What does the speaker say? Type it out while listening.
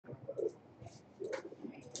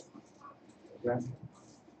Class.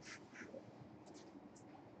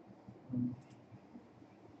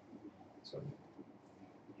 Sorry.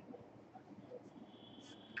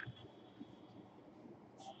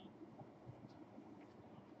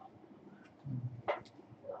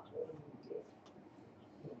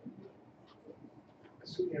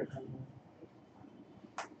 Surya kan.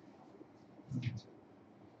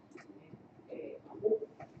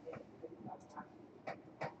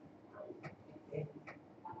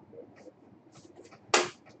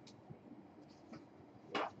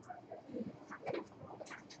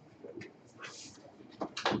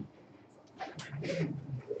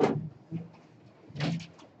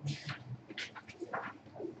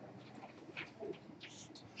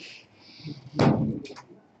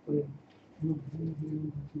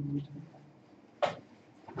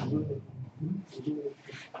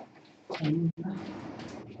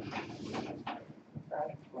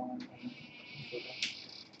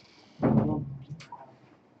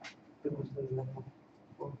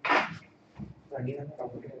 Lagi kan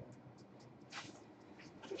kamu dia.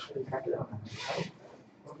 Kaki lah.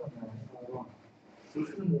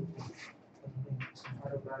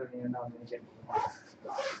 Ada berada di dalam meja.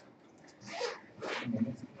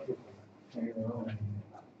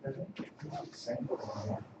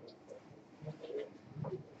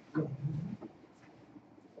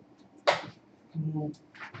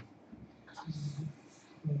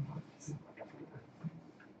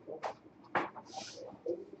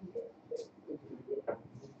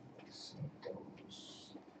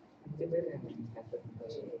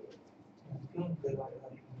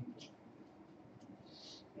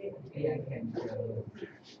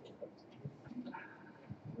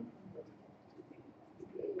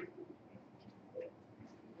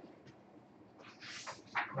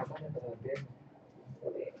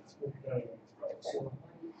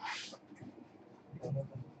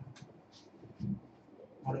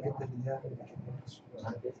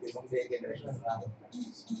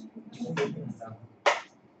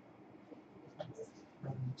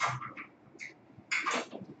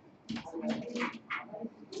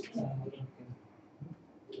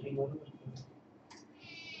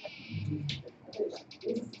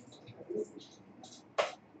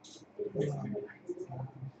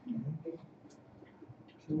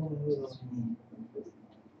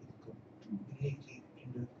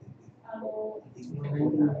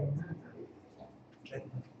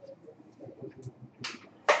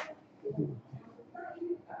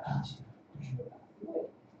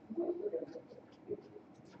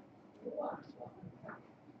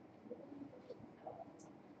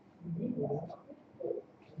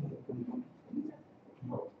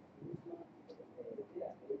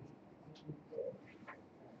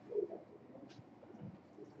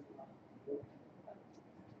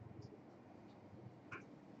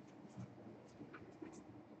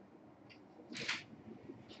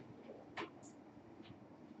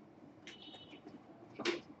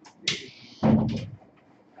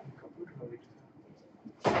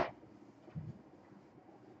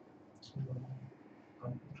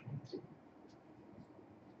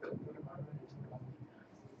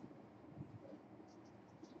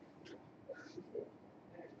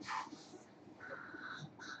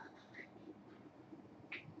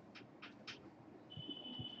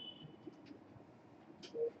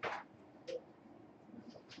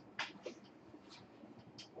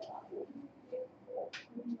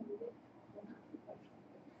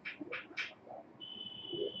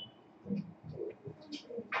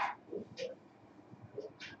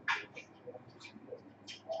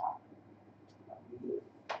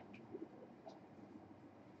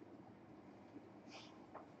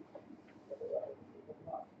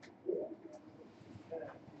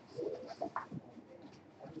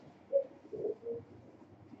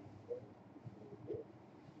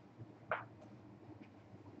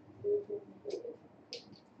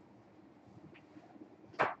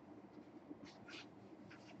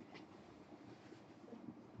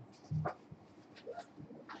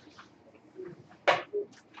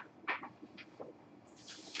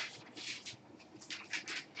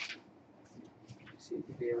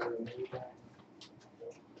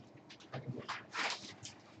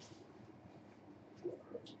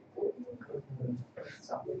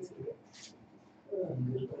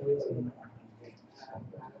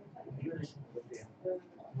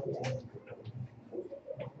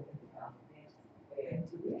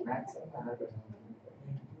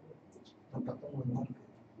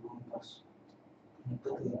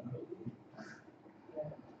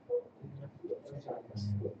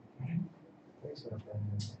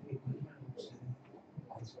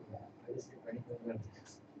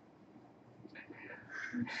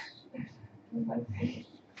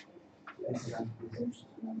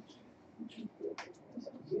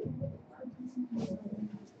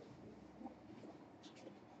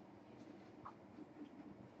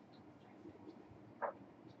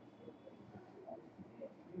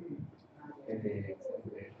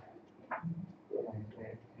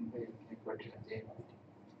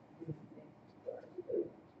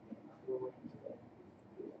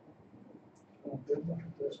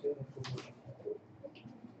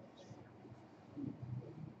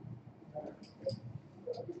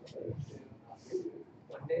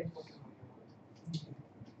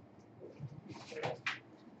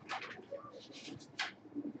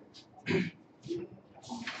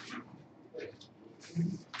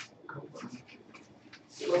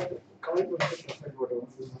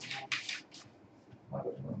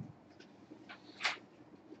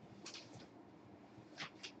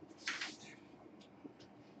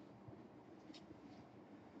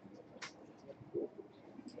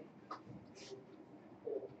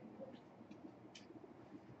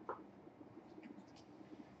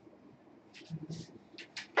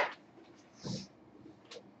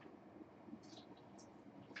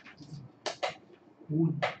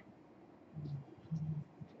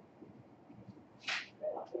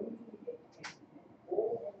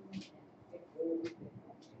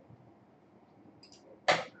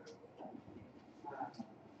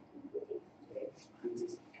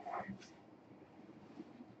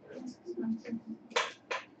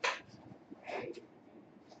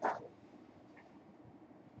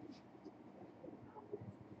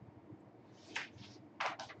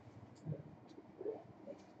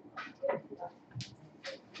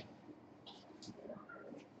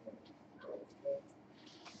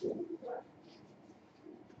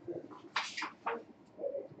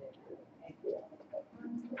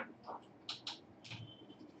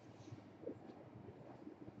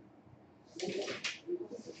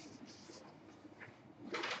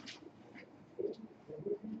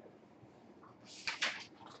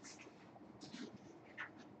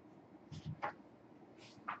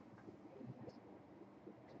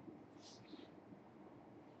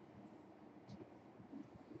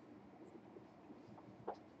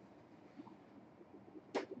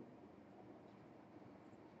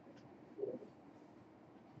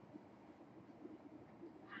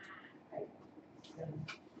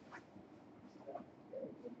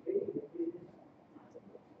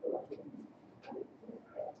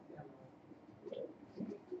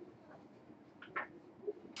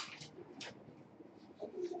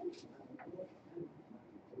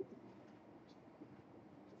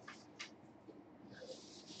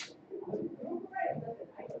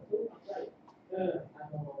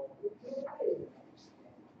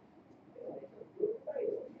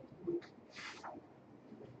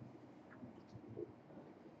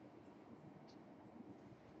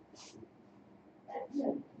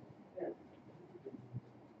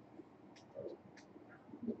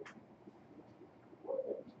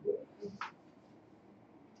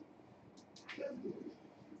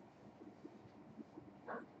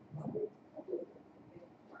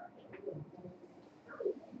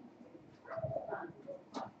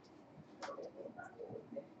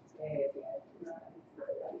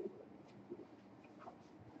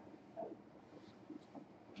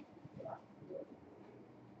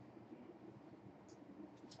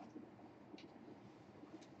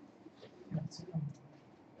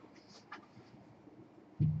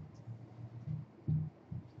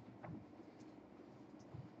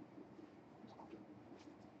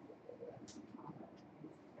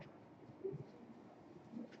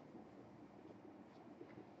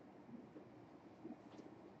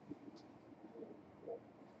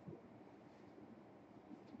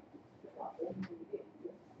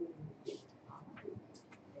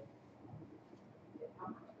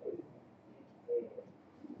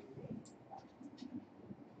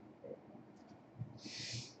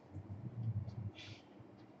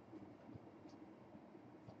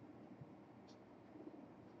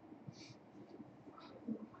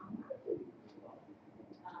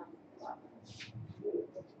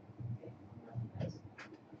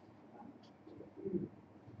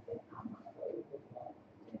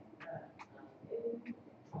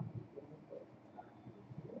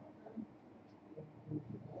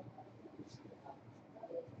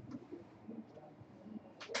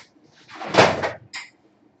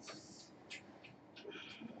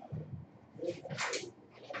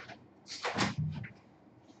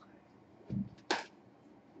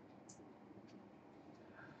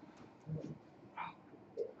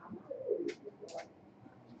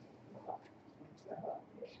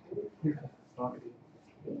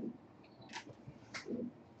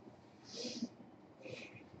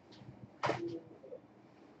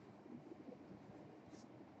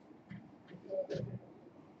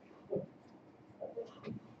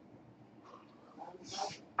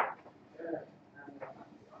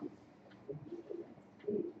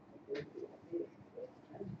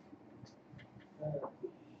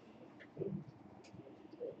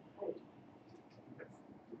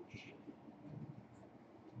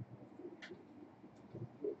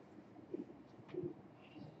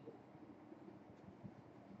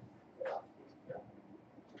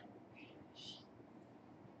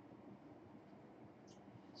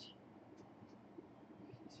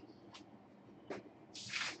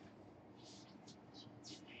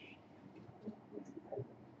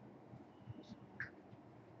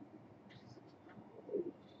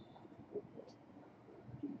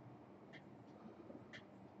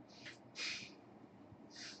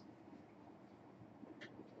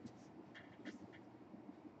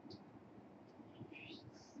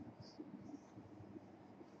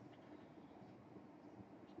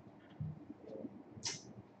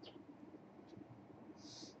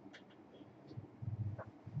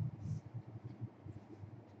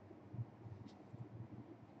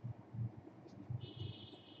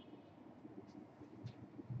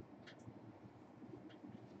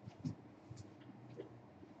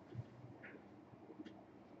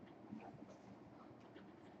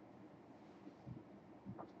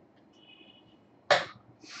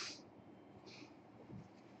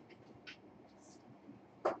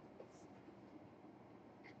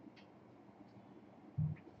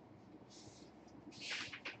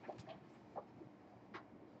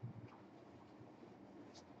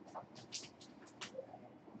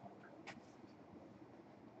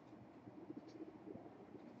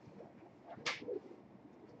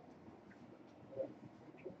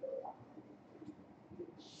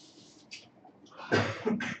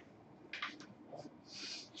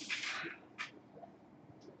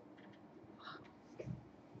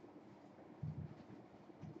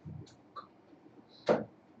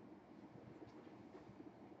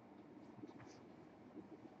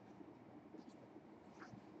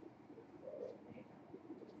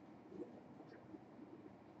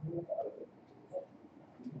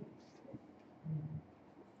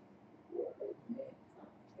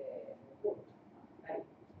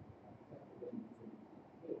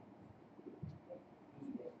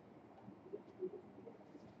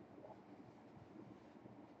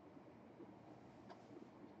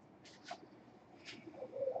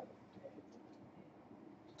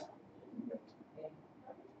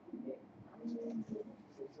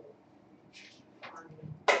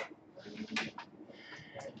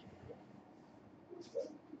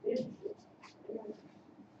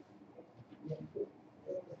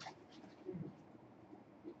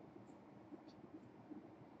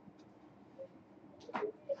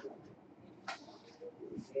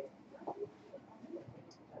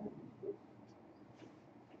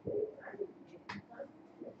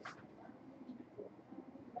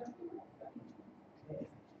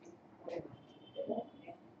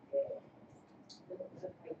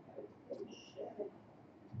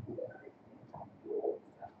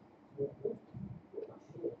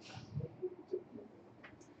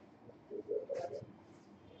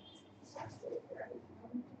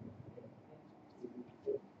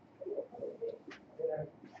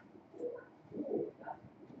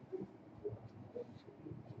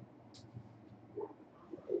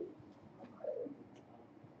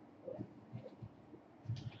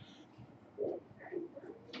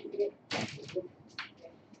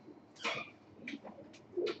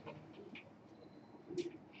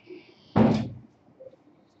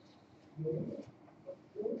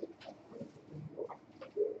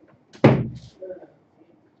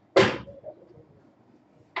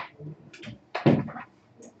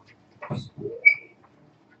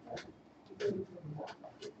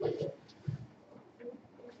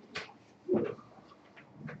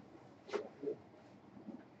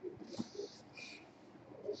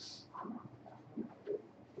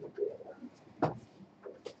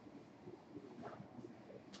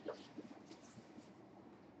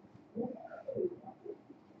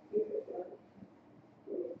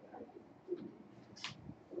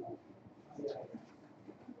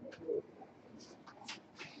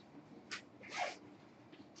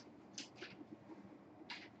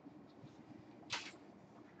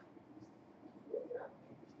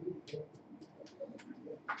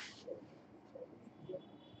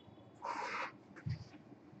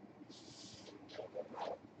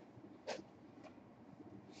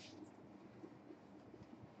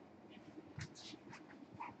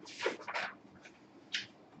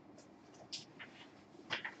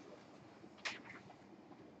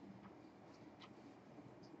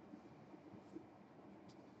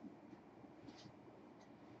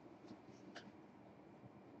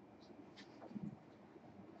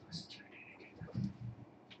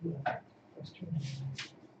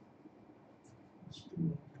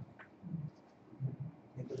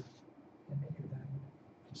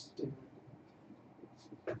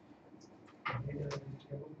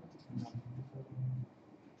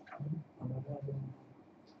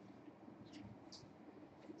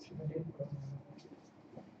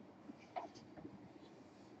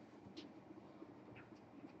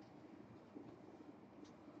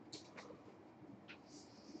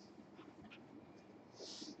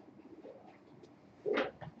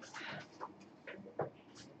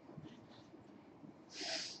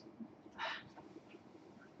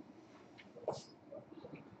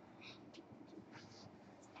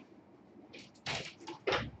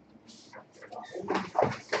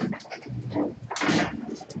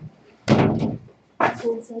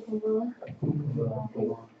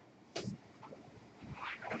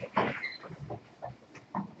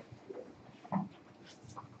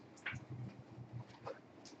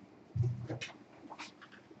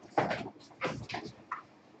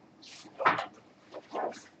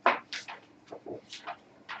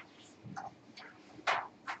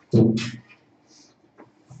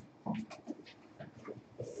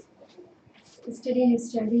 Yesterday you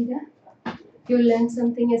studied, you learned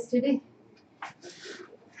something yesterday.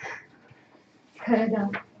 Karada,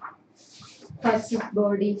 parts of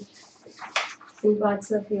body, and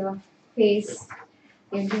parts of your face,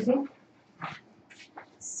 everything.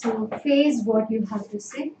 So face, what you have to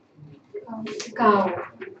say? Cow.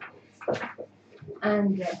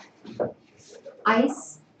 And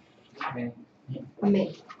eyes,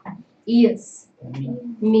 me. Ears,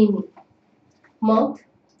 mini. Mouth,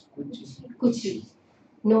 kuchi.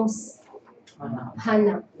 Nose,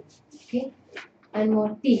 hana. Okay. And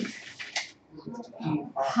what? Teeth,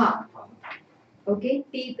 ha. Okay.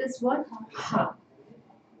 Teeth is what? Ha.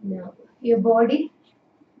 Now your body,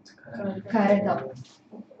 karada.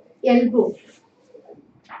 Elbow,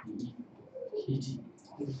 hiji.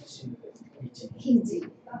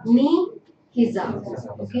 Knee,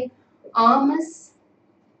 hiza. Okay. Arm is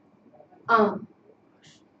arm,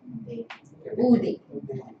 ude.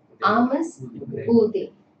 Arm is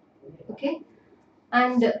ude. Okay.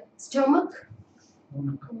 And stomach,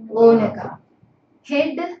 onaka.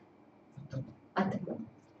 Head, atma.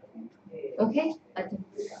 Okay. Atma.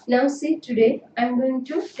 Now see, today I am going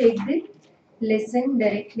to take the lesson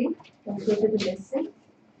directly. Let's go to the lesson.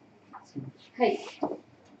 Hi.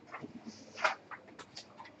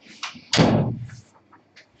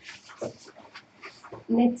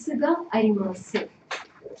 Netsuga arimasu.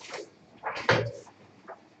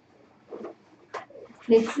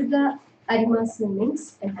 Netsuga arimasu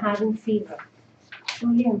means I'm having fever.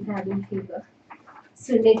 Only I'm having fever.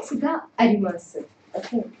 So netsuga arimasu.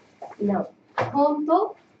 Okay. Now,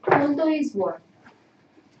 honto. Honto is what?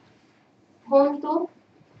 Honto.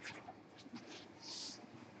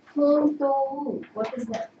 Honto. What is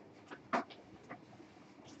that?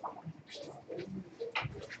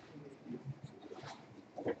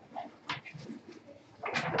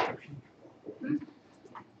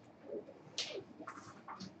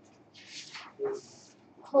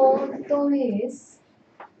 Honto is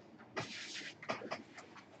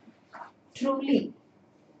truly.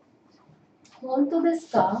 Honto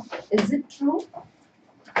desu ka? Is it true?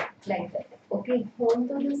 Like that. Okay.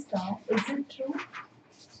 Honto desu ka? Is it true?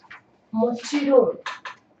 Mochiron.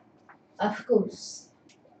 Of course.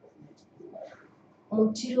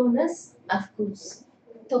 Mochiron is of course.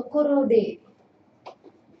 Tokoro de.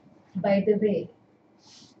 By the way.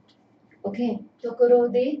 Okay.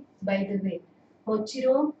 Tokoro de. By the way.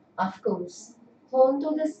 Mochiron, of course.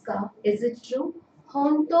 Honto desu ka? Is it true?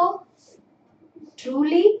 Honto,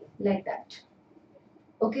 truly, like that.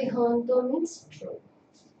 Okay, honto means true.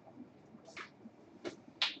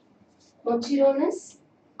 Mochiron is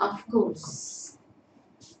of course.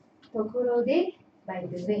 Tokoro de, by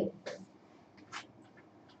the way.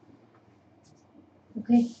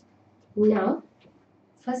 Okay. Now,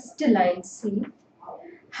 first line see.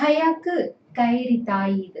 Hayaku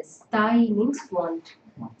kairitai desu. Tai means want.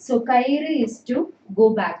 So kairu is to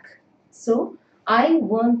go back. So I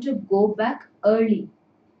want to go back early.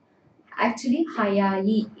 Actually,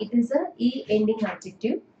 hayai, it is a e ending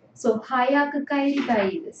adjective. So hayaku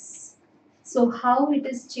kairitai desu. So how it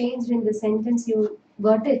is changed in the sentence, you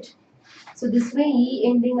got it? So this way e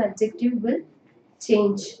ending adjective will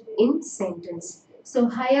change in sentence. So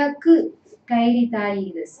hayaku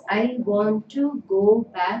kairitai desu. I want to go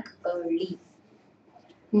back early.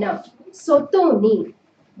 Now, soto ni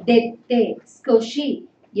dette skoshi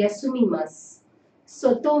yasumimasu.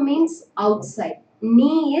 Soto means outside.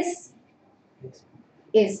 Ni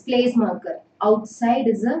is place marker. Outside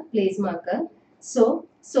is a place marker. So,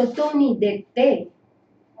 soto ni dette,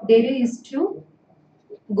 there is to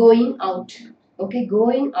going out. Okay,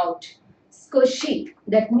 going out. Skoshi,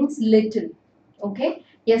 that means little. Okay,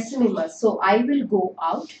 yasumimasu. So, I will go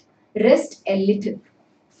out, rest a little.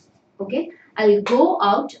 Okay, I'll go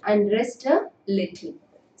out and rest a little.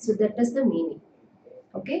 So that is the meaning.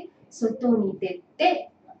 Okay, soto ni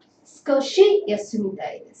dette skoshi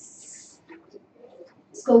yasumitai desu.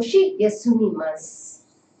 Skoshi yasumimasu.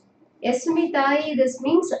 Yasumitai, this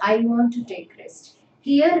means I want to take rest.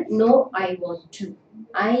 Here, no, I want to.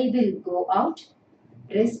 I will go out,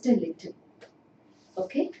 rest a little.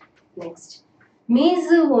 Okay, next.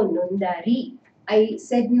 Mizu wo nondari. I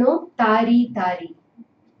said no, tari tari.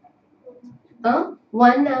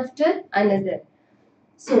 One after another.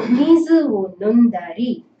 So, mizu wo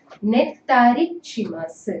nondari, nettari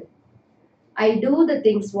shimasu. I do the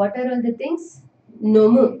things. What are all the things?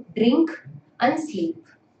 Nomu, drink and sleep.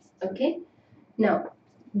 Okay. Now,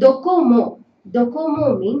 dokomo.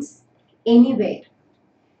 Dokomo means anywhere.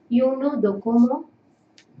 You know dokomo?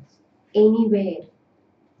 Anywhere.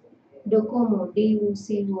 Dokomo,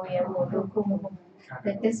 D-U-C-O-M-O, dokomo.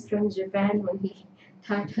 That is from Japan only.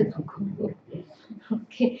 Tata dokomo.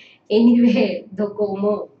 Okay. Anywhere,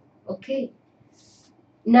 dokomo. Okay.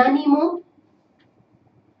 Nanimo,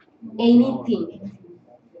 anything.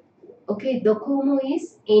 Okay, dokomo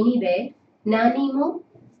is anywhere. Nanimo,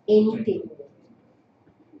 anything.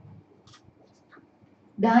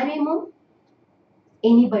 Daremo,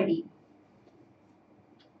 anybody.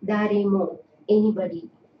 Daremo, anybody.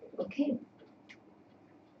 Okay.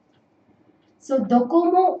 So,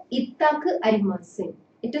 dokomo ittaku arimasen.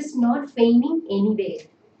 It is not paining anywhere.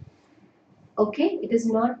 Okay, it is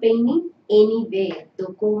not paining anywhere.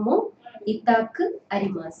 Dokomo itaku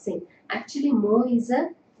arimasen. Actually, mo is a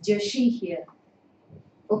joshi here.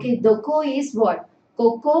 Okay, doko is what?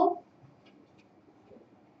 Koko,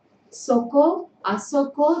 soko,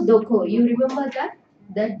 asoko, doko. You remember that?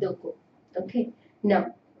 That doko. Okay,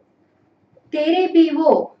 now. Terebi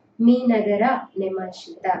wo minagara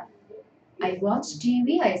nemashita. I watched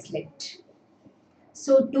TV, I slept.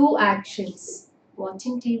 So, two actions.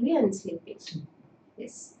 Watching TV and sleeping.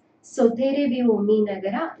 Yes. So, terebi wo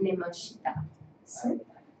minagara nemashita. So,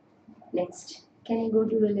 next. Can I go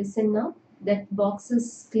to the lesson now? That box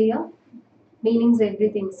is clear. Meanings,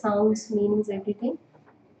 everything. Sounds, meanings, everything.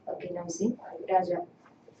 Okay, now see. Raja.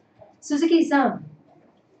 Suzuki-san,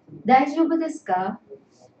 大丈夫ですか?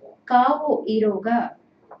 顔色が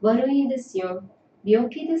悪いですよ。病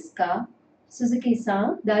気ですか?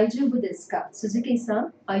 Suzuki-san, 大丈夫ですか?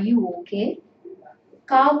 Suzuki-san, are you okay?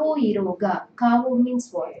 顔色が Kao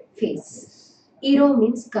means what? Face. Iro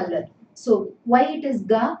means color. So, why it is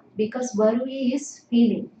ga? Because varui is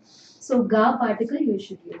feeling. So, ga particle you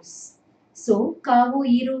should use. So, kao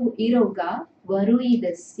iro ga varui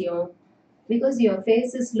desyo. Because your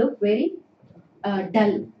faces look very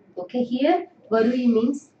dull. Okay, here varui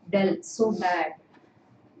means dull, so bad.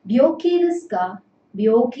 Byoki desu ka?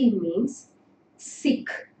 Byoki means sick.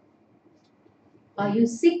 Are you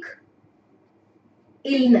sick?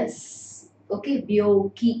 Illness. Okay,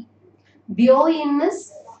 byoki. Byoin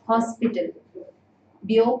is hospital.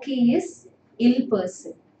 Byoki is ill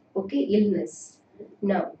person. Okay, illness.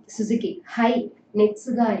 Now, Suzuki. Hi,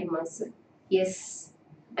 netsu ga arimasu. Yes,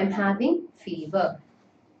 I'm having fever.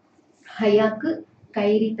 Hayaku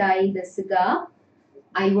kairitai desu ga.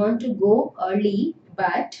 I want to go early,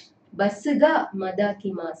 but basu ga mada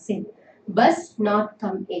kimasen. Bus not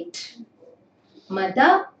come yet.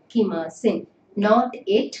 Mada kimasen. Not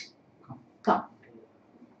yet come.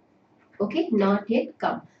 Okay, not yet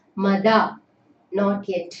come. Mada, not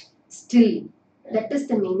yet. Still. That is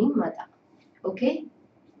the meaning mada. Okay.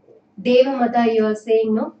 Deva mada you are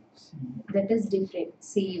saying no? That is different.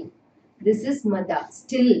 See you. This is mada.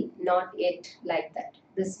 Still, not yet. Like that.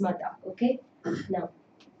 This mada. Okay. Now.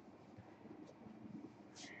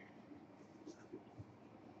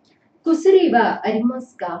 Kusuri wa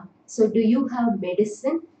arimasu ka? So do you have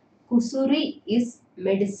medicine? Kusuri is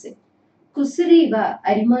medicine. Kusuri wa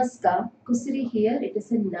arimasu ka? Kusuri here it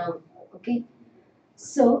is a noun. Okay.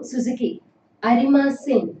 So Suzuki,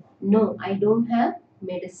 arimasen. No, I don't have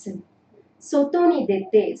medicine. Soto ni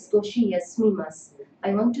dete skoshi yasmimasu.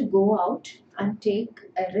 I want to go out and take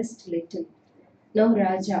a rest little. Now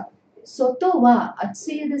Raja. Soto wa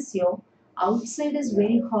atsuyu desu yo. Outside is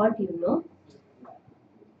very hot, you know.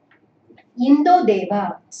 Indo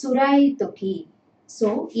deva surai toki.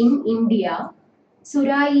 So in India,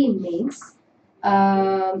 surai means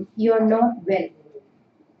you're not well.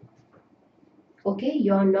 Okay,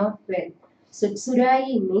 you're not well. So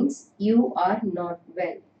tsurai means you are not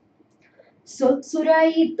well. So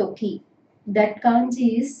tsurai toki, that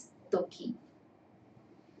kanji is toki.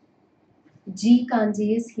 G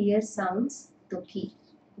kanji is here sounds toki.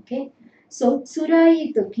 Okay, so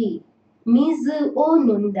tsurai toki, mizu o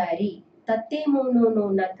nondari, tatemono no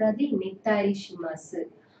naka de nettari shimasu.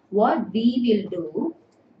 What we will do,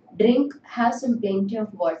 drink, have some plenty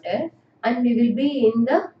of water, and we will be in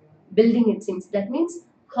the building, it seems. That means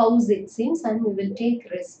house, it seems, and we will take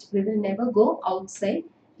rest. We will never go outside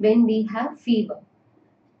when we have fever.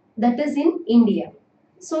 That is in India.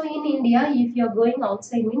 So in India, if you are going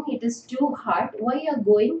outside, mean it is too hot. Why you are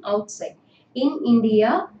going outside? In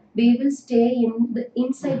India, we will stay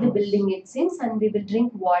inside the building, it seems, and we will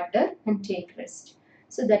drink water and take rest.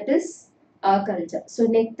 So that is our culture. So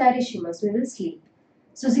nektari shimas, we will sleep.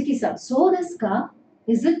 Suzuki-san, so desu ka?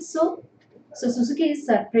 Is it so? So Suzuki is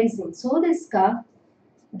surprising. So desu ka?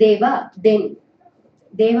 Deva, then.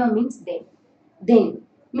 Deva means then. Then.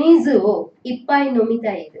 Mizu o ippai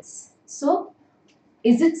nomitai desu. So,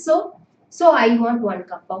 is it so? So I want 1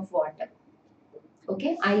 cup of water.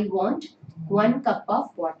 Okay, I want 1 cup of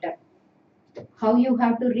water. How you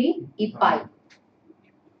have to read? Ippai.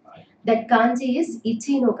 That kanji is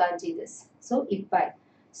ichi no kanji desu. So ippai.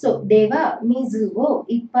 So deva mizu wo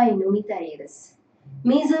ippai nomitai desu.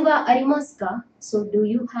 Mizu wa arimasu ka? So do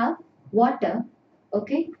you have water?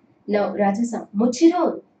 Okay. Now Raja-san,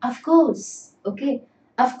 mochiron, of course. Okay.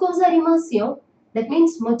 Of course arimasu yo. That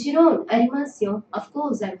means mochiron arimasu yo. Of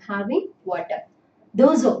course I'm having water.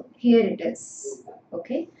 Dozo, here it is.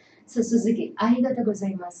 Okay. So Suzuki, arigatou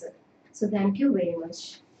gozaimasu. So thank you very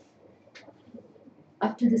much.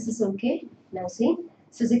 Up to this is okay. Now see,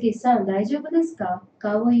 Suzuki-san, 大丈夫ですか？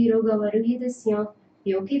顔色が悪いですよ。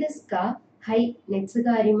病気ですか？はい、熱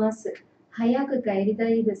があります。早く帰りた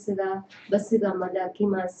いですが、バスがまだ来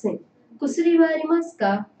ません。薬はあります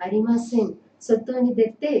か？ありません。外に出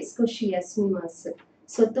て少し休みます。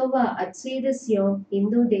外は暑いですよ。イン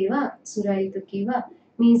ドでは辛い時は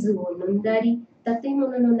水を飲んだり、建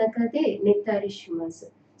物の中で寝たりしま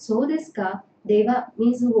す。そうですか？では、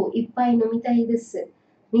水をいっぱい飲みたいです。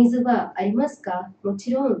水はありますか？も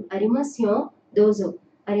ちろんありますよ。どうぞ。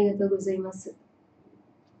ありがとうございます。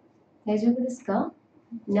大丈夫ですか？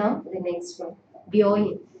 Now the next one. 病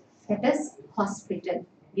院。That is hospital.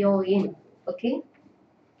 病院。Okay?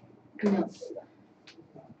 Now.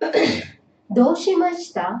 どうしま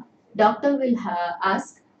した？ Doctor will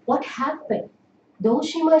ask, what happened? どう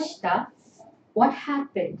しました？ What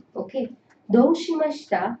happened? Okay? どうしまし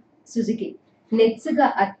た？ Suzuki. 熱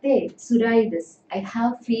があって辛いです。I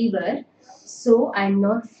have fever, so I'm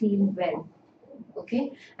not feel well.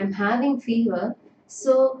 Okay? I'm having fever.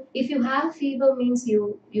 So if you have fever means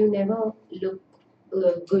you never look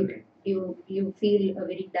good. You feel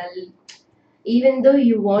very dull. Even though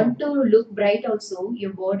you want to look bright also,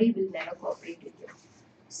 your body will never cooperate with you.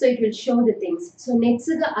 So it will show the things. So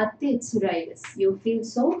netsu ga atte tsurai desu. You feel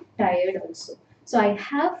so tired also. So I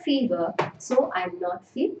have fever, so I'm not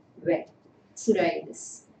feel well. Tsurai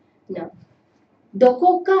desu. Now,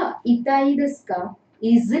 doko ka itai desu ka?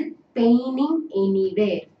 Is it paining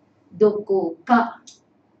anywhere? Doko ka.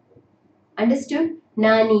 Understood?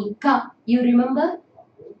 Nani ka. You remember?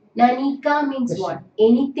 Nani ka means what?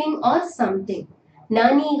 Anything or something.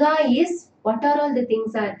 Nani ga is what are all the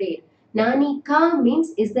things are there. Nani ka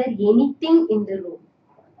means is there anything in the room?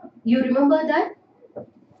 You remember that?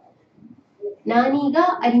 Nani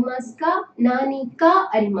ga arimasu ka? Nani ka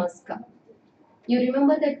arimasu ka? You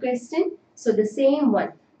remember that question? So the same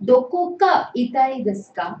one. Doko ka itai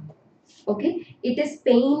desu ka? Okay. It is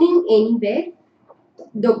paining anywhere.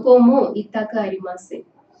 Doko mo itaka arimasen.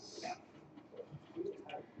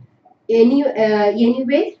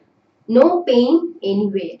 Anywhere, no pain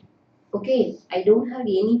anywhere. Okay, I don't have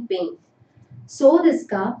any pain. So desu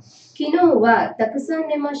ka? Kino wa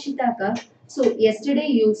takusan nemashita ka? So yesterday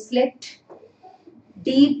you slept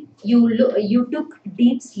deep. You took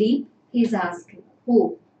deep sleep. He's asking.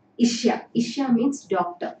 Who? Isha. Isha means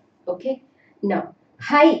doctor. Okay. Now,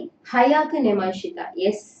 hai hayaku nemashita.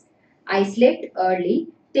 Yes, I slept early.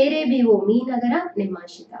 Terebi wo minagara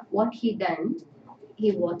nemashita. What he done?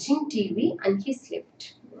 He watching TV and he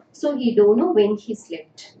slept. So he don't know when he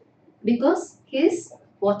slept because his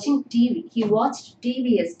watching TV. He watched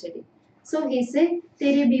TV yesterday. So he said,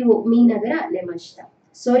 Terebi wo minagara nemashita.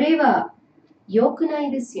 Soreva yokunai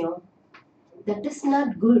desu yo. That is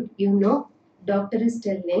not good, you know. Doctor is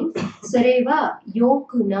telling, Soreva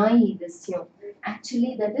yokunai desu yo.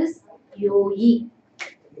 Actually, that is yoi.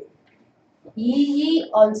 Yi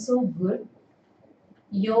also good.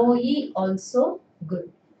 Yoi also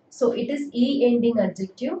good. So it is e ending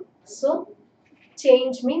adjective. So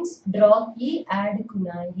change means drop e, add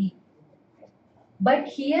kunai. But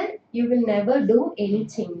here you will never do any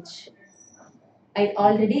change. I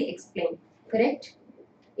already explained. Correct?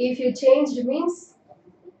 If you changed means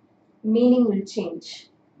meaning will change.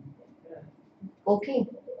 Okay.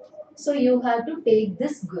 So you have to take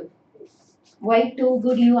this good. Why too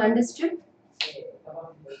good you understood?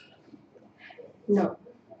 No.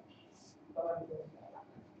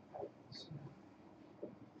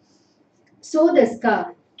 そうです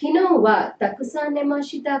か。昨日はたくさん寝ま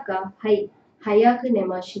したか？はい。早く寝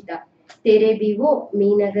ました。テレビを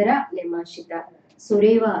見ながら寝ました。そ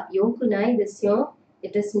れは良くないですよ。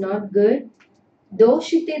It is not good. どう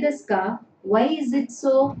してですか？ Why is it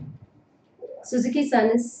so?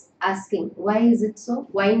 Suzuki-san is asking, why is it so?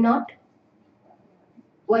 Why not?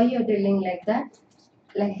 Why you are telling like that?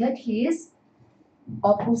 Like that he is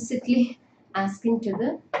oppositely asking to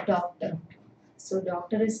the doctor. So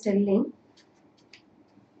doctor is telling,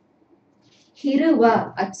 昼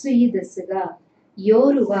は暑いですが、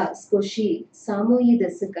夜は少し寒い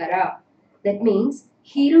ですから。That means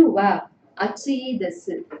昼は暑いで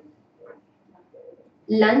す。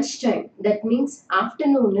Lunchtime, that means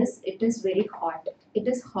afternoon is, it is very hot. It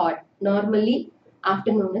is hot. Normally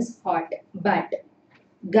afternoon is hot. But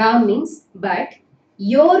ga means but.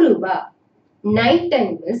 Yoru wa night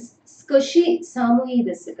time is 少し寒い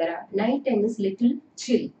ですから。Night time is little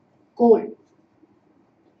chill, cold.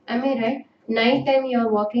 Am I right? Night time you are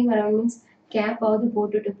walking around means cap ஆவது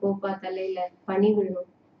போட்டுட்டு போப்பா தலையில பனி விழும்.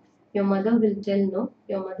 Your mother will tell no.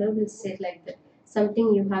 Your mother will say like that.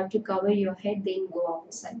 Something you have to cover your head, then go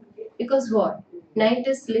outside. Because what? Night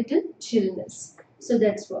is little chillness. So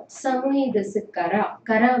that's what. Samui desu kara.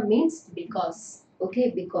 Kara means because.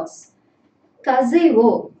 Okay, because. Kaze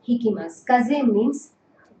wo hikimasu. Kaze means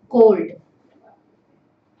cold.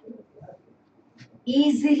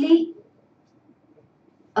 Easily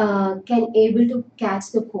can able to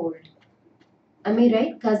catch the cold. Am I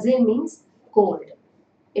right? Kaze means cold.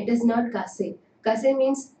 It is not kase. Kase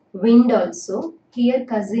means wind also. Here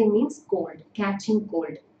kaze means cold, catching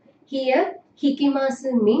cold. Here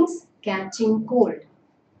hikimasu means catching cold.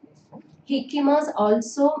 Hikimasu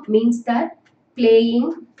also means that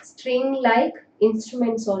playing string like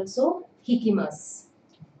instruments also hikimasu.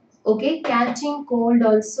 Okay, catching cold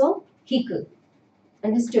also hiku.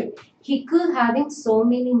 Understood? Hiku having so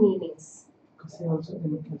many meanings. Kase also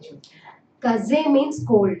in culture. Kaze means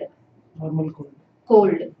cold. Normal cold.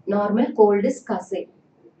 Cold. Normal cold is kaze.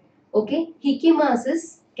 Okay. Hikimasu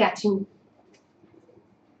is catching.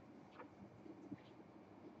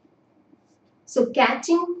 So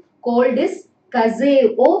catching cold is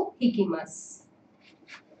kaze o hikimasu.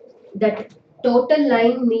 That total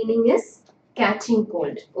line meaning is catching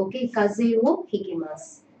cold. Okay. Kaze o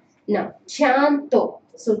hikimasu. Now chanto.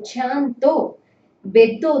 So chanto.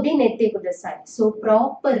 Beddo de nette kudasai. So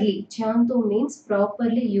properly. Chanto means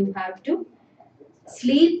properly you have to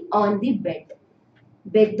sleep on the bed.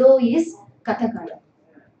 Beddo is katakana.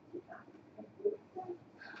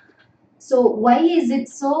 So why is it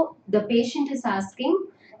so? The patient is asking.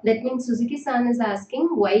 That means Suzuki-san is asking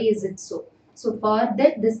why is it so? So for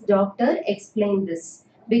that this doctor explained this.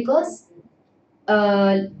 Because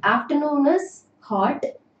afternoon is hot,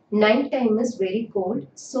 night time is very cold.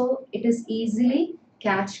 So it is easily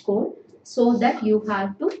catch cold. So that you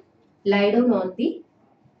have to lie down on the,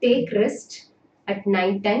 take rest at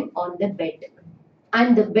night time on the bed.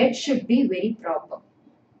 And the bed should be very proper.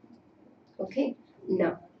 Okay.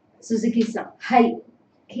 Now, Suzuki-san, hi.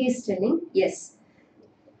 He is telling yes.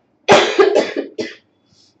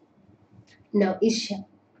 Now, Isha.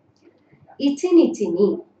 Ichi ni.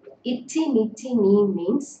 Ichi ni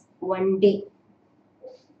means one day.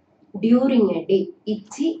 During a day.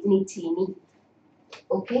 Ichi ni.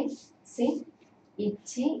 Okay. See.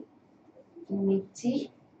 Ichi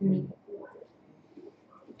ni.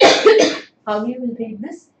 How you will read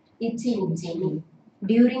this? Ichi ni.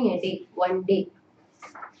 During a day. One day.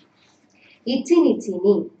 Ichi ni.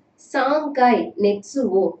 3回熱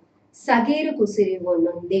を下げる薬を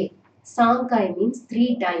飲んで、3回 means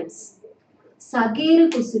 3 times. 下げる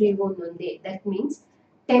薬を飲んで, that means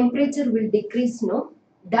temperature will decrease, no?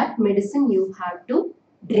 That medicine you have to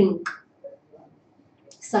drink.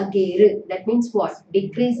 sageru. That means what?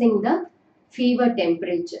 Decreasing the fever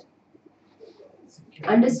temperature.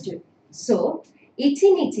 Understood? So,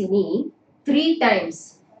 ichi nichi ni 3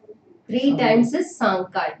 times. 3 times is 3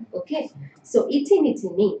 回. Okay? So, ichi nichi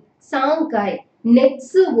ni 3 回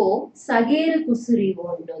熱を下げる薬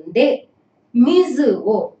を飲んで、水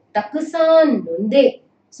をたくさん飲んで。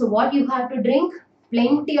So, what you have to drink?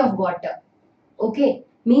 Plenty of water. Okay?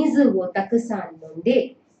 水をたくさん飲ん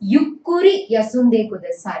で、ゆっくり休んでく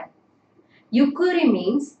ださい。ゆっくり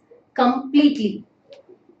means completely.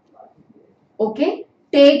 Okay?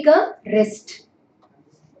 Take a rest.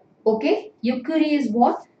 Okay? ゆっくり is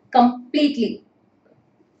what? Completely.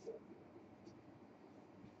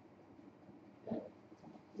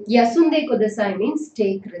 Yasunde kudasai means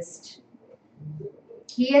take rest.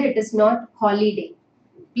 Here it is not holiday.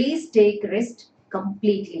 Please take rest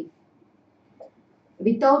completely.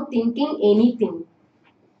 Without thinking anything.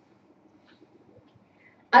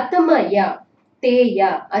 Atama ya, te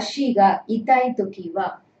ya, ashi ga itai toki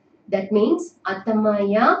wa. That means atama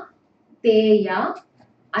ya, te ya,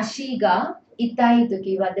 ashi ga itai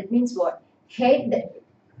toki wa. That means what? Head,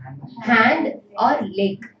 hand or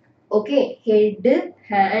leg. Okay, head,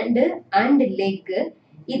 hand and leg.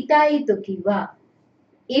 Itai toki wa.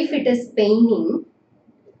 If it is paining,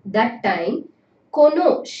 that time,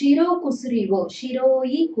 kono shiro kusuri wo,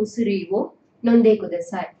 shiroi kusuri wo nonde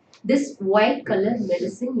kudasai. This white color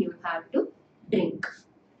medicine you have to drink.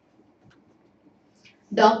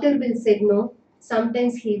 Doctor will say no.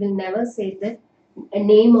 Sometimes he will never say the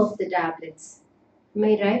name of the tablets. Am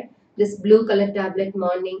I right? This blue color tablet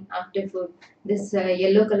morning after food, this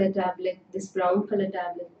yellow color tablet, this brown color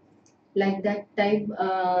tablet. Like that type,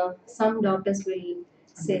 some doctors will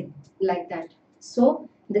say like that. So,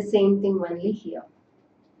 the same thing only here.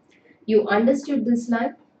 You understood this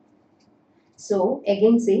line? So,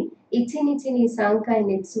 again say, ichi nichi ni 3 回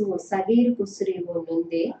熱を下げる薬を飲ん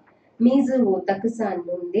で、水をたくさん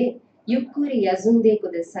飲んで、ゆっくり休んで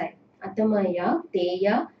ください。頭や手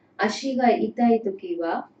や足が痛いとき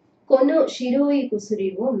は、この白い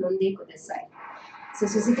薬を飲んでください。So,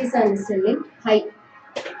 Suzuki san is telling, はい、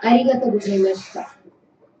ありがとうございました。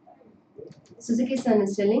Suzuki san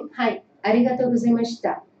is telling, はい、ありがとうございまし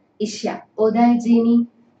た。Isha, お大事に。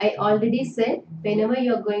I already said, whenever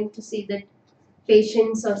you are going to see that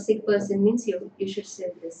patients or sick person means you should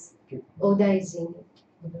say this. お大事に。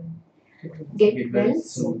Get well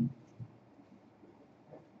soon.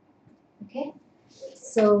 Okay?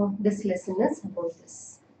 So, this lesson is about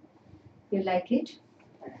this. You like it?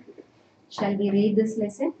 Shall we read this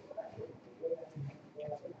lesson?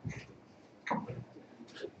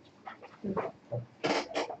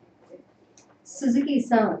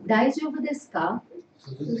 Suzuki-san, 大丈夫ですか？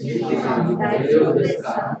大丈夫です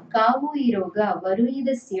か？顔色が悪い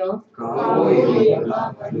ですよ。顔色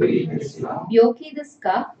が悪いですよ。病気です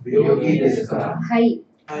か？病気ですか？はい。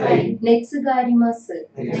はい。熱があります。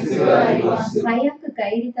熱があります。早く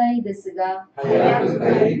帰りたいですが。早く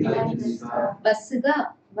帰りたいですが。バス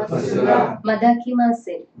がまだ来ま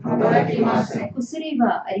せん。まだ来ません。薬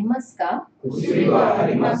はありますか？薬はあ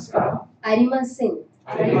りますか？ありません。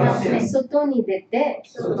外に出て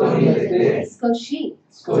少し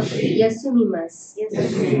休みます。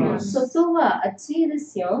外は暑いで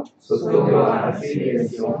すよ。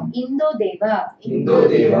インドでは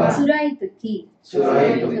辛い時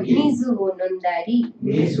水を飲んだり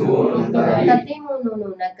建物の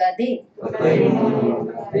中で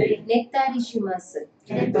寝たりします。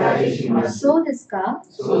そうですか？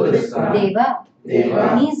で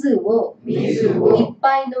は水をいっ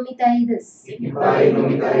ぱい飲みたいです。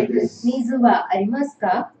水はあります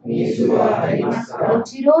か？も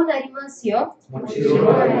ちろんありますよ。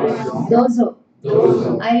どうぞ。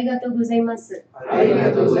ありがとうございます。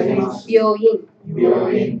病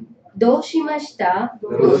院。どうしました？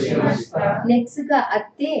熱があ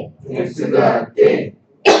って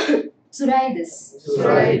辛いです。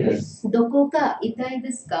どこが痛い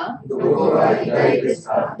ですか？ど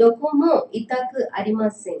こも痛くあり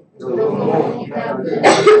ません。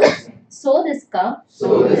そうですか？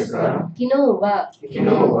昨日は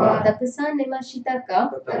たくさん寝ました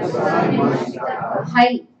か？は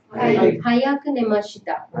い。早く寝まし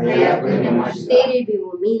た。テレビ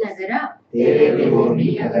を見ながら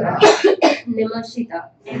寝まし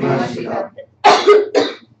た。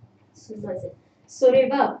すみません。それ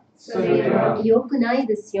は良くない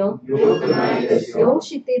ですよ。どう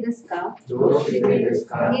してですか？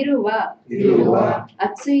昼は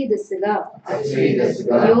暑いですが、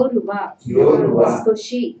夜は少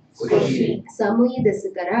し寒いで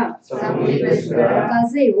すから、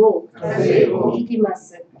風邪をひきま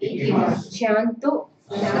す。ちゃんと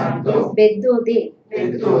Shanto. Beddode.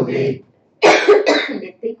 Beddode.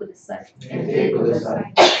 Nette kudasai. Nette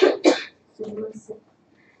kudasai. Sumimasen.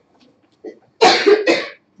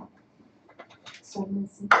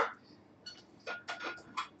 Sumimasen.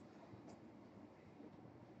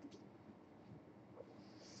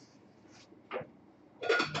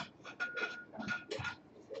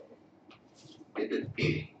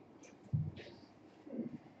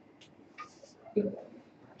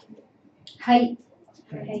 Hai.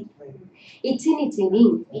 Hai. Ichinichi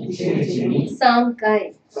ni 3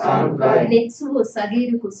回3回熱を下げ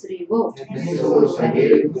る薬を熱を下げ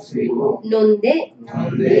る薬を飲んで飲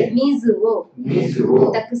んで水を水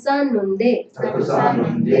をたくさん飲んでたくさん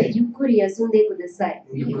飲んでゆっくり休んでください。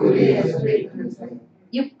ゆっくり休んでください。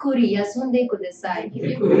ゆっくり休んでください。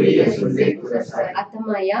ゆっくり休んでください。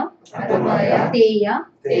頭や頭や手や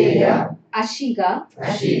手や足が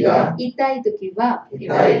足が痛いときは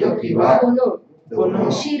痛いときはこのこ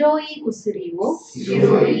の白い薬を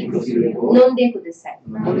白い薬を飲んでください。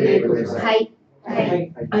飲んでください。はい。は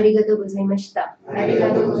い。ありがとうございました。あり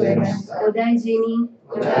がとうございました。お大事に。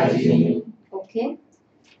お大事に。Okay.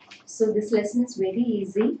 So this lesson is very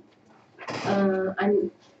easy.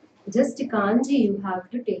 And just kanji you have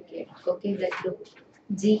to take it. Okay, that look.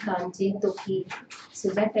 Ji kanji, toki. So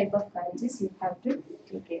that type of kanjis you have to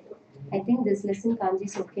take it. I think this lesson kanji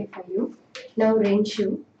is okay for you. Now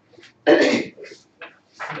renshu.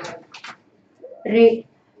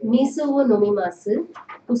 水を飲みます。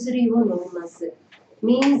薬を飲みます。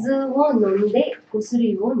水を飲んで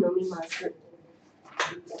薬を飲みます。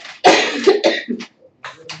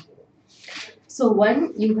So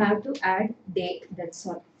one you have to add day, that's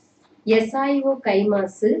all. 野菜を買いま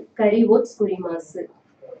す。カリを作ります。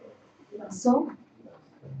So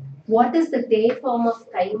what is the day form of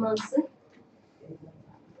買います？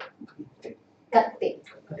買って。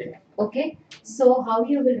Okay. So how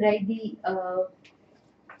you will write the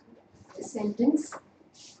sentence?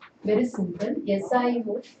 Very simple. Yes, I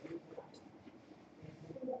would.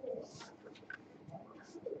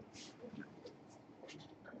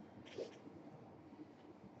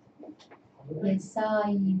 Yes,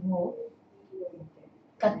 I would.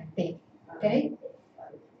 Katte. Correct?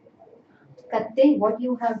 Katte, what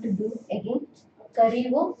you have to do again? Curry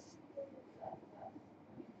wo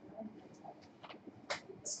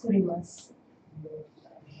skurimasu.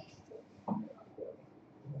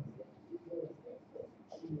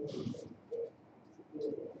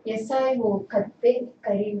 Yesai wo katte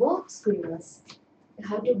curry wo skurimasu. I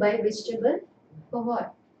have to buy vegetable for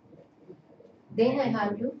what? Then I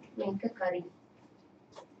have to make a curry.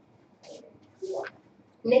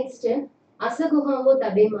 Next, 朝ごはんを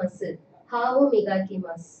食べます。歯を磨き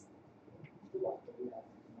ます。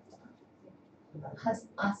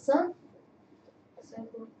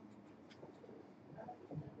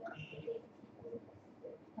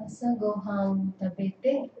朝ごはんを食べ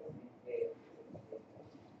て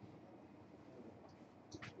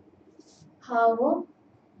歯を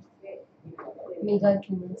磨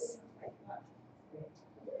きます。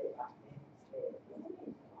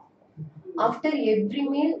After every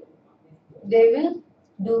meal, they will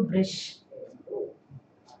do brush.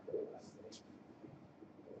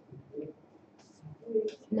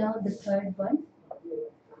 Now the third one.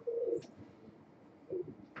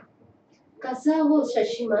 傘を差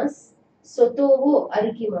します。外を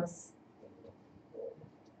歩きます。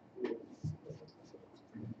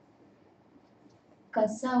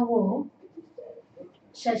傘を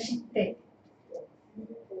差して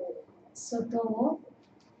外を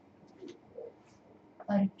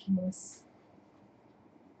歩きます。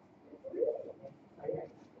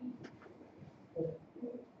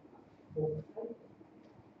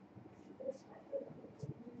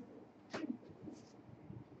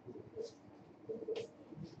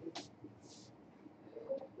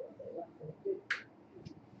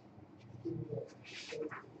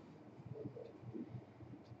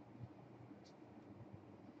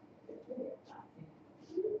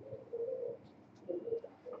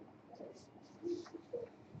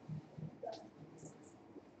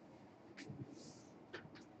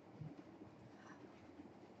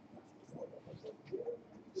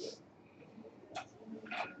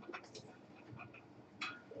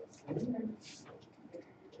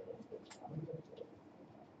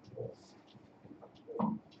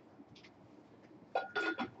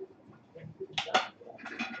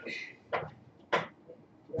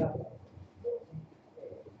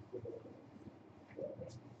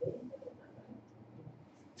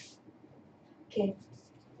Okay.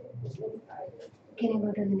 Can I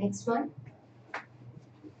go to the next one?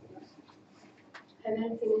 Have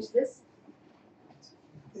I finished this?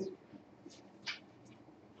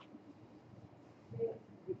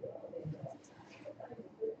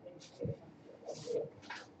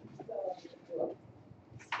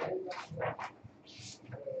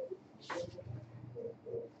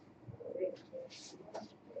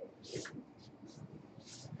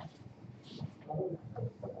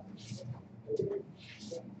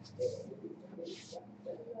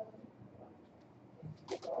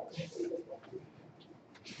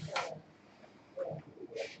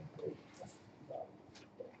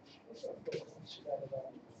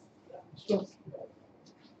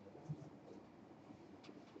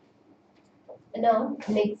 Now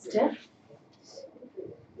next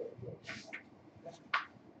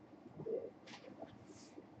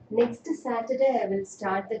Saturday I will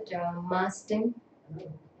start the masting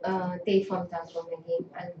they form again.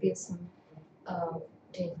 I'll give some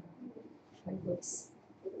 10 words.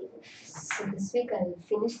 So this week I'll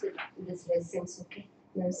finish this lessons. Okay.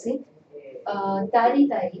 Now see, tari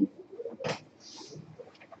tari.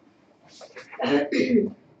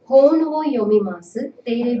 Hon wo yomimasu,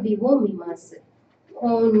 tere bi wo mimasu.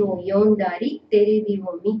 Hon wo yondari, tere bi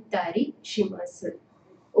wo mitari shimasu.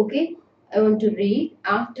 Okay, I want to read.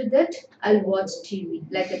 After that, I'll watch TV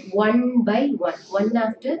like that, one by one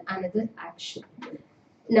after another action.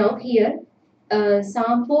 Now here,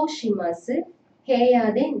 sampo shimasu,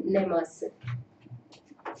 heyade nemasu.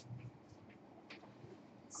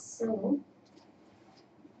 So,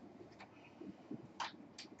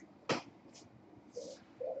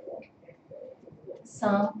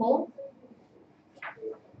 sampo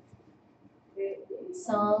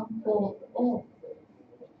o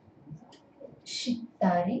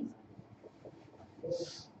shittari.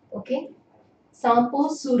 Okay, sampo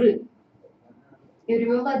suru. You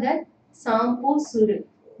remember that? Sampo suru.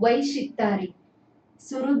 Why shittari?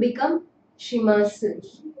 Suru become shimasu.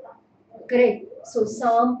 Correct. So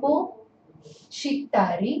sampo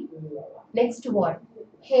shittari. Next what?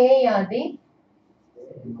 Heyade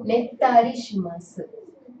nettari shimasu.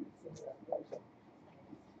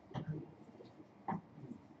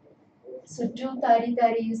 So two tari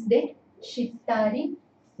tari is there. Shittari,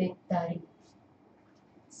 nettari.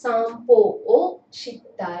 Sampo o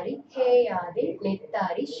shittari, heyade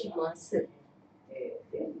nettari shimasu.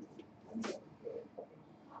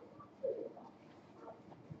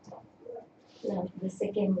 Now the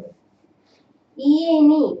second one. Ie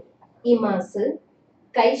ni imasu,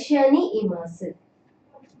 kaisha ni imasu.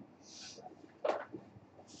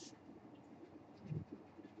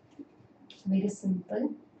 Very simple.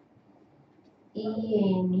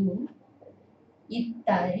 Ie ni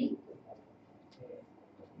ittari,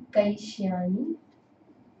 kaisha ni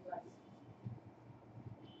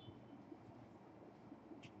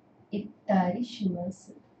ittari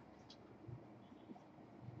shimasu.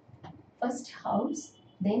 First house,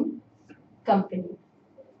 then company.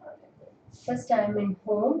 First I am in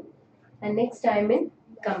home and next I am in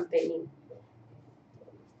company.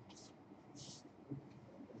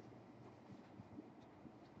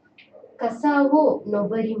 Kasa wo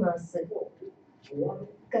nobarimasu.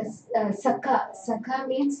 Saka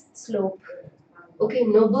means slope. Okay,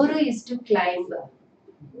 noboru is to climb.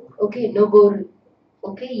 Okay, noboru.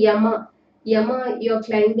 Okay, yama you're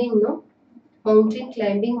climbing, no? Mountain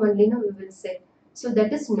climbing only, no, we will say. So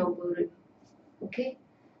that is noboru. Okay,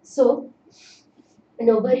 so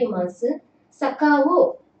nobarimasu. Saka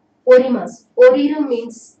wo orimasu. Oriru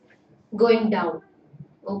means going down.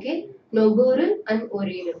 Okay, noboru and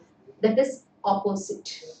oriru, that is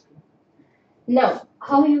opposite. Now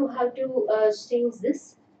how you have to change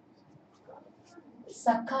this?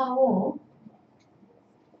 Saka wo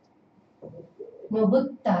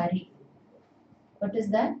nobuttari. What is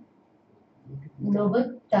that?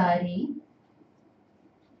 Nobuttari.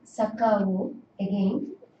 Saka wo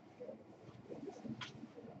again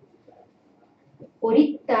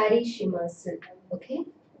orittari shimasu. Okay,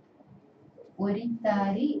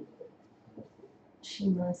 orittari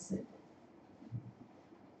shimasu.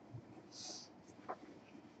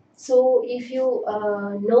 So if you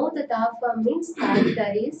know the ta form means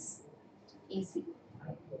that is easy.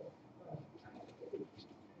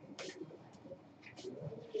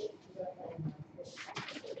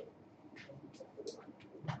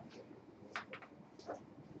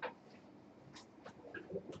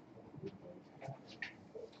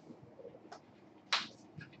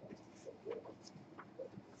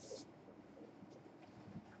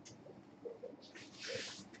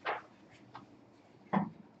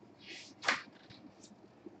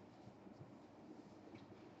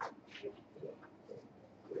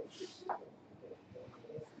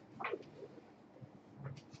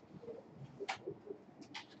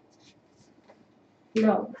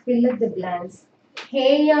 Now fill up the blanks.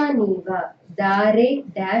 Heya niwa dare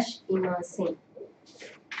dash imasen.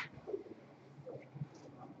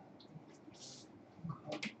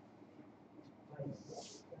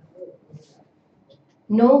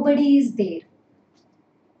 Nobody is there.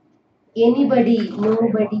 Anybody,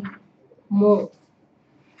 nobody. Mo.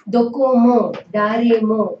 Dokomo,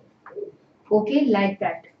 daremo. Okay, like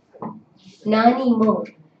that. Nani mo.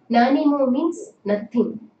 Nani mo means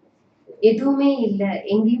nothing. எதுவுமே இல்ல,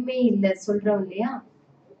 எங்கேயுமே இல்ல சொல்றோம் இல்லையா?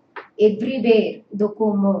 Everywhere,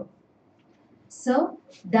 dokomo. So,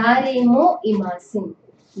 daremo imasen.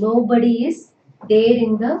 Nobody is there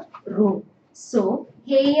in the room. So,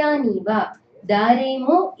 heya ni wa dare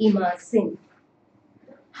mo imasen.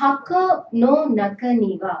 Hako no naka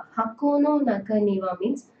ni wa. Hako no naka ni wa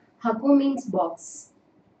means, hako means box.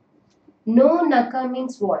 No naka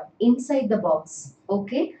means what? Inside the box.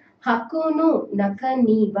 Okay. Hako no naka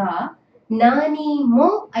ni wa nani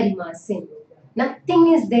mo arimasen.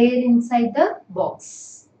 Nothing is there inside the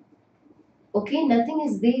box. Okay, nothing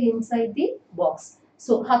is there inside the box.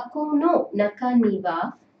 So, hako no naka ni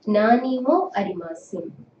wa nani mo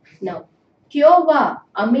arimasen. Now, kyo wa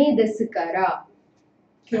ame desu kara.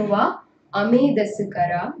 Kyo wa ame desu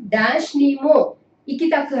kara dash ni mo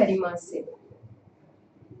ikitaku arimasen.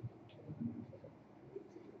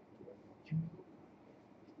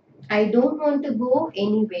 I don't want to go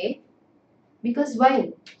anywhere because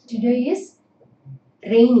why? Today is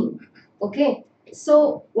raining. Okay.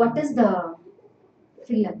 So what is the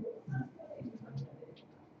fill up?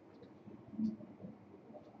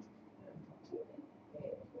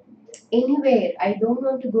 Anywhere. I don't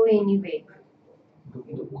want to go anywhere.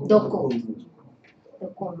 Doko.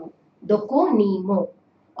 Doko no. Doko Nemo.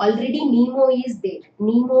 Already Nemo is there.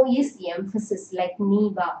 Nemo is the emphasis like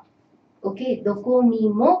Niba. Okay. Doko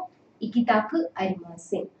Nemo ikitaku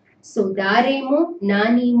arimasen. So daremo,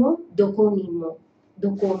 nanimo, doko nimo,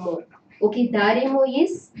 dokomo. Okay, daremo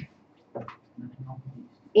is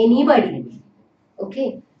anybody.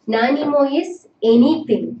 Okay, nanimo is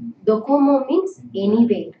anything. Dokomo means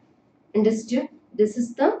anywhere. Understood? This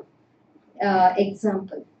is the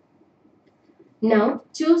example. Now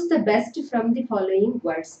choose the best from the following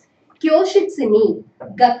words. Kyoshitsu ni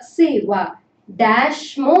gakusei wa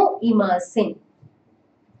dash mo imasen.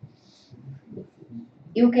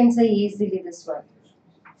 You can say easily this one.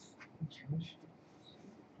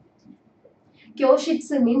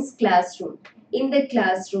 Kyoshitsu means classroom. In the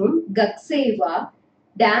classroom, gakusei wa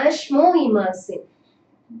dash mo imasen.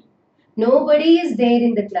 Nobody is there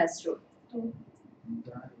in the classroom.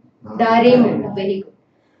 Daremo. Very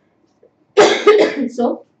good.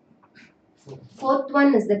 So, fourth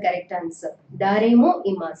one is the correct answer. Daremo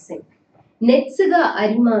imasen. Netsu ga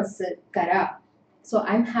arimasu kara. So,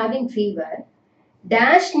 I'm having fever.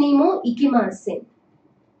 Dash ni mo ikimasen.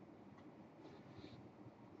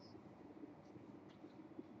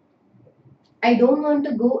 I don't want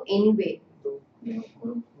to go anywhere.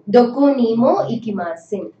 Doko ni mo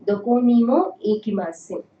ikimasen. Doko ni mo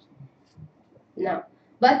ikimasen. Now,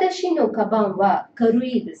 watashi no kaban wa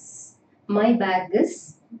karui desu. My bag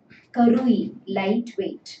is karui,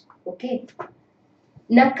 lightweight. Okay.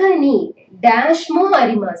 Naka ni dash mo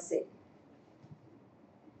arimasen.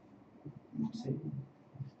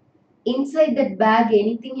 Inside that bag,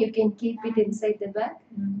 anything you can keep it inside the bag.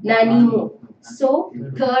 Nani mo. So,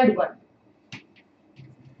 third one.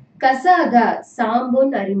 Kasa ga 3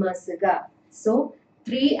本ありますが So,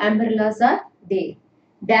 3 umbrellas are there.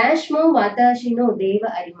 Dash mo watashi no de wa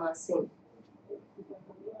arimasen.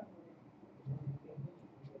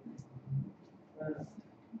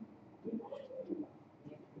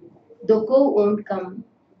 Doko won't come.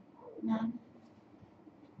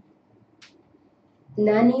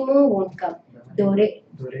 Nani mo won't come. Dore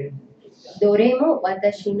mo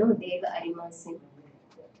watashi no de wa arimasen.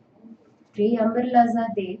 3 umbrellas are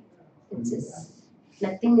there. It's just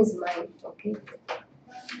nothing is mine. Okay.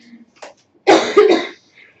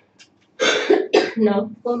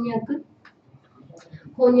 Now, konyaku.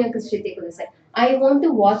 Konyaku shite kudasai. I want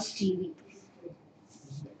to watch TV.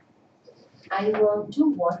 I want to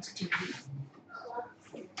watch TV.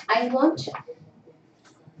 I want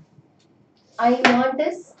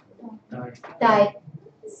is tie.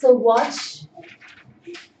 So watch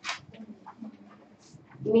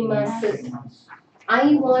mimasu.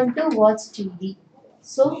 I want to watch TV.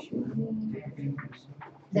 So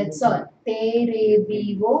that's all. Tere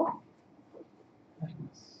biwo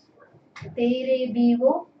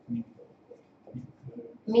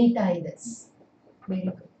mitai desu. Very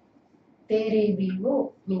good. Tere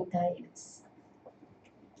biwo mitai desu.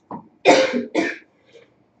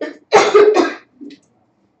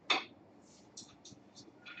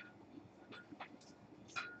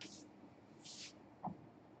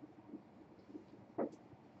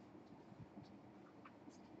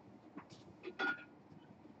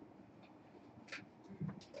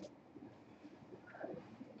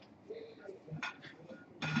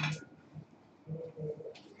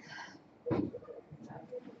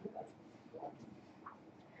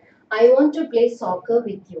 I want to play soccer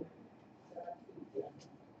with you.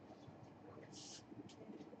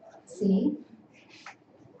 See?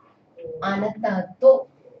 Anata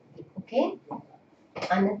okay?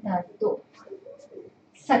 Anata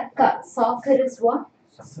Soccer is what?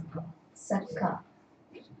 Sakka.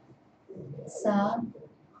 Sa,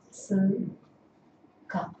 su,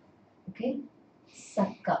 ka. Okay?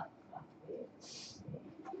 Sakka.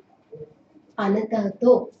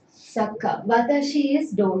 Anatato. Sakka. Watashi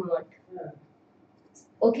is don't want.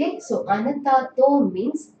 Okay? So anatato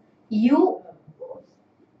means you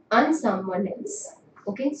and someone else.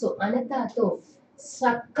 Okay? So anatato.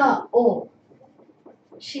 Sakka o.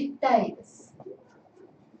 Shittai desu.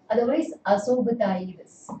 Otherwise, asobutai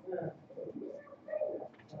desu.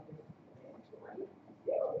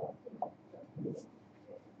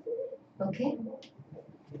 Okay?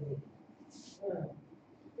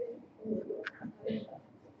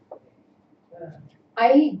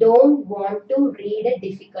 I don't want to read a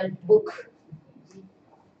difficult book.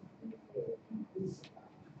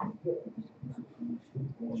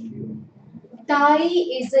 Tai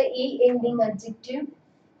is a e ending adjective.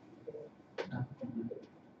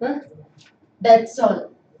 Huh? That's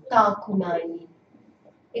all. Takunai.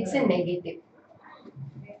 It's a negative.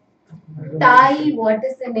 Tai, what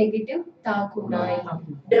is the negative? Takunai.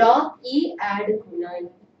 Drop e, add kunai.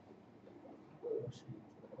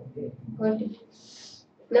 Got it?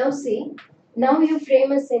 Now see, now you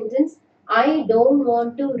frame a sentence. I don't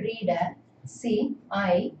want to read a. See,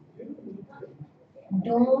 I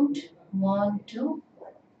don't want to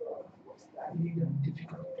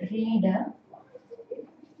read a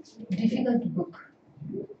difficult book.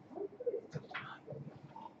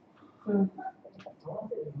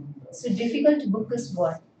 So difficult book is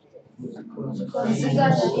what?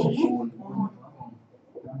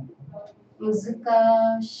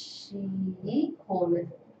 Muzukashi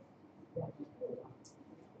hone.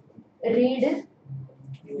 Read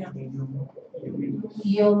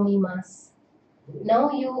yomimasu.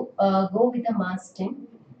 Now you go with a mass tense.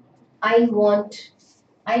 I want.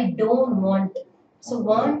 I don't want. So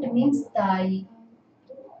want means tai.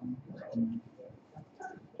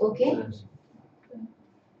 Okay.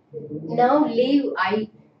 Now leave I.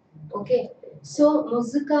 Okay. So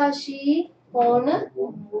muzukashi hone.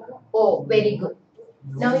 Oh, very good.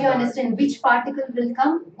 Now you understand which particle will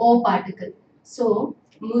come? O particle. So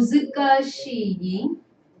muzukashi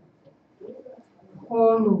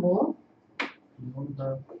honu.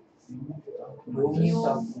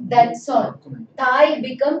 That's all. Tai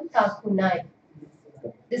become takunai.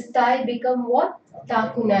 This tai become what?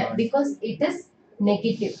 Takunai because it is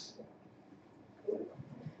negative.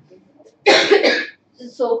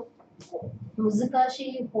 So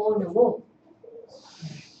muzukashi honu wo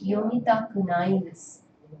yomitakunai desu.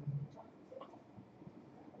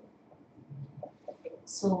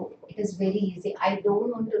 So it is very easy. I don't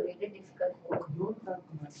want to read a difficult book.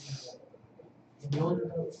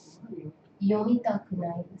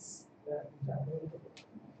 Yomitakunai desu.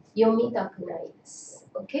 Yomitakunai desu.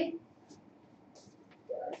 Okay?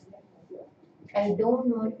 I don't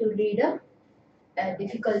want to read a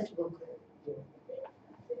difficult book.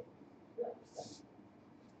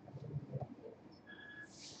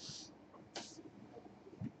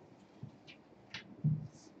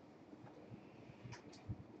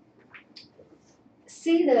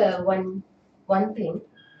 See the one thing.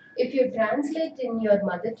 If you translate in your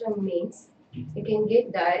mother tongue means, you can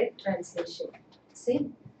get direct translation. See,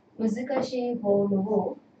 Muzukashi honu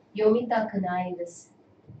wo yomitakunai desu.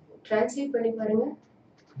 Translate பண்ணி பாருங்க.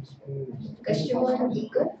 கஷ்டமான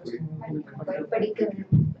book படிக்க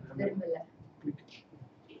விரும்பல.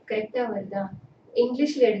 கரெக்டா வருதா?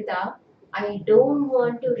 இங்கிலீஷ்ல எடுத்தா I don't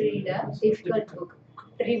want to read a difficult book.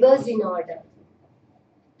 Reverse in order.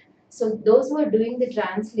 So those who are doing the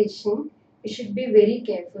translation, you should be very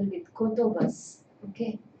careful with kotobas.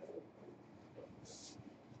 Okay.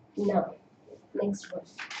 Now, next one.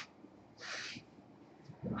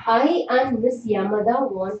 I and Miss Yamada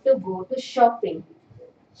want to go to shopping.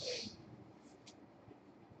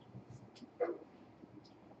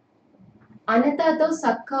 Anatato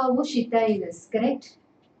sakkavu shitai desu, correct?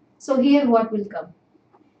 So here what will come?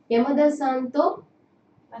 Yamada-san to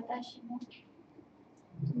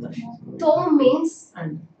to means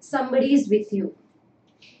somebody is with you.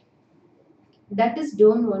 That is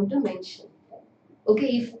don't want to mention. Okay,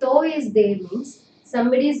 if to is there means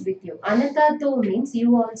somebody is with you. Anatato means you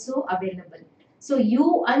also available. So you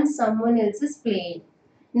and someone else is playing.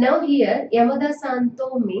 Now here Yamada-san to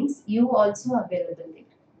means you also available there.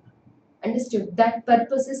 Understood? That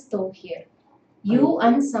purpose is to here. You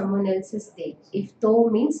and someone else is there. If to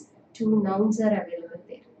means two nouns are available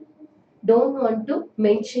there. Don't want to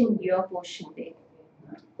mention your portion there.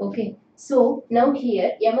 Okay. So now here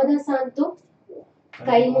Yamada-san to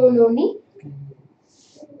kaimono ni.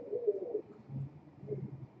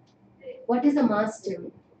 What is the mass term?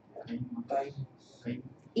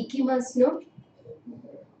 Ikimasu no.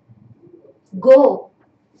 Go.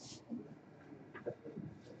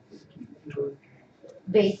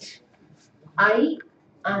 Wait. I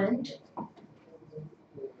and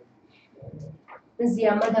Miss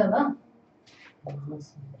Yamada wa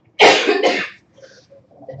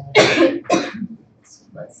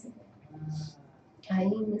I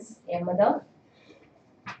Miss Yamada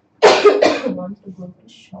want to go to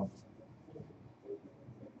shop.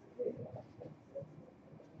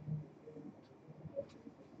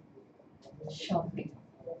 Shopping.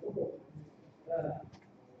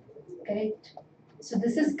 Correct. So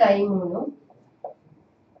this is kaimono.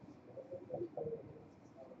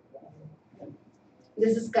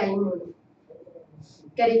 This is kaimono.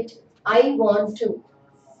 Correct. I want to.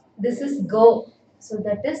 This is go. So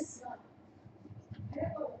that is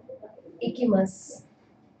ikimasu.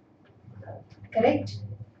 Correct.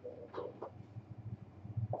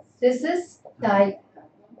 This is tai.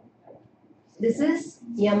 This is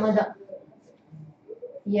Yamada.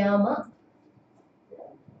 Yamada.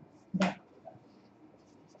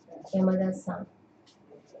 Yamada-san.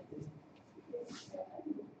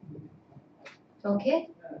 Okay?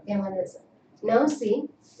 Yamada-san. Now see,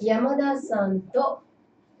 Yamada-san to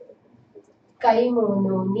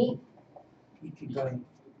kaimono ni.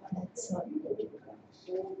 That's all.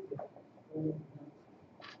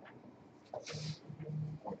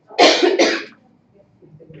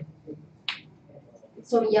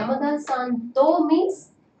 So Yamada-san to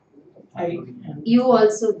means you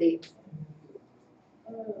also there.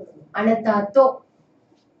 Anata to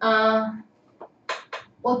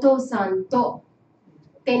Oto-san to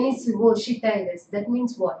tennis wo shitai desu. That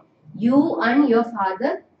means what? You and your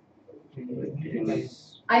father.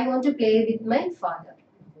 I want to play with my father.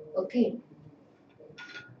 Okay.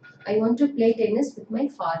 I want to play tennis with my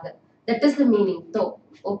father. That is the meaning. To.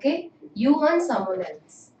 Okay. You and someone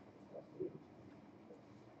else.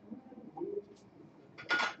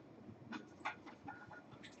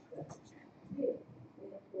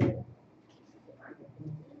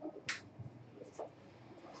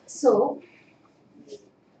 So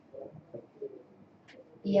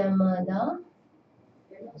Yamada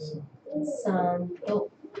san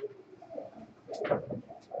to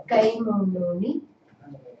kaimono ni.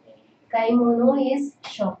 Kaimono is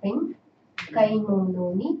shopping.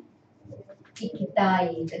 Kaimono ni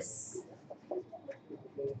ikitai desu.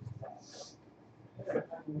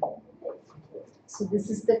 So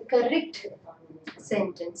this is the correct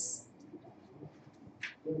sentence.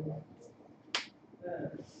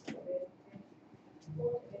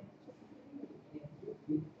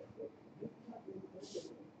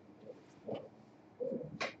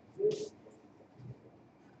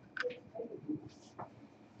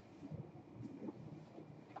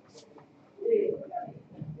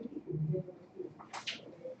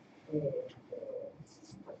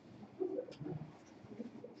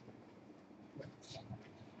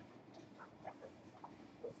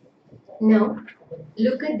 Now,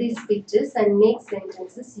 look at these pictures and make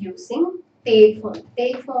sentences using te form.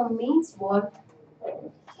 Te form means what?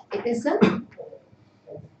 It is a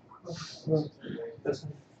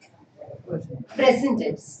present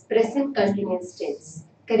tense, present continuous tense.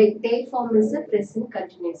 Correct. Te form is a present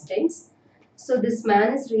continuous tense. So this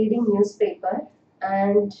man is reading newspaper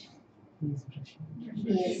and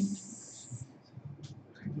yes.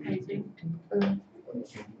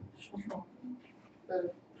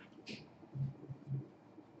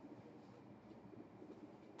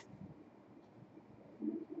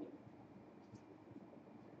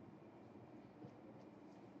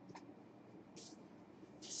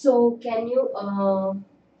 So can you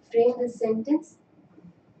frame the sentence?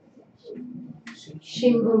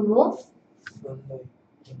 Shimbun wo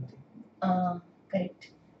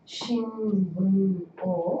correct. Shimbun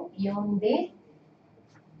wo yonde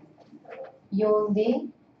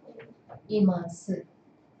imasu.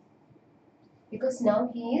 Because now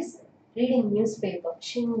he is reading newspaper.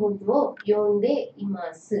 Shimbun wo yonde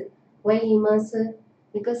imasu. Why imasu?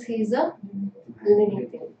 Because he is a living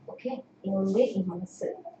thing. Okay, yonde imasu.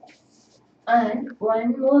 And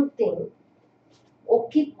one more thing.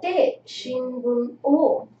 Okite shinbun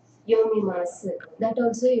o yomimasu. That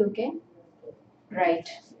also you can write.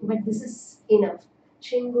 But this is enough.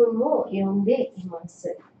 Shinbun wo yonde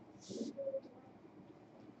imasu.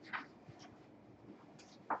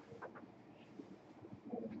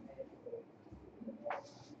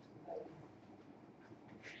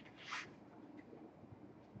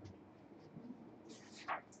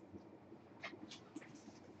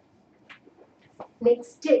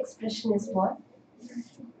 Next expression is what?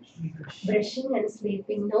 Brushing and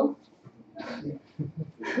sleeping, no?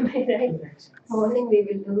 Am I right? Morning we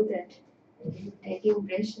will do that. Taking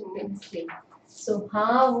brush and then sleep. So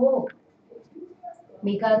how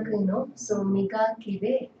migaku no? So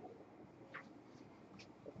migakide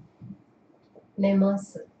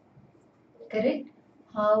nemasu. Correct?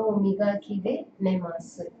 How migakide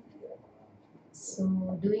nemasu.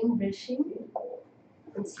 So doing brushing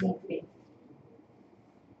and sleeping.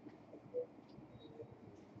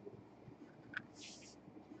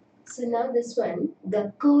 So now this one,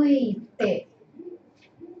 gakkoe itte.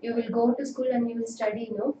 You will go to school and you will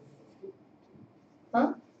study, no?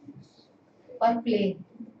 Huh? Or play.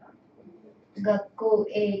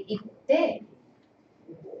 Gakkoe itte.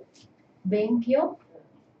 Benkyo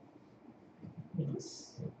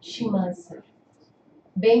shimasu.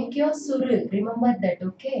 Benkyo suru. Remember that,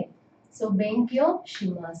 okay? So benkyo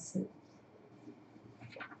shimasu.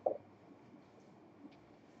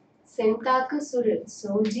 Sentaku suru.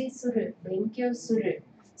 Soji suru. Benkyo suru.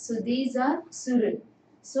 So these are suru.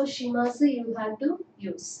 So shimasu you have to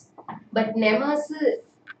use. But nemasu,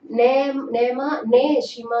 ne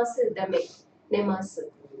shimasu dame. Nemasu.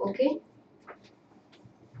 Okay?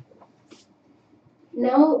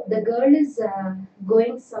 Now the girl is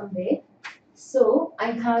going somewhere. So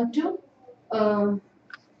I have to um,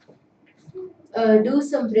 do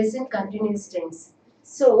some present continuous tense.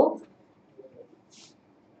 So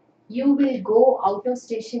you will go out of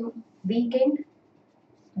station weekend.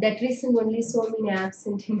 That reason only so many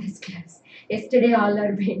absent in this class. Yesterday all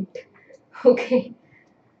are went. Okay.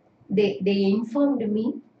 They informed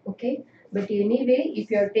me. Okay. But anyway, if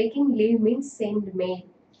you are taking leave means send mail.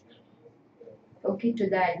 Okay, to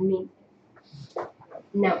the admin.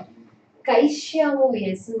 Now, kaisha wo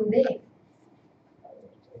yasunde.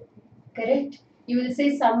 Correct? You will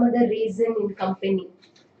say some other reason in company.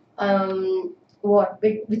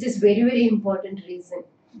 Which is very, very important reason.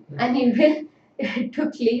 And you will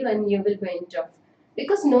took leave and you will went off.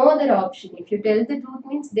 Because no other option. If you tell the truth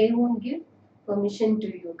means they won't give permission to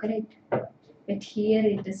you, correct? But here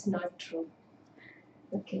it is not true.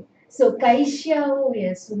 Okay. So kaisha wo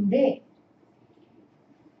yasunde.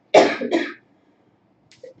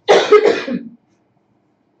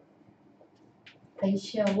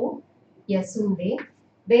 Kaisha wo yasunde.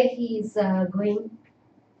 Where he is going.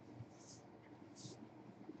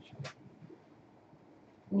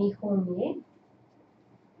 Nihon he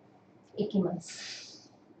ikimasu.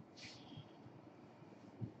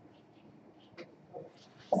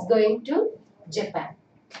 Is going to Japan.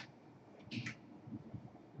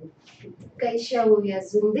 Kaisha wo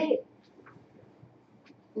yasunde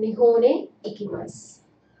Nihon he ikimasu.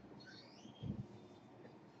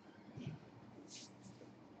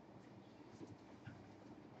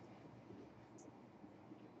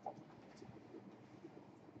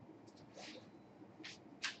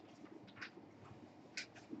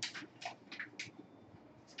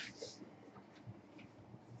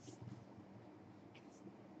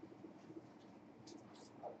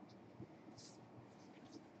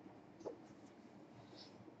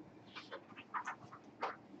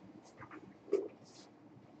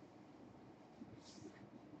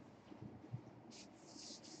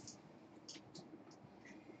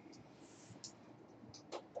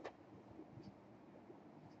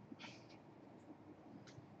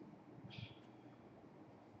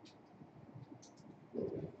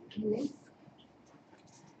 Okay.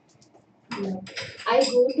 Now, I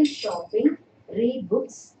go to shopping, read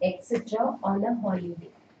books, etc. on a holiday.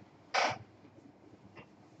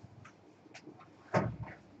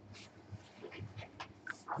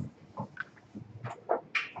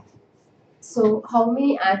 So, how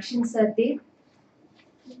many actions are there?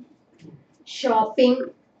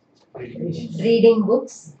 Shopping, reading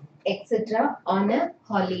books, etc. on a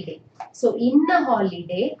holiday. So, in a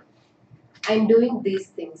holiday, I'm doing these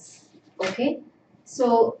things. Okay.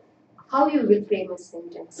 So, how you will frame a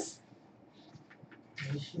sentence?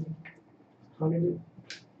 Holiday.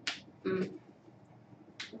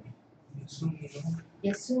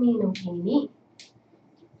 Yasumi no hi ni.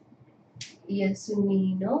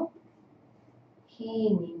 Yasumi no hi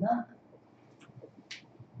ni wa.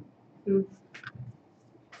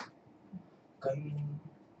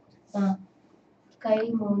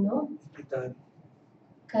 Kaimono.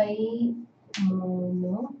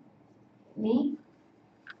 Kaimono ni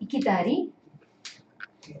ikitari.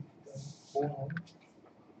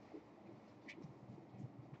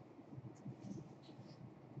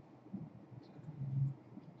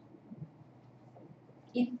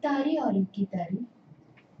 Ittari or ikitari?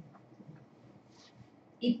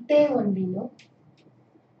 Itte only, no?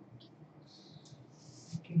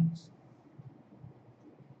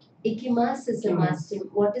 Ikimasu is a masculine.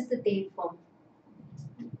 What is the third form?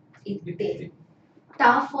 itte.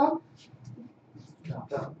 Ta form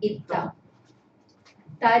itta.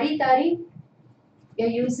 Tari tari,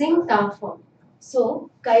 you're using ta form. So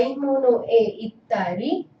kaimono e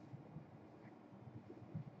ittari.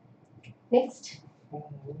 Next,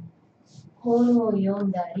 hono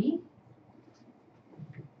yondari.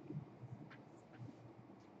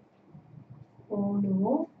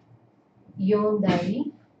 Hono yondari.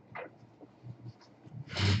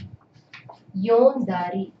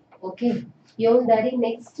 Yondari. Okay. Yondari.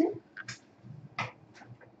 Next,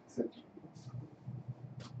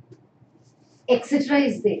 etc.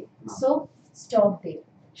 is there. So stop there.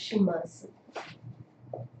 Shimasu.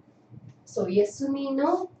 So yasumi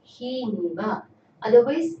no hi ni wa.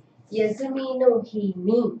 Otherwise, yasumi no hi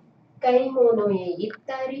ni kaimono e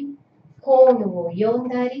ittari, hono wo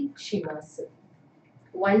yondari shimasu.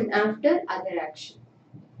 One after other action.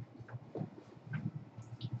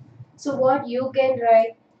 So what you can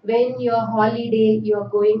write when your holiday you are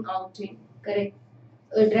going outing, correct?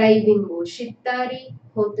 Driving wo shittari,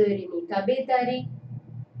 hotori ni tabetari,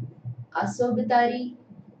 asobutari,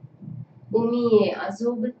 umi e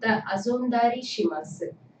azondari shimasu.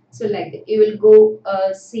 So like that. You will go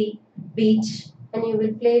see beach and you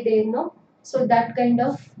will play there, no? So that kind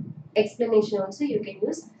of explanation also you can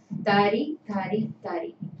use tari, tari,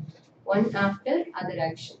 tari. One after other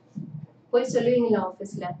action. போய் சொல்லுவீங்களா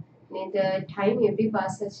ஆஃபீஸில் நேற்று time எப்படி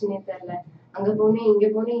pass ஆச்சுன்னே தெரில, அங்கே போனேன் இங்கே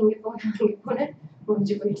போனேன் இங்கே போனேன் அங்கே போனேன்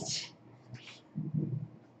முடிஞ்சு போயிடுச்சு.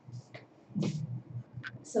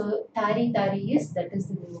 ஸோ தாரி தாரி is that is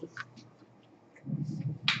the meaning.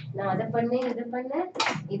 நான் அதை பண்ணேன்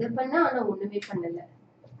இதை பண்ணேன் ஆனால் ஒன்றுமே பண்ணலை.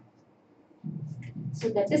 ஸோ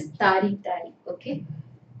தட் இஸ் தாரி தாரி. Okay.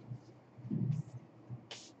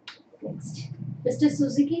 Next, Mr.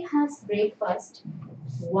 Suzuki has breakfast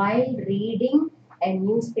while reading a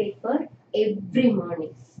newspaper every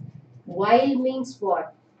morning. While means what?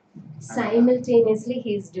 Simultaneously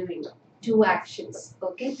he is doing two actions.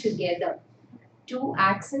 Okay, together. Two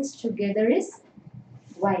actions together is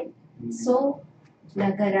while. So,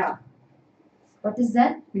 Nagara. What is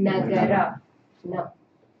that? Nagara. Now,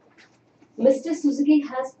 Mr. Suzuki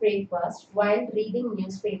has breakfast while reading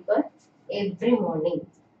newspaper every morning.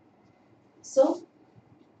 So,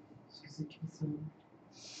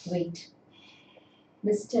 wait.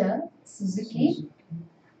 Mr. Suzuki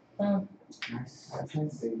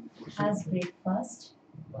has breakfast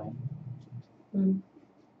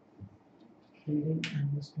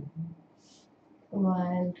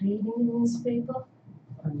while reading newspaper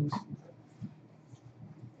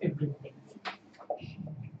every day.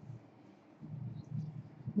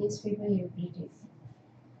 Newspaper every day.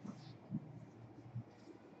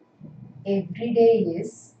 Every day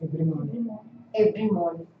is Every morning. every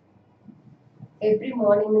morning. Every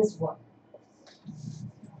morning is what?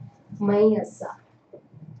 My asa.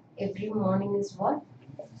 Every morning is what?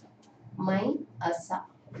 My asa.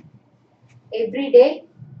 Every day,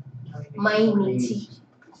 my nichi.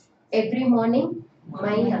 Every morning,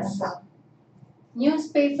 my asa.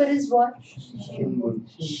 Newspaper is what?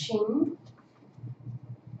 Shin.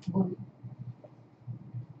 Bun.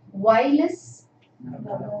 While is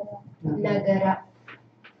Nagara.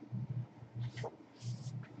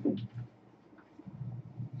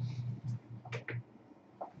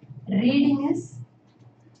 Reading is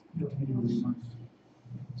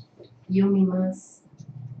Yumimas.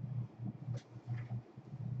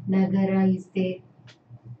 Nagara is there.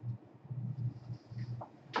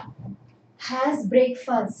 Has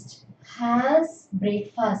breakfast. Has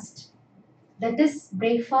breakfast. That is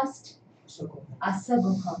breakfast.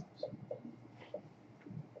 Asagoha.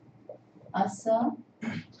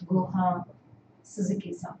 Asagoha.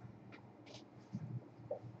 Suzuki-san.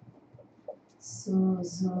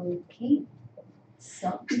 Suzuki-san.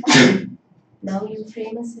 Now you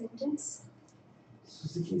frame a sentence.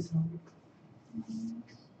 Suzuki-san.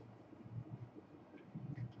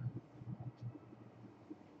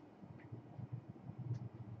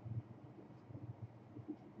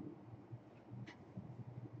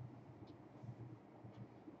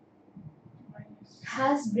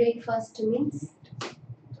 Has breakfast means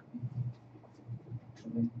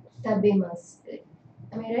tabemas.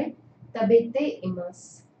 Am I right? Tabete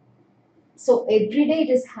imas. So every day it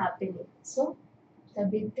is happening. So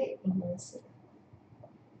tabete imas.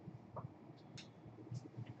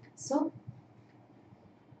 So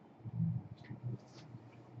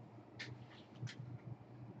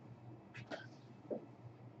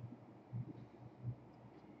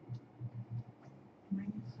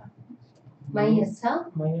Mayasa.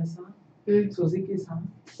 Mayasa. Suzuki-san.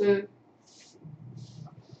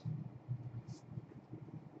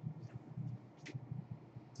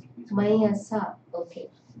 Mayasa. Okay.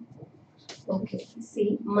 Okay.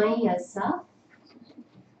 See, Mayasa.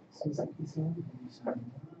 Suzuki-san.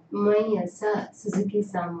 Mayasa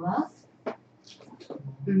Suzuki-san wa.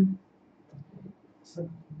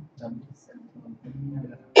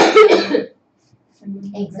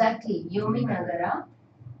 Exactly. Yomi Nagara.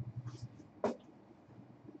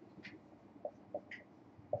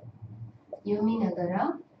 Yomi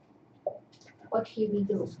Nagara. What he will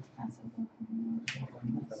do?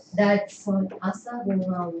 That's all. Asa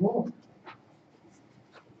gohan wo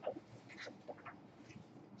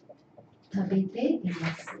tabete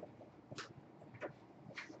imasu.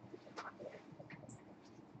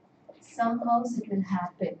 Somehow it will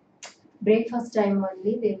happen. Breakfast time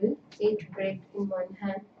only they will eat bread in one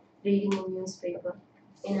hand, reading a newspaper,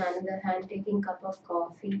 in another hand taking cup of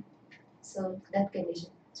coffee. So that condition.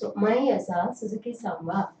 So my asa Suzuki-san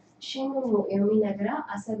wa shingon wo yominagara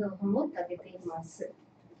asa gohan wo tabete imasu.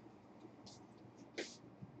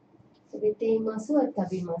 Tabete imasu or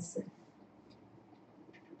tabimasu?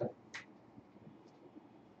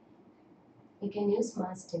 You can use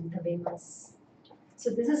mas tense tabimasu. So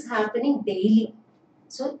this is happening daily.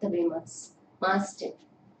 So tabimasu. Mas tense.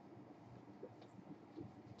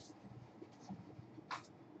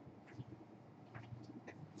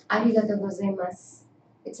 Arigatou gozaimasu.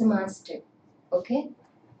 It's a master. Okay?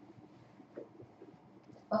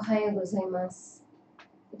 Ohayou gozaimasu.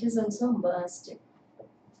 It is also a master.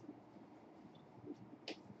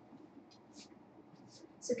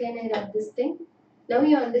 So can I wrap this thing? Now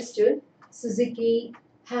you understood. Suzuki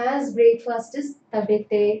has breakfast is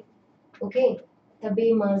tabete. Okay?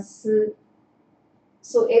 Tabemasu.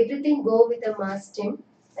 So everything go with a master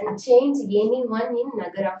and change anyone in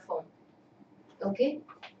Nagara form. Okay?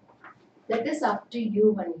 That is up to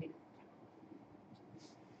you only.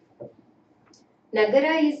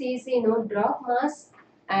 Nagara is easy, no? Drop mas,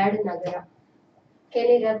 add Nagara. Can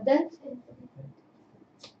I rub that?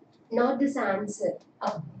 Not this answer.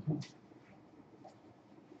 Up.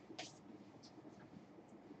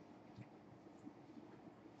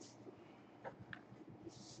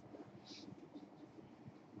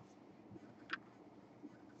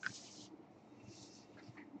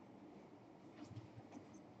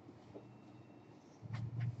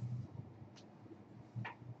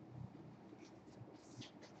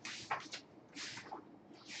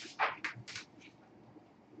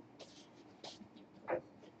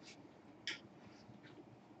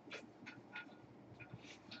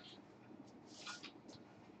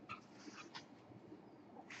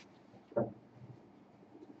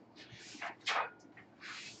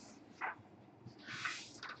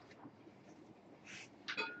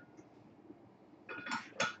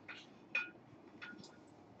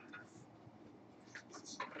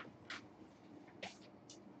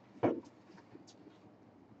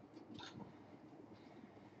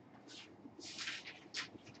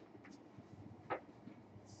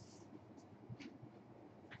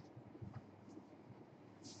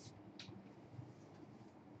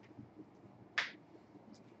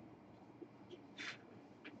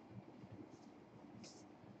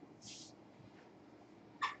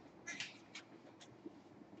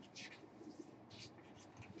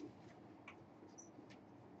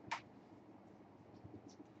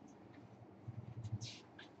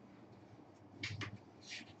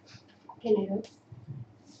 Can I write?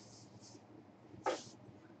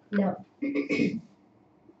 Now,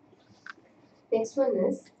 next one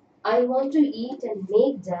is I want to eat and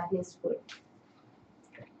make Japanese food.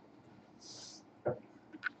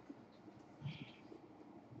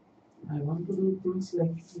 I want to do things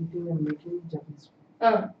like eating and making Japanese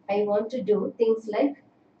food. I want to do things like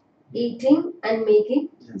eating and making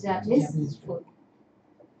Japanese Japanese food.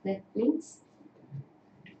 That means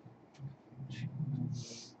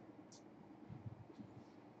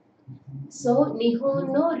so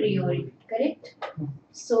Nihon no Ryori, correct?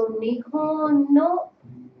 So Nihon no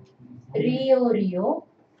Ryori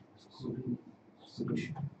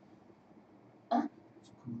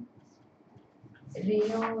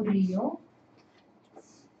Ryori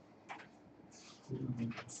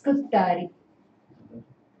Skuttari.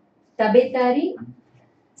 Tabetari,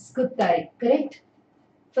 skuttari, correct?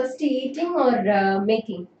 First eating or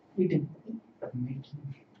making? Eating.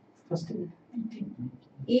 First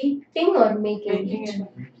Eating or making? Making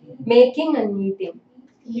Making and and eating.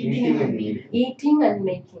 Eating and eating. Eating and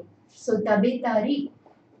making. So tabetari,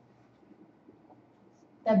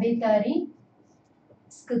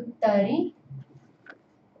 skuttari,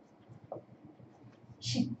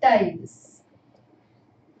 shittari desu.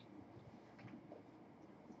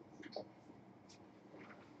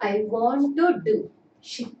 I want to do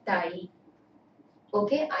shittai.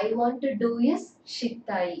 Okay, I want to do is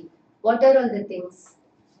shittai. What are all the things?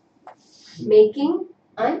 Making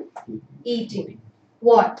and eating.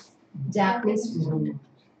 What? Japanese food.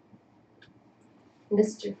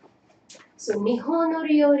 Understood? So, Nihon no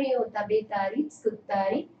ryori o tabetari,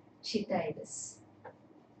 tsukuttari, shitai desu.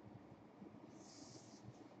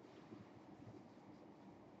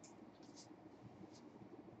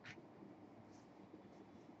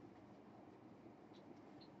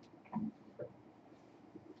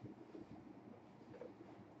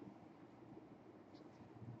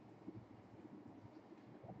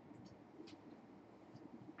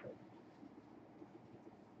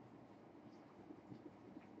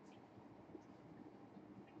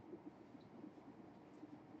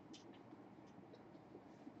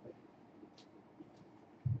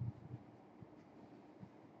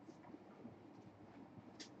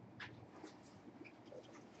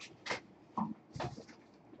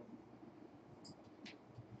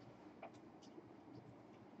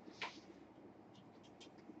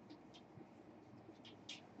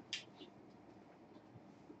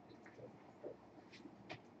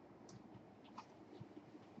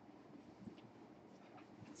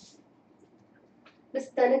 Miss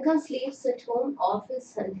Tanaka sleeps at home,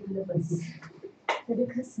 office, and in the bus.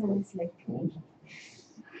 Tanaka sounds like me.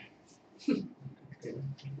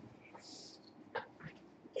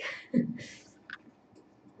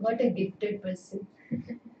 What a gifted person.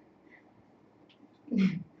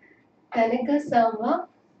 Tanaka sama.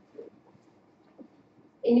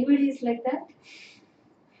 Anybody is like that?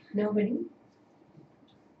 Nobody?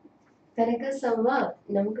 Tanaka sama.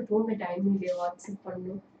 நமக்கு தூங்க time இல்லையா WhatsApp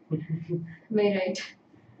பண்ணணும். Am I right?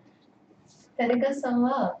 Tanaka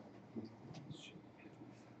sama.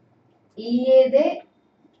 Iede.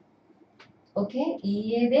 Okay.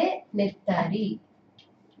 Iede nettari.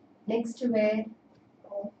 Next where?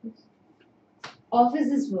 Office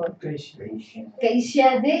is what? Kaisha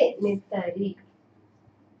de nettari.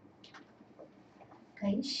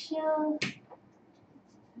 Kaisha.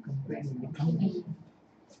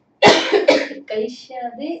 Kaisha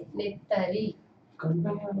de nettari.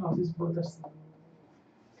 Office both.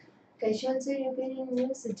 Kaisha also you can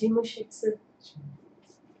use jimushitsu.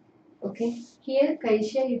 Okay. Here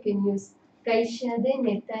kaisha you can use. Kaisha de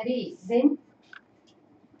nettari. Then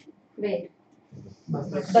where?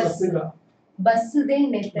 Bus de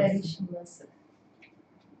nettari shimasu.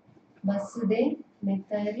 Bus de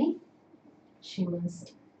nettari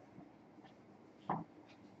shimasu.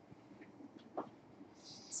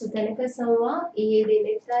 So Tanaka-san wa ie de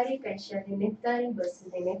nettari, kaisha de nettari, bus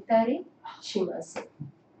de nettari shimasu.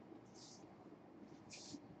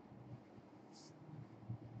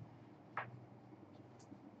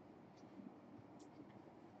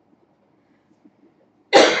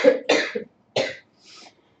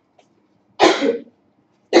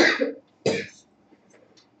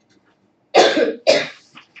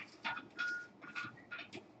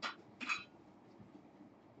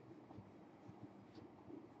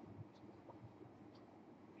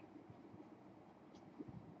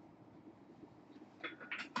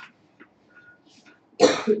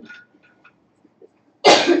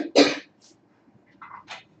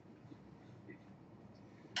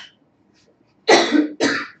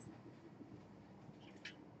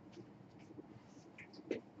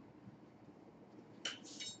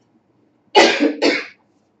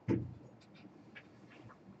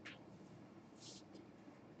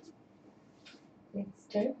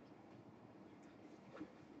 Next time.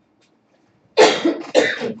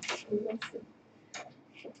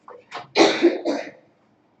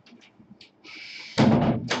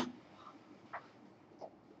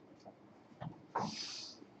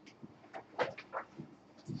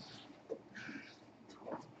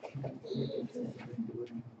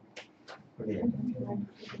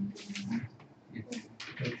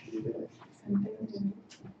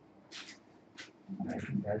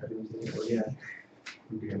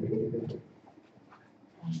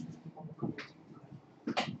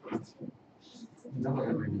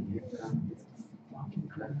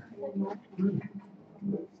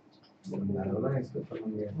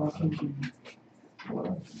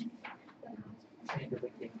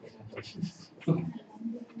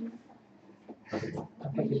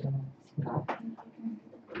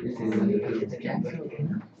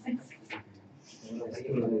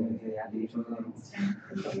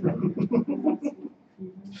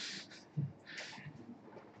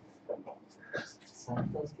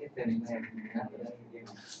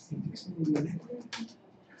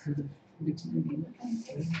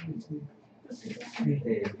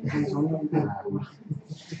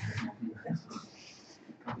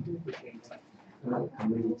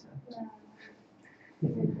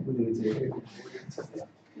 Can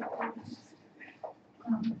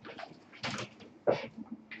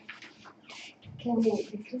you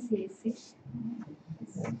decrease AC?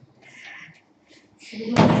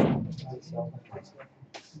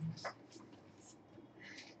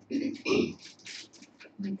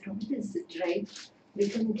 My throat is dry,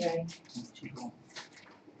 become dry.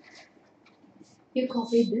 You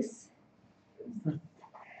copy this.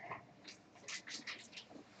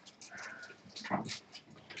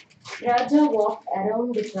 Raja walked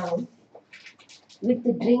around the town with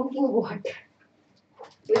the drinking water.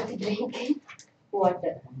 With the drinking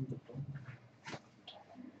water.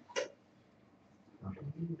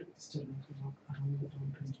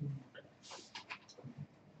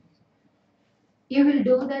 You will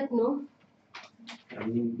do that, no?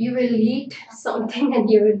 You will eat something and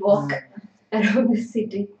you will walk around the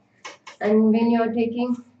city. And when you are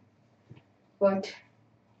taking what?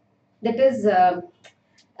 That is a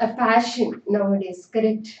passion nowadays,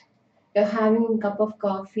 correct? You're having a cup of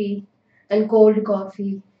coffee and cold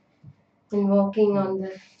coffee and walking on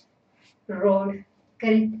the road,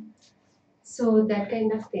 correct? So that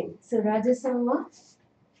kind of thing. So Rajasan was?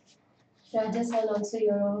 Rajasan also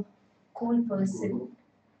you're a cool person.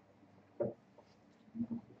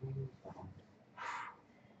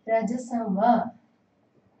 Rajasan was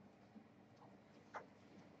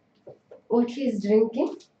what he is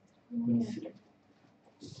drinking?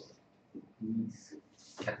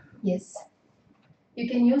 Yes. You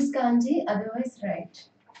can use kanji, otherwise write.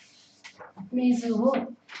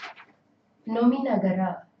 Mizuo Nomi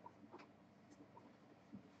Nagara.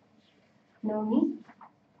 Nomi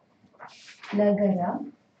Nagara.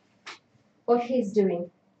 What he is doing?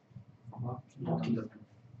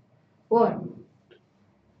 What?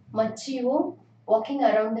 Machiwo walking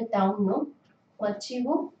around the town, no?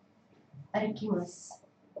 Machiwo arikimasu.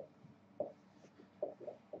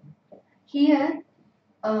 Here,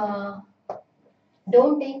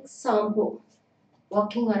 don't take sampo.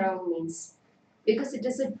 Walking around means because it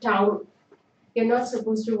is a town. You're not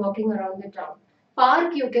supposed to walking around the town.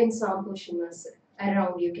 Park you can sampo shimasu.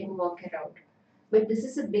 Around you can walk around. But this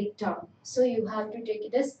is a big town. So you have to take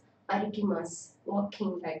it as arikimasu.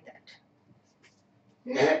 Walking like that.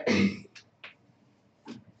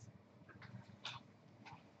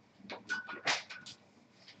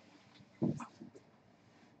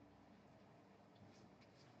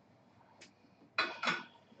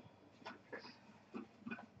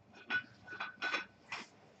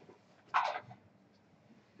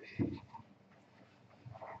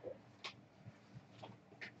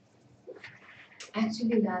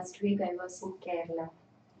 Actually, last week I was in Kerala.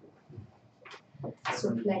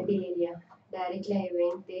 So flood area. Directly I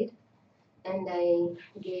went there and I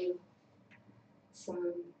gave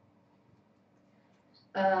some.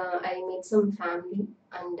 I met some family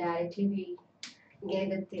and directly we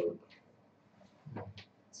gave a thing.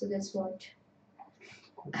 So that's what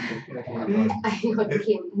I not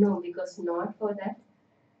came. No, because not for that.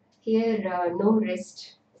 Here no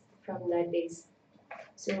rest from that days.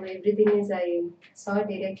 So everything is I saw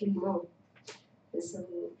directly no. So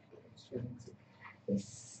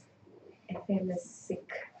yes, I feel sick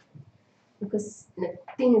because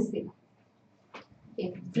nothing is there.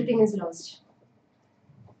 Everything is lost.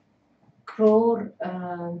 Crores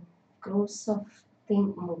of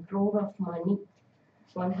crore of money.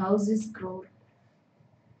 One house is crore.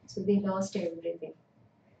 So they lost everything.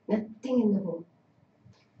 Nothing in the home.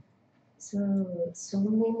 So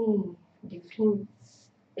many different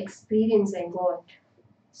experience I got.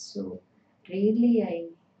 So really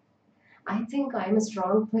I think I'm a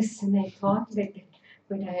strong person. I thought like that,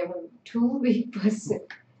 but I am a too weak person.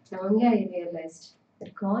 Now only I realized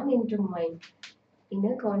that gone into my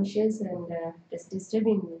inner conscious and just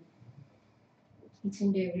disturbing me each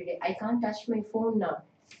and every day. I can't touch my phone now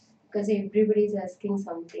because everybody is asking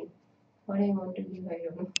something. What I want to give, I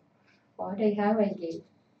don't know. What I have, I gave.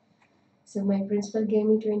 So my principal gave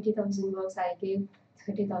me 20,000 bucks. I gave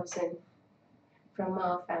 30,000 from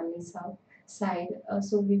our family's side.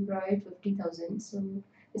 So we provide 50,000. So we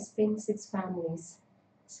spent 6 families.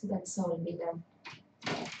 So that's all we done.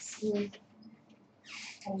 So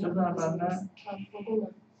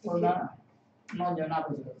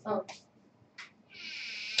oh,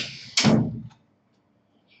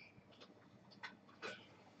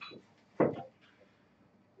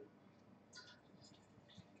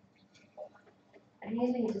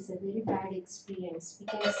 really, it is a very bad experience. We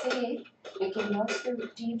can say, we can watch the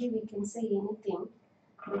TV, we can say anything,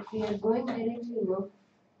 but we are going directly,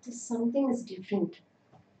 this something is different.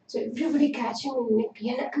 So everybody catching me,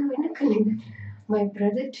 my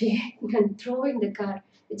brother and throw in the car,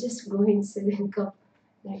 just go inside and come.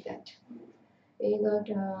 like that. We got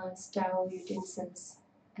stove, utensils,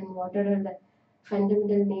 and whatever the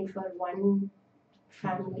fundamental need for one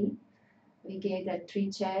family. We gave that 3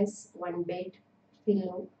 chairs, 1 bed,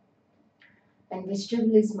 pillow, and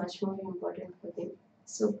vegetable is much more important for them.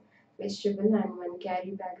 So vegetable and 1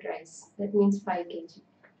 carry bag rice. That means 5 kg.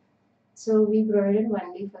 So we provided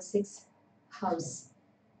only for 6 house.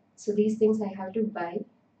 So these things I have to buy,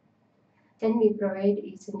 and we provide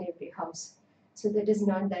each and every house. So that is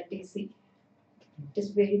not that easy. It is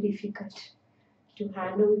very difficult to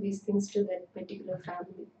hand over these things to that particular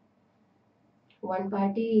family. One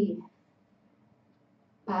party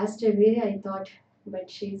passed away, I thought, but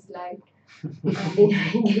she's live. And then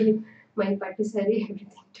I gave my party saree,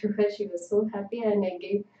 everything to her. She was so happy, and I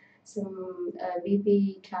gave some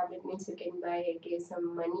BP tablet means you can buy. I gave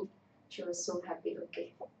some money. She was so happy.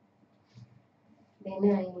 Okay. Then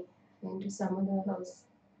I went to some other house.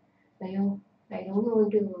 I don't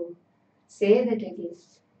want to say that again.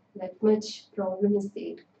 That much problem is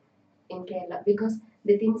there in Kerala because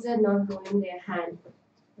the things are not going in their hand.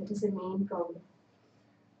 That is the main problem.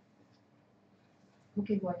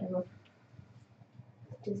 Okay, whatever.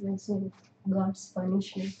 It is also God's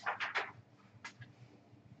punishment.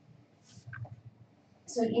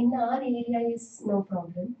 So in our area is no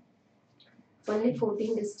problem. Only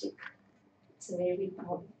 14 district. It's a very big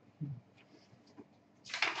problem.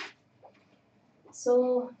 So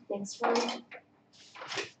next one.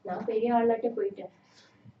 நான் பெரிய ஆளாட்ட போயிட்டேன்.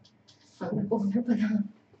 அங்க போனப்பதான்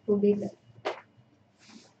முடியல.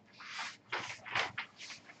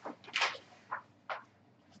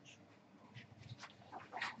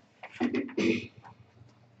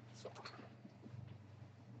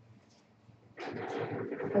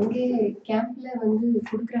 அங்கே கேம்ப்ல வந்து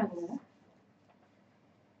கொடுக்குறாங்க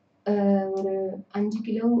ஒரு 5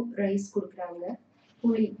 கிலோ ரைஸ் கொடுக்குறாங்க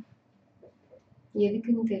புளி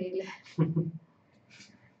எதுக்குன்னு தெரியல.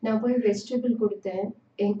 நான் போய் வெஜிடபிள் கொடுத்தேன்.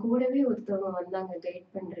 என் கூடவே ஒருத்தவங்க வந்தாங்க கைட்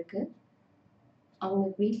பண்றதுக்கு. அவங்க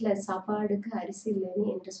வீட்டுல சாப்பாடுக்கு அரிசி இல்லைன்னு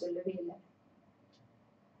என்கிட்ட சொல்லவே இல்லை.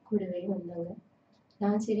 கூடவே வந்தாங்க.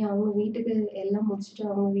 நான் சரி அவங்க வீட்டுக்கு எல்லாம் முடிச்சுட்டு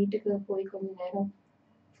அவங்க வீட்டுக்கு போய் கொஞ்ச நேரம்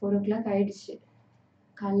 4 o'clock ஆயிடுச்சு.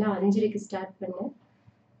 காலைல 5:30க்கு ஸ்டார்ட் பண்ணேன்.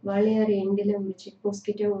 வாளையார் எண்டில் ஒரு செக் போஸ்ட்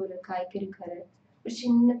கிட்ட ஒரு காய்கறிக்காரர் ஒரு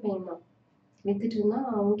சின்ன பையன் தான் வித்துட்டு இருந்தான்.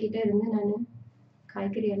 அவங்க கிட்ட இருந்து நான்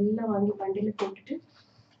காய்கறி எல்லாம் வாங்கி வண்டியில போட்டுட்டு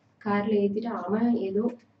கார்ல ஏத்திட்டு அவன் ஏதோ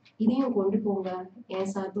இதையும் கொண்டு போங்க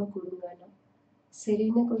என் சார்பா கொடுங்கன்னா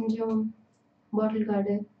சரின்னு கொஞ்சம் பாட்டில்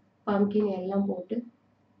கார்டு பம்கின் எல்லாம் போட்டு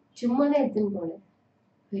சும்மா தான் எடுத்துன்னு போனேன்.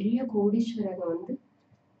 பெரிய கோடீஸ்வரங்க வந்து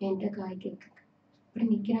என்கிட்ட காய் கேட்க அப்படி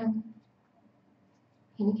நிக்கிறாங்க.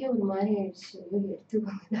 எனக்கே ஒரு மாதிரி ஆயிடுச்சு.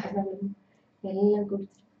 எடுத்துக்கோங்க தாராளம் எல்லாம்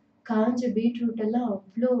கொடுத்துட்டு காஞ்ச பீட்ரூட் எல்லாம்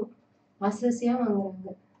அவ்வளோ ஆசையா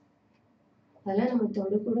வாங்குறாங்க. அதெல்லாம் நம்ம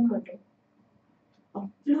தொட கூட மாட்டோம்.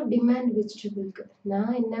 அவ்வளோ டிமாண்ட் வெஜிடபிளுக்கு.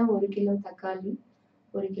 நான் என்ன 1 கிலோ தக்காளி,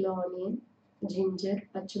 1 கிலோ ஆனியன், ஜிஞ்சர்,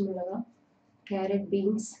 பச்சை மிளகாய், கேரட்,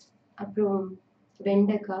 பீன்ஸ், அப்புறம்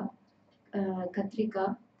வெண்டைக்காய்,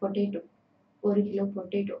 கத்திரிக்காய், பொட்டேட்டோ 1 கிலோ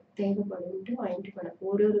பொட்டேட்டோ தேவைப்படும்ட்டு வாங்கிட்டு போனேன்.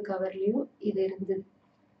 ஒரு கவர்லேயும் இது இருந்தது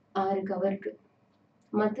 6 கவருக்கு.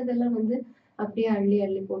 மற்றதெல்லாம் வந்து அப்படியே அள்ளி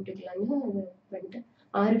அள்ளி போட்டுக்கலாம்னு அதை பண்ணிட்டேன்.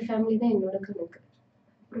 6 ஃபேமிலி தான் என்னோட கணக்கு.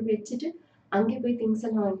 அப்புறம் வச்சுட்டு அங்கே போய் திங்ஸ்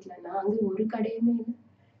எல்லாம் வாங்கிக்கலாம்னா அங்கே ஒரு கடையுமே இல்லை.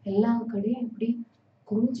 எல்லா கடையும் இப்படி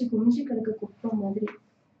குமிஞ்சு குமிஞ்சு கிடக்க குப்பை மாதிரி.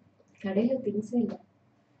 கடையில திங்ஸே இல்லை.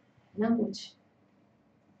 எல்லாம் போச்சு.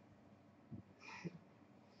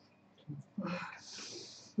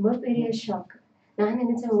 ரொம்ப பெரிய ஷாக். நான்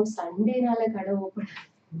நினைச்சேன் ஓ சண்டேனால கடை ஓப்பன்.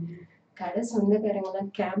 கடை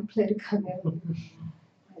சொந்தக்காரங்களாம் கேம்ப்ல இருக்காங்க.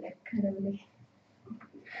 கடவுளே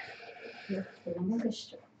ரொம்ப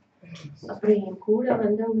கஷ்டம். அப்புறம் என் கூட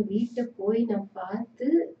வந்து அவங்க வீட்டை போய் நான் பார்த்து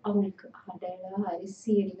அவங்களுக்கு அடையா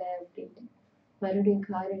அரிசி இல்லை அப்படின்ட்டு மறுபடியும்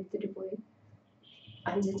கார் எடுத்துட்டு போய்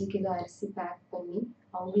 5 கிலோ அரிசி பேக் பண்ணி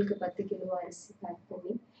அவங்களுக்கு 10 கிலோ அரிசி பேக்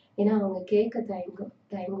பண்ணி ஏன்னா அவங்க கேட்க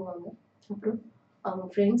தயங்குவாங்க. அப்புறம் அவங்க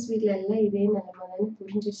ஃப்ரெண்ட்ஸ் வீட்டில் எல்லாம் இதே நிலைமை தானே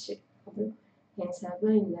புரிஞ்சிருச்சு. அப்புறம் என்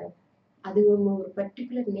சார்பாக இல்லை அது ஒன்று ஒரு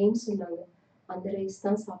பர்டிகுலர் நேம் சொன்னாங்க. அந்த ரைஸ்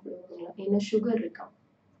தான் சாப்பிடுவாங்களா ஏன்னா சுகர் இருக்கான்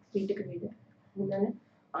வீட்டுக்கு வீடு. அதனால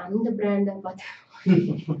அந்த பிராண்டை பார்த்து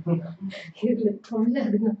இதுல தொல்லை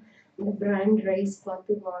அதுதான். அந்த பிராண்ட் ரைஸ்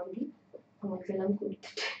பார்த்து வாங்கி அவங்களுக்கு எல்லாம்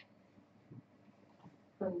கொடுத்துட்டு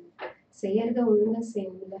செய்யறத ஒழுங்கா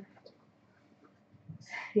செய்யல.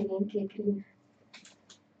 ஏன் கேக்குறீங்க?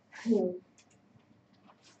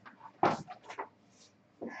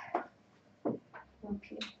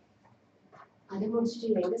 ஓகே அதை முடிச்சுட்டு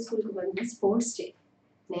எங்க ஸ்கூலுக்கு வந்து ஸ்போர்ட்ஸ் டே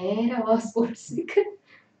நேரவா ஸ்போர்ட்ஸுக்கு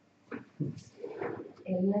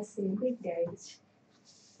எல்லாம் சேர்ந்து இப்படி ஆயிடுச்சு.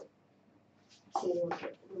 சரி ஓகே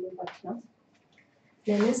இன்னும் பார்க்கலாம்.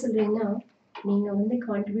 நான் என்ன சொல்றேன்னா நீங்க வந்து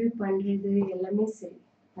கான்ட்ரிபியூட் பண்றது எல்லாமே சரி,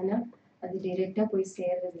 ஆனா அது டைரக்டா போய்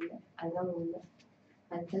சேர்றது இல்லை, அதுதான் உண்மை.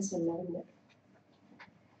 அதுதான் சொல்ல வந்தேன்.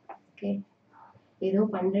 ஓகே, ஏதோ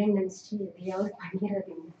பண்றேன்னு நினைச்சிட்டு எதையாவது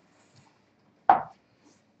பண்ணிடாதீங்க.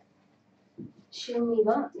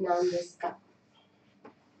 ஷூமிவா நான்தஸ்கா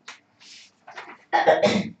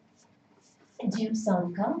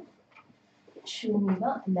ஜீவ்சாங்கா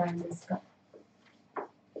ஷூமிவா நான்தஸ்கா.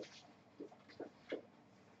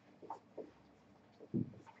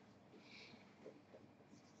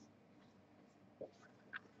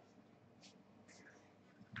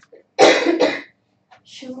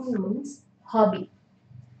 Shumi means hobby.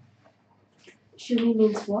 Shumi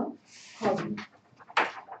means what? Hobby.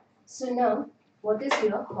 So now, what is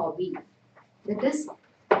your hobby? That is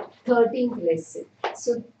 13th lesson. So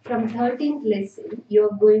from 13th lesson, you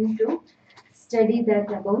are going to study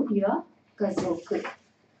that about your kazoku.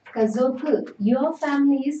 Kazoku, your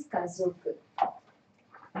family is kazoku.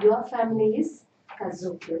 Your family is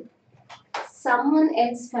kazoku. Someone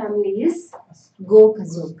else's family is go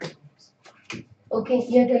kazoku. Okay,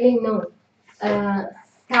 you are telling no.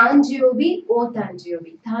 Tanjiobi, O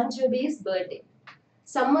Tanjiobi. Tanjiobi is birthday.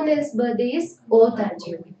 Someone else's birthday is O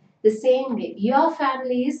Tanjiobi. The same way, your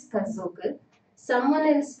family is Kazoku. Someone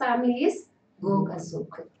else's family is Go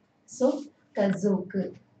Kazoku. So, Kazoku.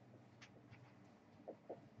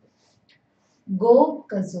 Go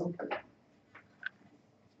Kazoku.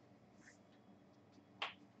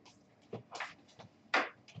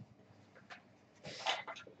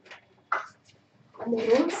 அந்த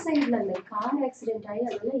road சைடுல அந்த car accident ஆகி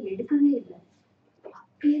அதெல்லாம் எடுக்கவே இல்லை,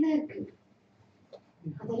 அப்படியே தான் இருக்கு.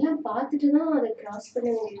 அதெல்லாம் பார்த்துட்டு தான் அதை கிராஸ் பண்ண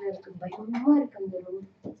வேண்டியதா இருக்கு. பயமா இருக்கு அந்த ரோடு.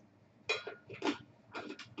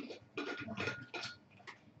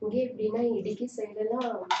 இங்கே எப்படின்னா இடுக்கி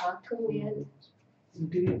சைடெல்லாம் பார்க்க முடியாது.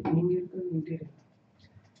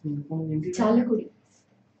 Chalakudy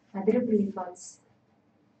Athirappilly falls,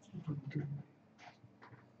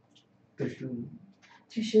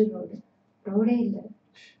 Thrissur road. ரோடே இல்லை.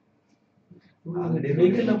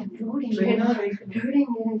 ரோடு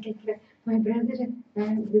எங்க கேட்கிறேன். மை பிரதர்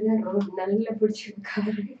இதுதான் ரோடு, நல்லா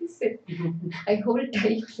பிடிச்சிருக்காரு. ஐ ஹோல்ட்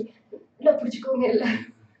டைட்லி, நல்லா பிடிச்சிக்கோங்க எல்லாரும்.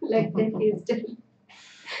 Like that is del.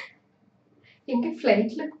 எங்க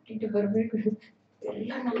ஃப்ளைட்ல கூட்டிட்டு போறவங்க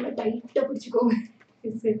எல்லாம் நல்லா டைட்டா பிடிச்சிக்கோங்க.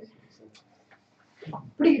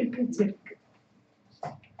 அப்படி இருக்கு.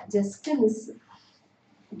 Just miss.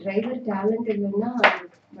 டிரைவர் டேலண்ட் இல்லைன்னா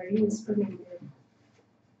வழி மிஸ் பண்ண முடியாது.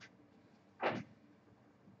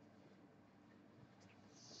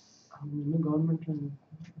 கவர்மெண்ட்ல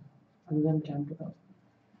அதுதான் கேம்ப் தான்.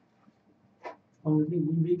 அவங்க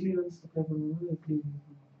எப்படி வீக்லி வந்து சப்ளை பண்ணுவாங்க, எப்படி?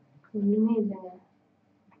 ஒண்ணுமே இல்லைங்க,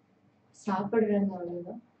 சாப்பிடுறாங்க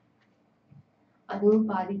அவ்வளவுதான். அதுவும்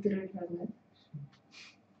பாதி திருடுறாங்க.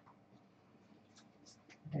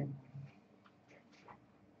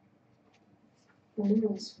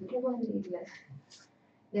 ஒண்ணும் சொல்ற மாதிரி இல்ல.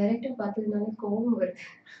 டைரக்டா பார்த்ததுனால கோபம் வருது.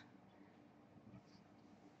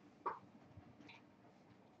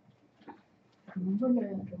 ரொம்ப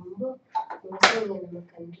ரொம்ப மோசங்க நம்ம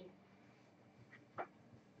கண்ட்ரி,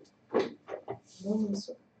 ரொம்ப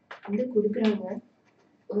மோசம். வந்து கொடுக்குறாங்க,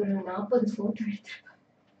 ஒரு 40 போட்டோ எடுத்துருப்பாங்க,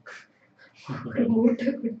 ஒரு மூட்டை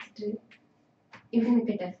கொடுத்துட்டு இவங்க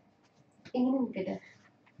கேட்ட எங்கன்னு கேட்ட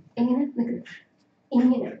எங்கன்னு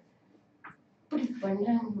இங்க இப்படி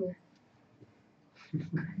பண்றாங்க.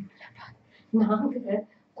 நாங்க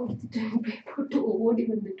கொடுத்துட்டு போட்டு ஓடி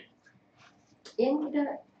வந்துட்டு என்கிட்ட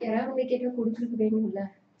யாராவது வந்து கேட்டா கொடுத்துருக்கு வேணும்ல.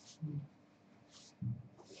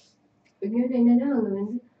 இன்னொன்று என்னன்னா, அவங்க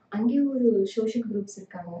வந்து அங்கேயும் ஒரு சோஷியல் குரூப்ஸ்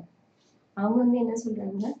இருக்காங்க. அவங்க வந்து என்ன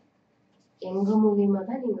சொல்றாங்க, எங்க மூலியமா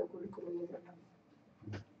தான் நீங்க கொடுக்கணும்னு சொல்றாங்க.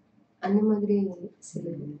 அந்த மாதிரி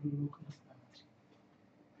சில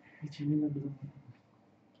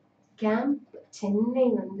கேம்ப் சென்னை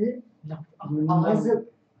வந்து awesome.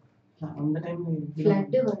 அந்த டைம்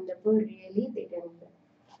ஃப்ளட் வந்தப்போ ரியலி திடங்க.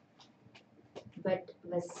 பட்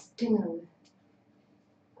வெஸ்ட்ங்க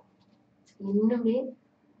இன்னுமே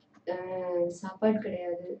சாப்பாடு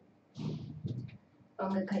கிடையாது,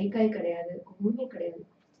 அவங்க கறிக்காய் கிடையாது, ஒண்ணுமே கிடையாது.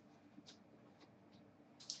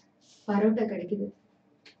 பரோட்டா கிடைக்குது,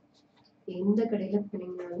 எந்த கடையில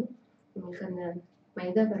போனீங்கன்னாலும் உங்களுக்கு அந்த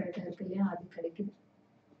மைதா பரோட்டா இருக்கு இல்லையா, அது கிடைக்குது.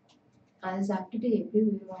 அதை சாப்பிட்டுட்டு எப்படி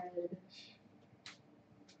உயிர் வாழறது?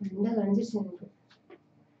 அந்த கஞ்சிச்சு எனக்கு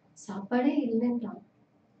சாப்பாடே இல்லைன்றான்.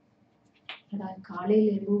 அதாவது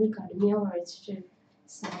காலையில இருந்து கடுமையா உழைச்சிட்டு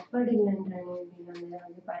சாப்பாடு இல்லைன்றாங்க. அப்படின்னாங்க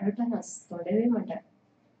அந்த பரோட்டா நான் தொடவே மாட்டேன்,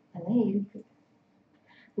 அதான் இருக்கு.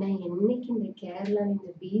 நான் என்னைக்கு இந்த கேரளால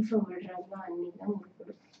இந்த பீஃபை விடுறாங்களோ அன்னைக்குதான் உங்களுக்கு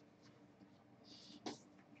கொடுப்பேன்.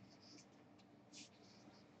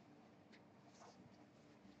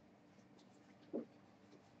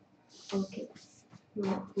 Okay.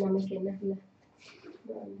 நமக்கு என்ன இல்ல.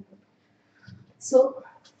 So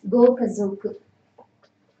go Kazoku.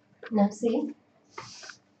 Now say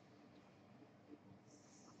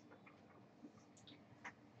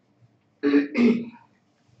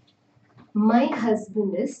my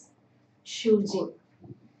husband is Shujin.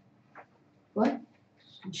 What?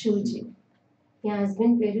 Shujin. N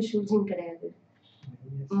husband பேரு Shujin கிடையாது.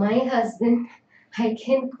 My husband, I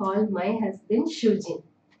can call my husband Shujin.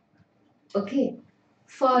 Okay.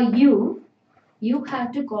 For you, you have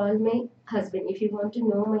to call my husband. If you want to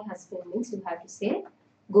know my husband means you have to say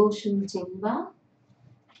go Shujin wa.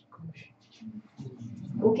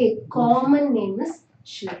 Okay. Common name is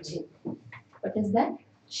Shujin. What is that?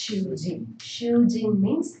 Shujin. Shujin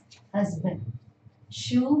means husband.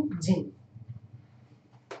 Shujin.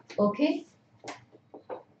 Okay.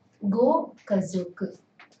 Go Kazoku.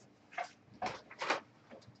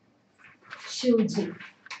 Shujin.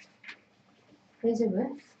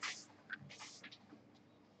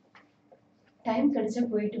 Time கிடைச்சா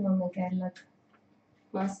போயிட்டு வாங்க கேரளாக்கு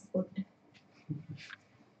mask போட்டு.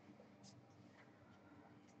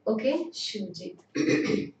 Okay, Shujit.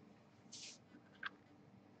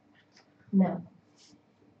 Now,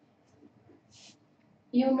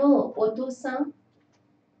 you know Oto-san?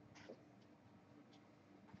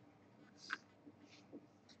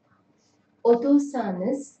 Oto-san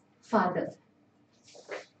is father.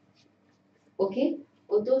 Okay,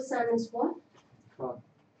 Oto-san is what?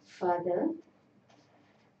 Father.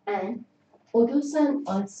 And Oto-san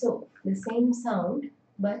also the same sound,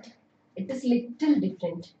 but it is little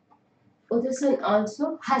different. Oto-san also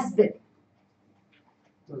husband.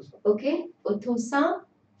 Okay, Oto-san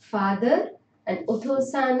father and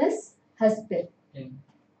Oto-san is husband.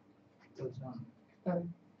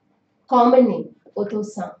 Common name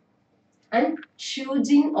Oto-san. And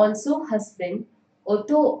Shujin also husband.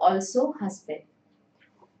 Oto also husband.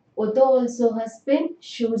 Oto also husband.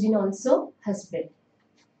 Shujin also husband.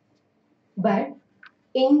 But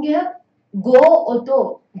inga go Oto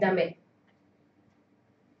dame.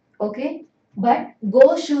 Okay. But go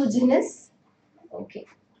Shujin is okay.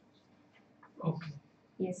 Okay.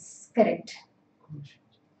 Yes, correct.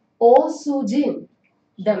 O Sujin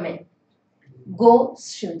dame. Go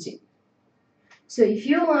Shujin. So if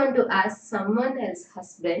you want to ask someone else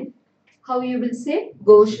husband, how you will say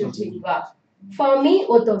go Shujin wa. For me,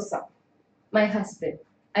 Oto-san, my husband.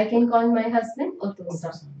 I can call my husband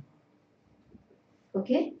Oto-san.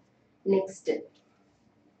 Okay. Next.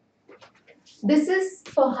 This is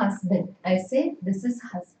for husband. I say this is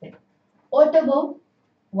husband. What about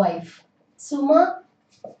wife? Suma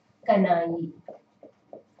Kanai.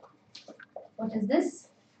 What is this?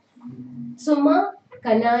 Suma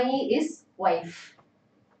Kanai is wife.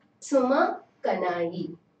 Suma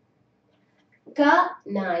Kanai.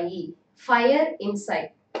 Kanai. Fire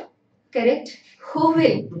inside. Correct? Who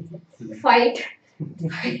will fight?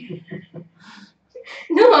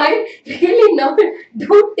 No, I really not.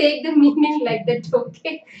 Don't take the meaning like that,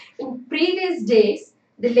 okay? In previous days,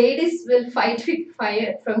 the ladies will fight with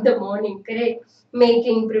fire from the morning, correct?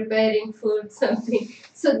 Making, preparing food, something.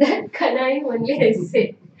 So that Kanai only I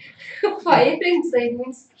say. Fire inside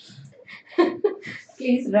means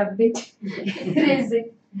please rub it. Erase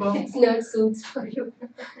it. It's not suits for you.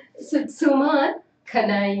 So Sumar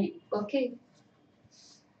Kanai, okay?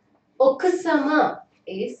 Okusama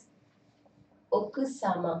is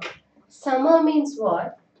Okusama. Sama means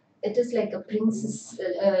what? It is like a princess.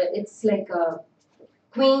 It's like a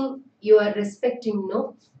queen you are respecting,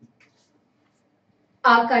 no?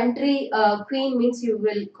 Our country, queen means you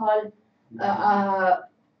will call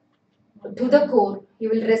to the core. You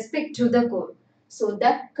will respect to the core. So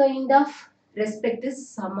that kind of respect is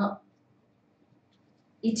sama.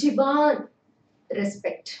 Ichiban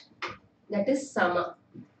respect. That is sama.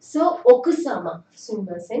 So Okusama.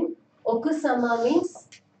 Sumimasen. Okusama means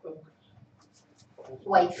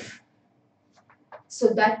wife.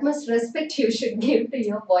 So that much respect you should give to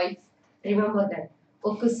your wife. Remember that.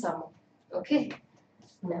 Okusama. Okay?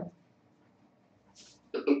 Now.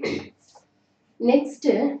 Next,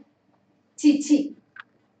 Chichi.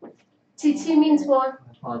 Chichi means what?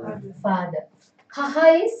 Father. Haha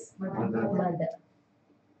is mother.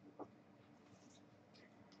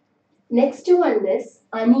 Next one is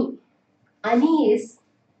Ani. Ani is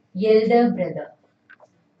elder brother.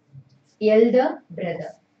 Elder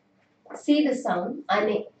brother. See the sound.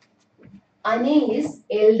 Ane. Ane is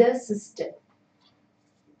elder sister.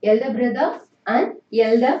 Elder brother and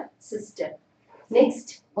elder sister.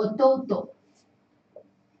 Next, Ototo.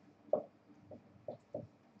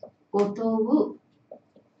 Otowu.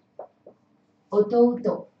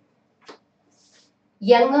 Ototo.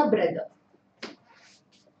 younger brother.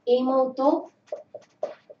 Imoto,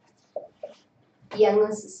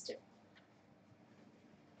 younger sister.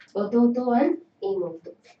 Ototo and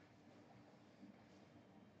imoto.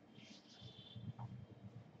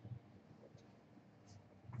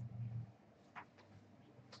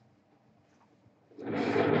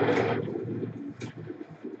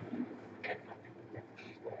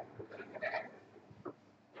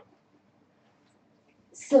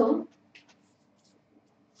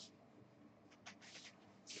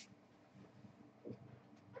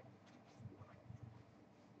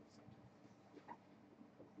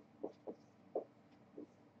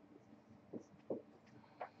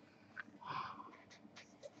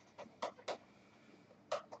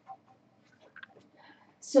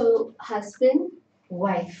 So, husband,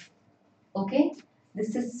 wife. Okay,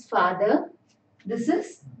 this is father, this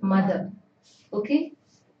is mother. Okay,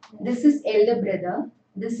 this is elder brother,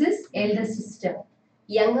 this is elder sister.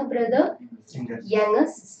 Younger brother, younger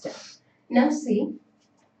sister. Now see,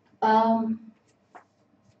 you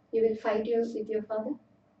will fight with your father,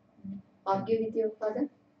 argue with your father.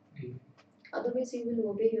 Otherwise, you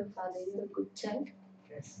will obey your father. You are a good child.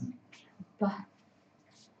 Yes. But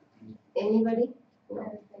anybody?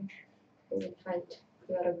 No. You will fight.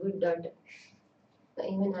 You are a good daughter.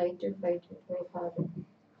 Even I too fight with my father.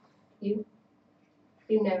 You?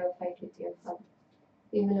 You never fight with your father.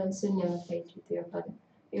 You will also never fight with your father.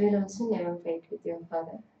 You will also never fight with your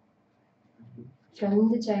father. From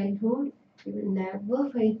the childhood, you will never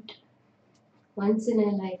fight once in a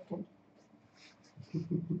lifetime.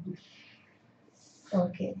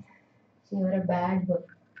 Okay. You are a bad boy.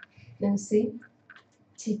 Now see,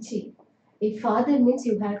 Chichi. If father means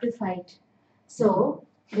you have to fight. So,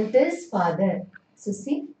 that is father. So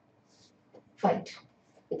see, fight.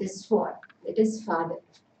 It is sword. It is father.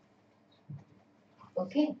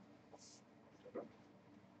 Okay.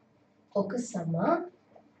 Okusama.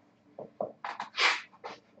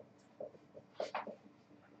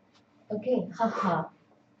 Okay. Haha.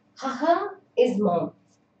 Haha is mom.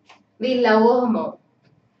 We love our mom.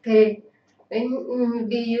 Correct. When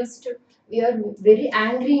we are very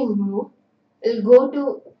angry in mood, we'll go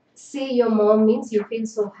to see your mom means you feel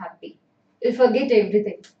so happy. You'll forget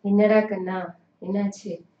everything. Innada kanna,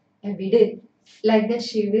 innachi, vidu. Like that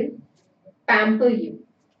she will pamper you.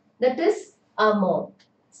 That is our mom.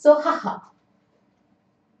 So haha.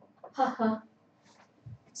 Haha.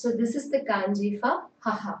 So this is the kanji for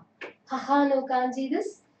haha. Haha no kanji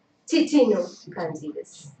this. Chichi no kanji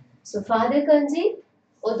this. So father kanji,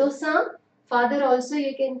 oto-san. Father also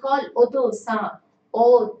you can call oto-san.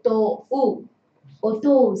 Oto-u.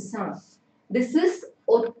 Oto-san. This is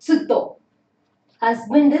otsuto.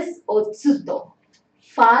 Husband is otsuto.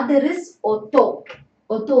 Father is oto.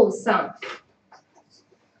 Oto-san.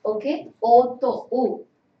 Okay? Oto-u.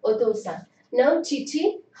 Oto-san. Now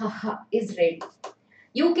chichi, haha is ready.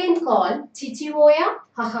 You can call chichi oya,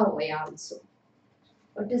 haha oya also.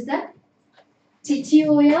 What is that? Chichi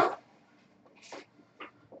oya,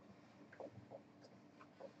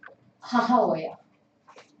 haha oya.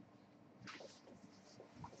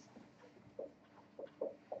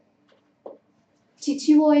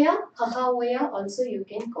 Chichi oya, haha oya also you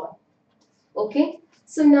can call. Okay?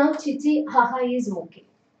 So now chichi, haha is okay.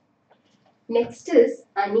 Next is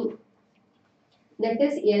ani. That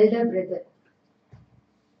is elder brother.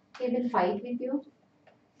 He will fight with you?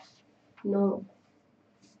 No.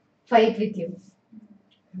 Fight with you.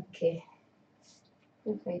 Okay.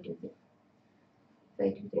 He'll fight with you.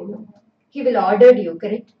 Fight with you, no. He will order you,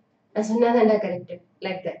 correct? Asunadanda correct.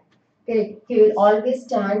 Like that. Correct. He will always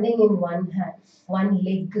standing in one hand, one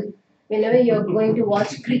leg. Whenever you are going to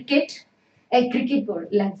watch cricket, a cricket ball,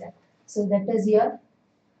 like that. So that is your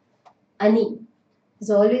ani.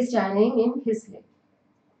 He's always standing in his leg.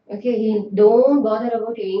 Okay, he don't bother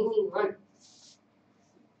about anyone.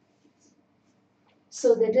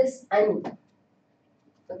 So that is ani.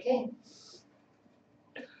 Okay.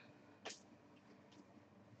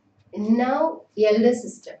 Now elder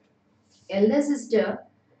sister. Elder sister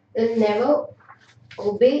will never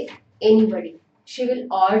obey anybody. She will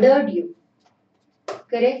order you.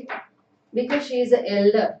 Correct? Because she is the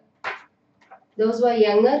elder. Those who are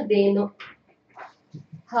younger, they know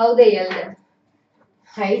how they elder.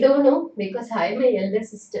 I don't know because I am my elder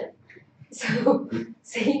sister. So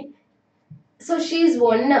see, so she is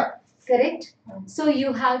Vanna, correct? So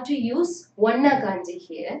you have to use Vanna kanji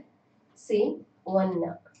here. See,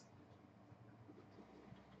 Vanna.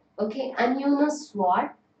 Okay, and you know sword.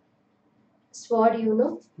 Sword, you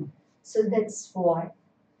know. So that's sword.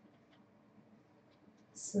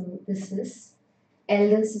 So this is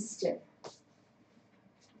elder sister.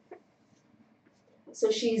 So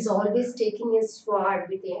she is always taking a sword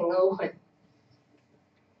with the younger one.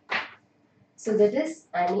 So that is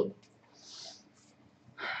Annie.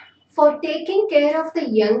 For taking care of the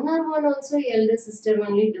younger one also elder sister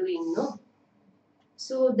only doing, no?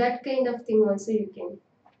 So that kind of thing also you can.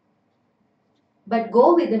 But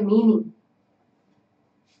go with the meaning.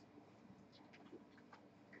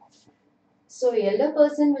 So elder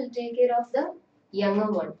person will take care of the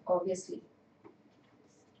younger one, obviously.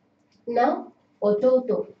 Now,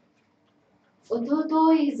 Ototo.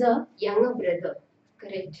 Ototo is a younger brother,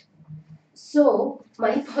 correct? So,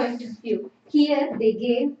 my point of view, here they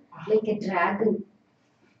gave like a dragon.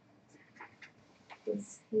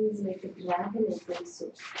 Yes, he is like a dragon, I think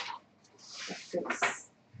so.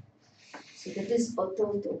 So that is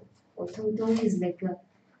Ototo. Ototo is like a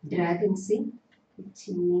dragon, see?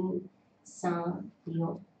 Chini, Sa,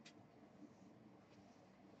 Yo.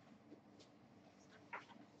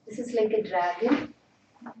 This is like a dragon.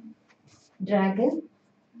 Dragon.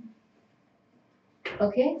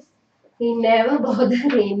 Okay? He never bother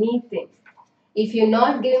anything. If you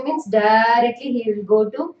not give means directly he will go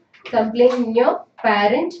to complain your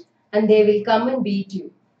parent and they will come and beat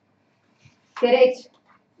you. Correct?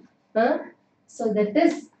 Huh? So that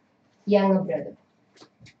is younger brother.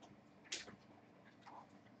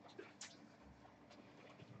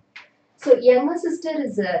 So younger sister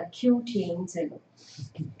is a cute angel.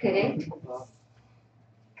 Correct?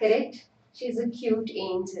 Correct? She is a cute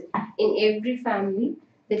angel. In every family,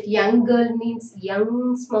 that young girl means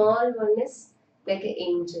young small one is like an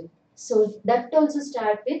angel. So that also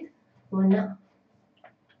start with Mona.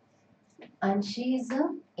 And she is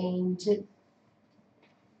an angel.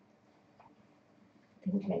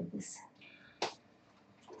 Think like this.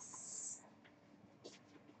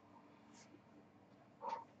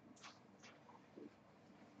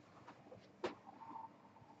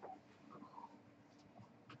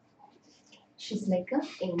 She's like an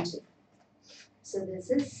angel. So this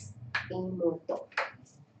is Imoto.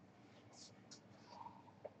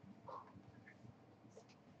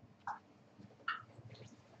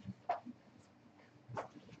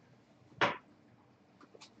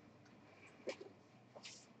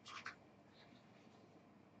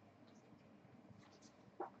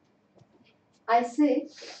 I say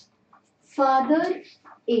father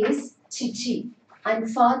is Chichi and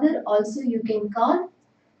father also you can call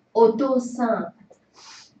Oto-san.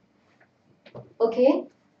 Okay?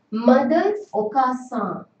 Mother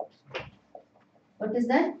Oka-san. What is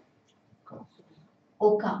that?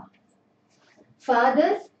 Oka.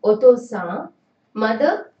 Father Oto-san.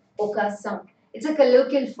 Mother Oka-san. It's a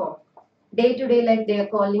colloquial form. Day to day life they are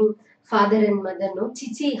calling father and mother. No,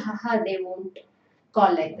 Chichi, haha, they won't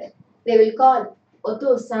call like that. They will call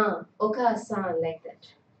Oto-san, Oka-san like that.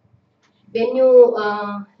 When you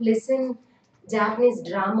listen Japanese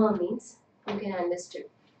drama means you can understand.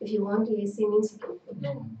 If you want AC means you can put.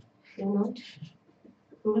 You not?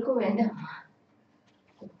 உங்களுக்கு வேண்டாம்.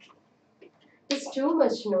 It's too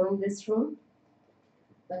much no in this room.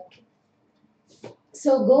 Okay.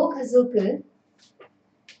 So go Kazuku.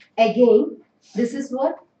 Again, this is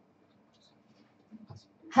what?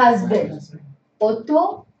 Husband.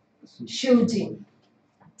 Oto Shujin.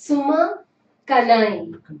 Suma Kanai.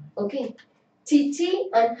 Okay. Chichi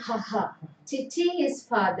and Haha. Chichi is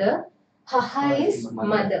father. Haha is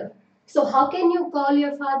mother. So how can you call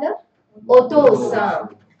your father? Oto-san.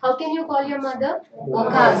 How can you call your mother?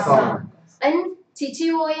 Oka-san. And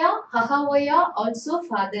Chichi Oya, Haha Oya also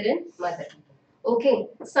father and mother. Okay.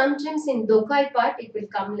 Sometimes in Dokai part it will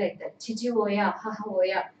come like that. Chichi Oya, Haha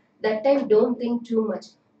Oya. That time don't think too much.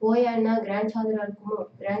 Oya na grandfather arukumo,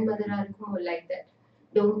 grandmother arukumo like that.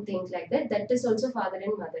 Don't think like that. That is also father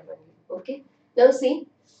and mother only. Okay. Now see,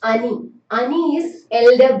 Ani. Ani is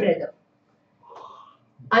elder brother.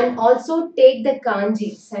 And also take the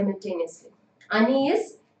kanji simultaneously. Ani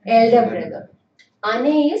is elder brother.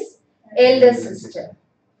 Ane is elder sister.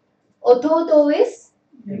 Ototo is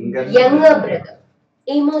younger brother.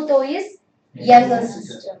 Imoto is younger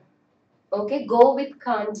sister. Okay, go with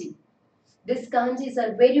kanji. These kanjis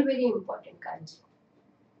are very, very important kanji.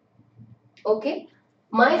 Okay,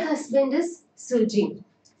 my husband is Sujin.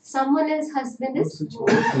 Someone else's husband is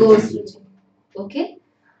Go Sujin. Okay.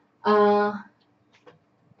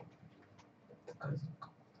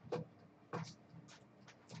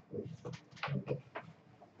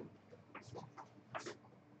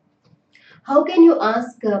 How can you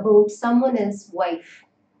ask about someone else's wife?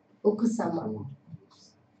 Okusama.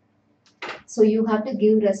 So you have to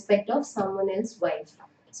give respect of someone else's wife.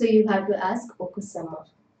 So you have to ask Okusama.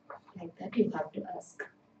 Like that you have to ask.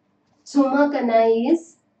 Suma Kanai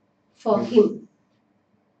is for him.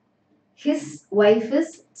 His wife is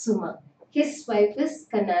Suma. His wife is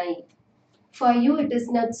Kanai. For you, it is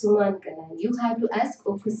not Suma and Kanai. You have to ask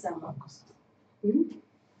Okusama. Hmm?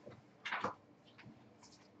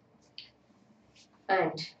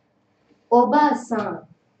 And Oba-san,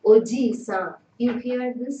 Oji-san. You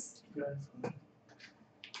hear this?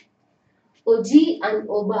 Oji and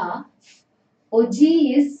Oba.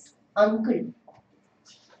 Oji is uncle.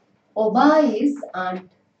 Oba is aunt.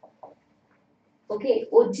 Okay,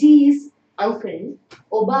 Oji is uncle.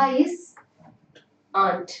 Oba is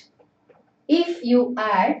aunt. If you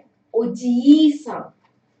add Oji-san,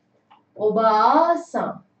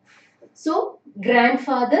 Oba-san, so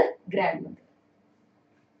grandfather, grandmother.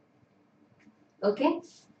 Okay?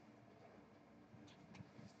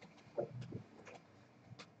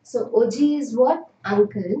 So Oji is what?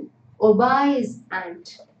 Uncle. Oba is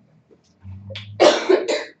aunt.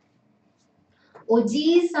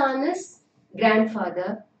 Oji-san is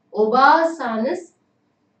grandfather. Oba-san is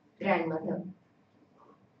grandmother.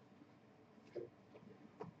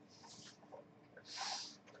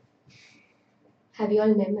 Have you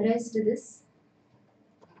all memorized this?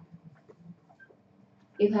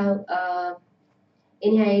 You have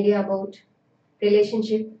any idea about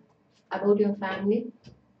relationship, about your family?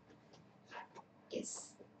 Yes.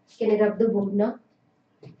 Can I rub the board now?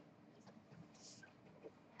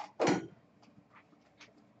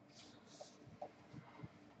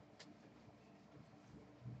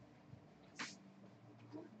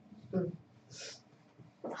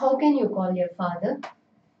 How can you call your father?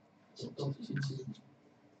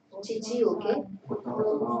 Chichi, okay.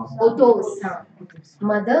 Oto-san.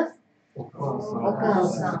 Mother?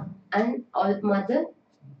 Oka-san. And all mother?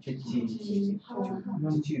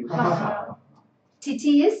 Haha.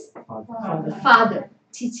 Chichi is father.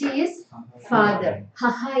 Chichi is father.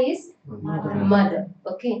 Haha is mother.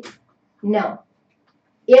 Okay. Now,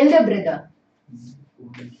 elder brother.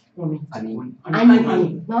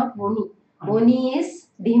 Ani. Not Oni. Oni is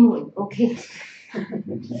demon. Okay.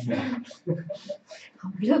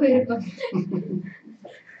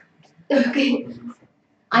 Okay.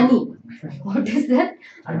 Ani. What is that?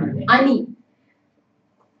 Ani.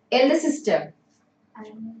 Elder sister.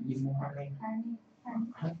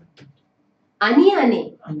 Ani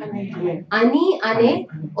ane. Ani ane.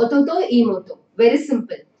 Ototo imoto. Very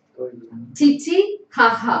simple. Chichi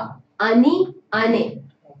haha. Ani ane.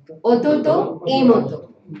 Ototo imoto.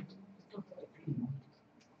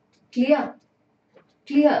 Clear?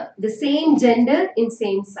 Clear. The same gender in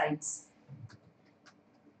same sides.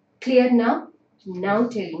 Clear now? Now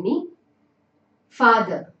tell me.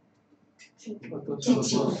 Father.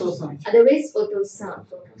 Chichi. Otherwise Oto-san.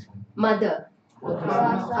 Mother.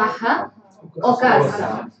 Haha.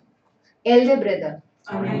 Oka-san. Elder brother.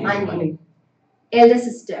 Ani. Elder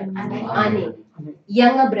sister. Ani.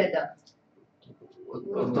 Younger brother.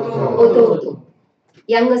 Ototo.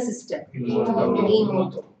 Younger sister.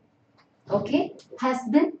 Imoto. Okay.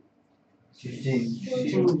 Husband.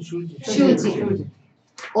 Shuji.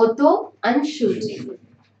 Oto and Shuji.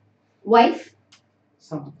 Wife.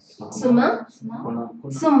 Suma.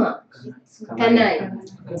 Suma. Kanai.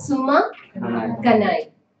 Suma.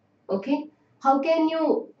 Kanai. Okay. How can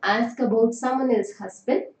you ask about someone else's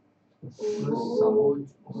husband?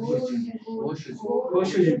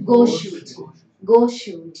 Go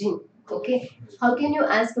Shujin. Okay. How can you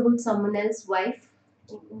ask about someone else's wife?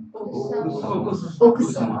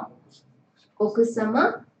 Okusama.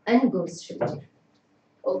 Okusama and Go Shujin.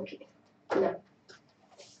 Okay. Now,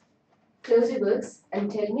 close your books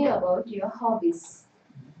and tell me about your hobbies.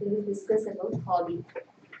 We will discuss about hobby.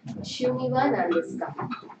 Shumiwa nandeska.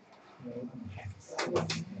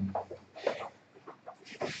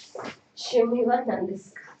 Shumiwa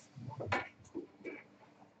nandeska.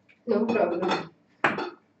 No problem.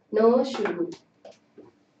 No shuru.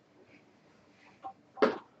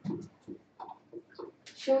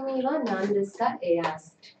 Shumiwa nandeska, I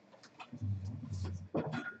asked.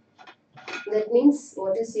 That means,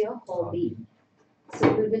 what is your hobby?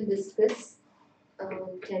 So we will discuss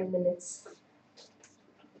 10 minutes.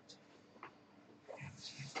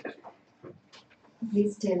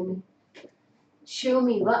 Please tell me.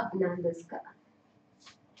 Shumiwa nandeska.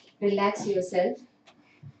 Relax yourself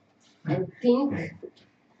and think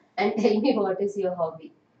and tell me what is your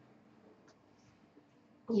hobby.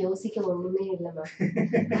 யோசிக்க ஒண்ணுமே இல்லைம்மா.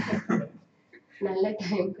 நல்ல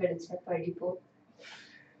time கிடைச்சா படிப்போம்.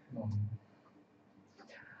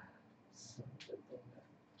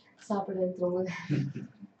 சாப்பிட தூங்குங்க.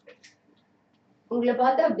 உங்களை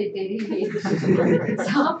பார்த்தா அப்படி தெரியலையே.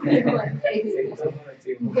 சாப்பிட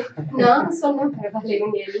நான் சொன்னா பரவாயில்ல,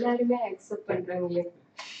 இவங்க எல்லாருமே அக்செப்ட் பண்றாங்களே.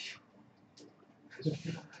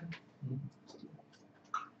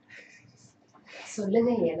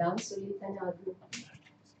 சொல்லுங்க, ஏதாவது சொல்லித்தானே ஆகணும்.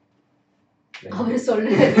 அவரு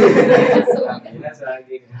சொல்றது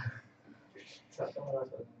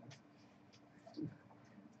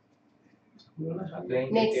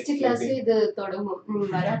நெக்ஸ்ட் கிளாஸ் இது தொடங்கும்.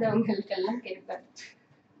 வராதவங்களுக்கு எல்லாம் கேட்பேன்.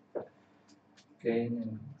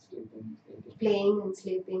 Playing and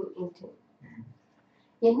sleeping, eating.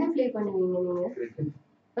 என்ன ப்ளே பண்ணுவீங்க நீங்க?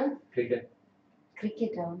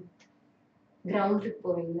 கிரிக்கெட்டா? கிரவுண்டுக்கு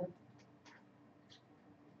போவீங்களா?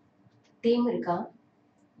 டீம் இருக்கா?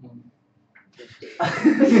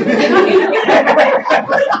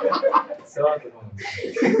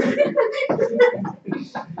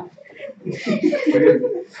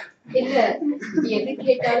 இல்ல, எது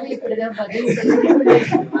கேட்டாலும் இப்படிதான் பதில் சொல்லுங்க.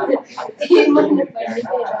 தீர்மானம்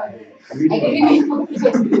பண்ணிட்டு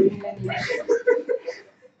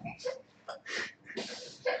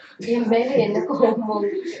என் மேல என்ன கோபமோ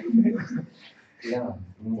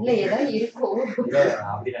இல்ல, ஏதாவது இருக்கும்.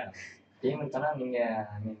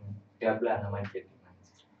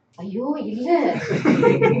 ஐயோ இல்ல,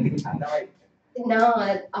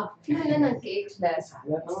 நான் அப்படிலாம் நான் கேட்கல.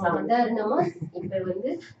 சாதாரணமா இப்ப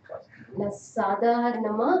நான்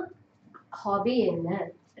சாதாரணமா ஹாபி என்ன,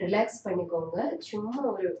 ரிலாக்ஸ் பண்ணிக்கோங்க, சும்மா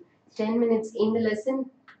ஒரு 10 minutes. இந்த லெசன்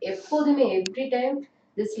எப்போதுமே every time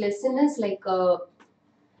this lesson is like a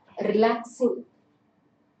relaxing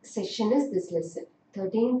session. Is this lesson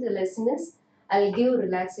 13th lesson is I'll give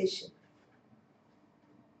relaxation.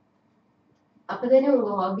 அப்பதானே உங்க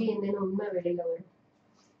ஹாபி என்னன்னு உண்மை வெளியில வரும்.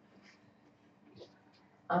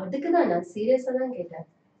 அதுக்குதான் நான் சீரியஸா தான் கேட்டேன்.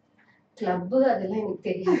 கிளப் அதெல்லாம் எனக்கு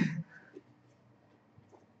தெரியாது.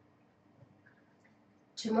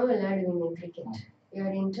 சும்மா விளையாடுவீங்க cricket.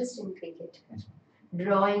 Your interest in cricket.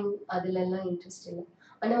 Drawing அதுல எல்லாம் இன்ட்ரெஸ்ட் இல்லை.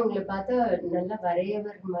 ஆனா உங்களை பார்த்தா நல்லா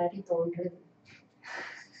வரையவர் மாதிரி தோன்றது.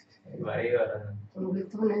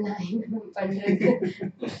 உங்களுக்கு தோண நான் என்ன பண்றது?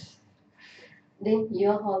 Then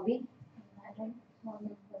your hobby?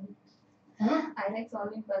 I like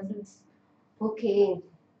solving puzzles. Okay,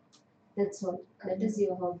 that's all. That is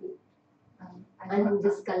your hobby. And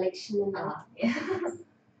this collection and that. Yeah.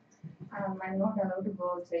 I'm not allowed to go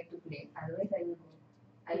outside to play. Otherwise, I will go.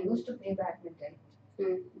 I used to play badminton.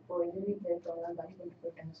 இப்போ இந்த வீட்ல இருக்கவங்க காலி பண்ணி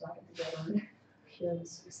போயிட்டாங்க. So அதுக்கு வரும். Sure,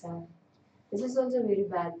 so sad. This is also a very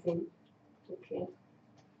bad thing. Okay.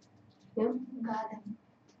 Yeah.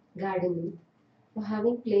 Gardening. You're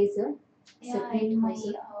having place, separate in my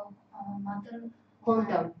house? mother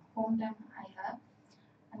Hometown. I have.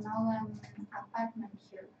 And now I'm in apartment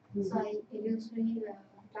here. So I usually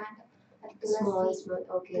plant Small, tulasi,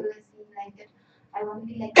 okay. tulasi like that. I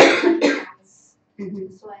only like plants.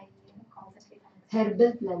 So I concentrate on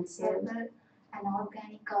Herbal plants. herbal and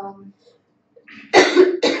organic.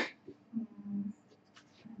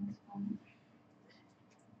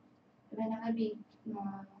 Whenever we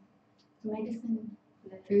medicine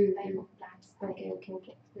type of plants. Okay.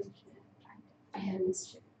 Plant. I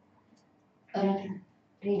understood.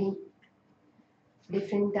 Reading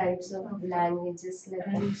different types of languages, like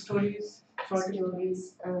And stories, short stories.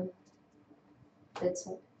 That's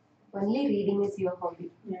all. Only reading is your hobby.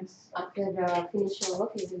 Yes. After finishing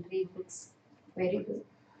work, you will read books. Very good.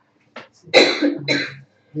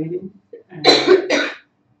 Reading and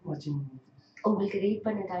watching movies. உங்களுக்கு read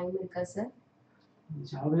பண்ண time இருக்கா sir?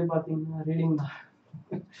 ஜாபே பாத்தீங்கன்னா reading தான்.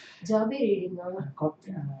 ஜாபே ரீடிங்கா?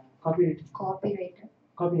 Copy writing.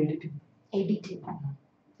 Copy editing.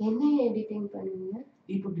 என்ன editing பண்ணுவீங்க?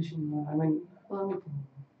 இ-பப்ளிஷிங். ஐ மீன்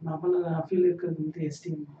நான் பண்ண field இருக்கிறது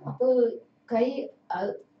எஸ்டிஎம். அப்போ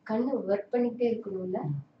கண்ணு ஒர்க் பண்ணிட்டே இருக்கணும்ல,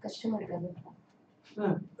 கஷ்டமா இருக்காது?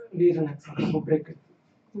 ரிலாக்ஸ் அப்போ பிரேக்.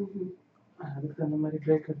 அதுக்கு அந்த மாதிரி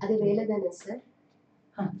பிரேக். அது வேலை தானே சார்?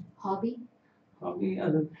 ஹாபி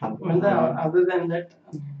அது வந்து other than that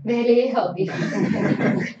வேலையே ஹாபி.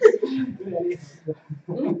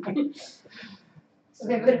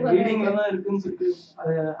 ரீடிங்ல தான் இருக்குன்னு சொல்லிட்டு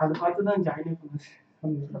அது பார்த்து தான் ஜாயின் பண்ணேன்.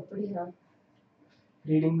 அப்படியா?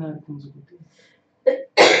 ரீடிங் தான் இருக்குன்னு சொல்லிட்டு.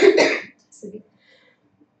 சரி,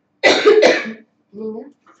 நீங்க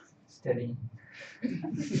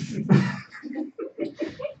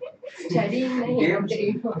ஸ்டடிங்னா என்ன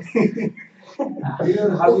தெரியுமா? அது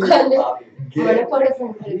ஒரு ஹாபி. மனப்பாட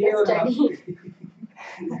பண்றது ஸ்டடி.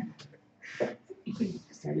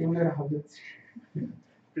 ஸ்டடிங் ஒரு hobby.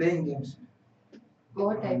 Playing games.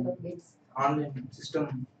 What type of games? Online system,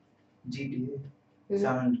 GTA,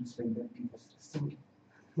 San Andreas, like that.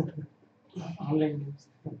 Online games.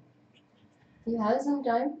 You have some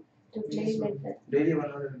time to play like that? Daily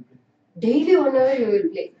 1 hour. Daily 1 hour you will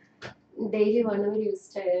play. Daily 1 hour you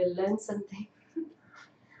learn something.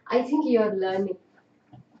 I think you are learning.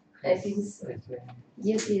 I think so.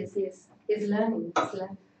 Yes. He's learning.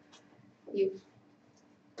 You.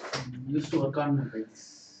 Used to work on my bikes.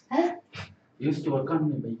 Huh? Used to work on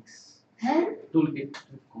my bikes. Huh? Toolkit.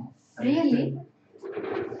 Really?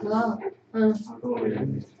 Wow.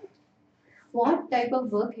 Automobile. What type of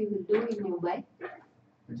work you will do in your bike?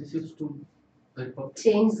 I just used to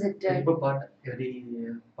Change the rip apart every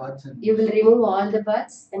parts and You will remove all the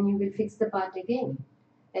parts and you will fix the part again.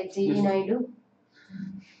 Like G.D. Yes. Naidu.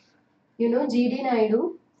 You know G.D. Naidu?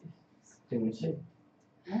 Finish.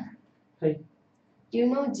 You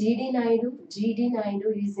know G.D. Naidu? G.D. Naidu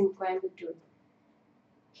is in Coimbatore.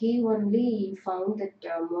 He only found that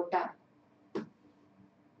motor.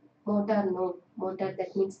 Motor,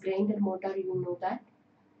 that means grinder motor, you know that?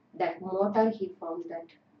 That motor he found that.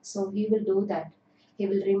 So he will do that. He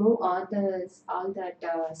will remove all that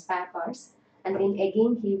spare parts and then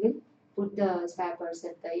again he will put the spare parts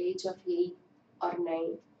at the age of 8 or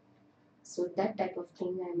 9. So that type of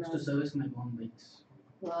thing I'm used to service my own bikes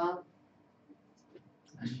Wow,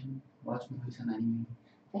 and watch movies and anime.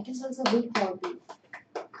 that is also a good hobby.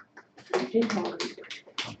 Different hobby.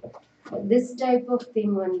 This type of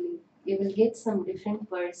thing only. You will get some different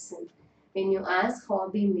person. When you ask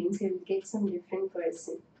hobby means you will get some different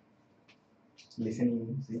person. Listening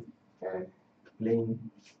music. Uh, Playing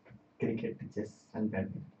cricket, chess, and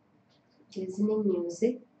badminton. Listening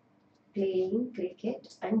music, playing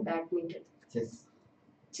cricket and badminton. Chess.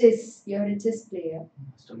 Chess. You're a chess player.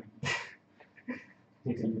 Mastermind.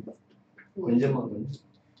 Little bit. கொஞ்சமா.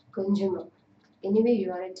 Konjuma. Anyway, you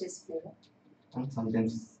are a chess player. And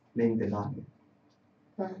sometimes playing the dog.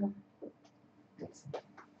 Uh-huh.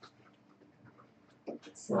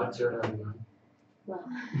 So, What's your hobby? wow.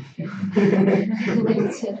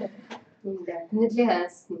 Definitely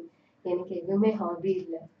ask me. எனக்கு எதுவுமே hobby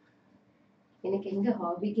இல்லை எனக்கு எங்க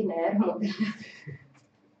ஹாபிக்கு நேரம் முதல்ல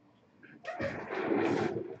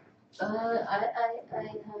I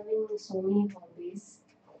having so many hobbies.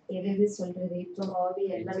 எது சொல்றது இப்போ ஹாபி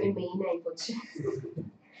எல்லாமே மெயின் ஆகி போச்சு.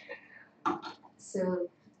 So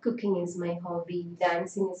cooking is my hobby,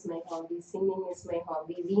 dancing is my hobby, singing is my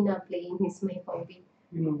hobby, veena playing is my hobby.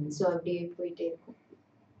 So அப்படியே போயிட்டே இருக்கும்.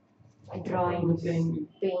 Drawing,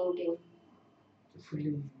 painting.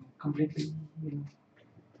 Fully, completely,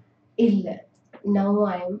 இல்ல. Now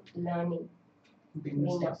I am learning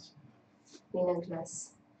beginners. Veena class.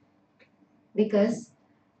 Because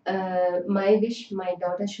my wish, my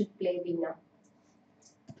daughter should play Veena.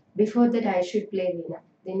 Before that, I should play Veena.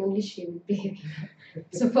 Then only she will play Veena.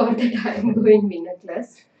 So for that, I am going Veena class.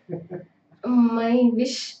 My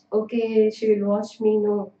wish, okay, she will watch me.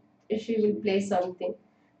 No, she will play something.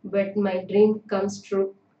 But my dream comes true.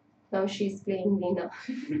 Now she is playing Veena.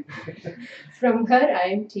 From her, I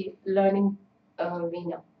am learning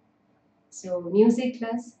Veena. So music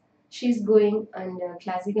class, she's going and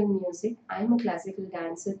classical music. I'm a classical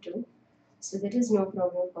dancer too, so that is no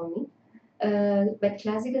problem for me. But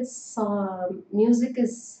classical music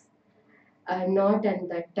is not at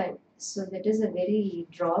that time, so that is a very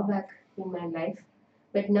drawback in my life.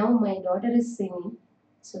 But now my daughter is singing,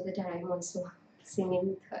 so that I am also singing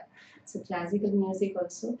with her. So classical music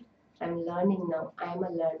also I'm learning now. I am a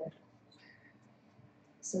learner.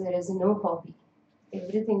 So there is no hobby.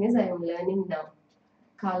 Everything is I am learning now.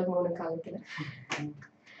 Kalamona.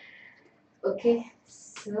 Okay,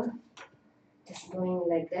 so it's going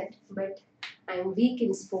like that. But I'm weak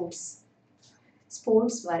in sports.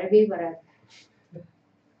 Sports varave varad.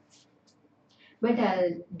 But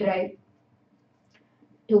I'll drive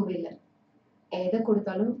two-wheeler. எதை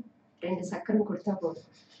கொடுத்தாலும் 2 சக்கரம் கொடுத்தா போதும்.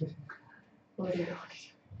 ஓடிடும்.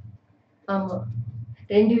 ஆமா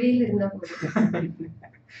 2 wheel இருந்தா போதும்.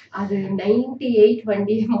 அது 98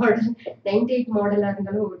 வண்டி மாடல் 98 மாடலா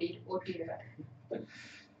இருந்தாலும் ஓட்டிடுவேன்.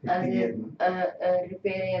 அது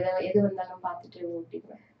ரிப்பேர் எது வந்தாலும் பார்த்துட்டு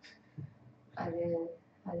ஓட்டிடுவேன்.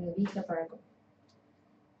 அது வீட்டில் பழக்கம்.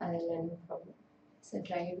 அதெல்லாம் நோ ப்ராப்ளம். ஸோ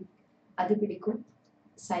டிரைவிங் அது பிடிக்கும்.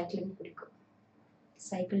 சைக்கிளிங் பிடிக்கும்.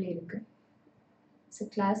 சைக்கிள் இருக்கு. ஸோ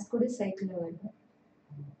கிளாஸ் கூட சைக்கிளில் வருவேன்.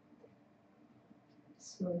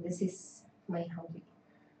 So this is my hobby.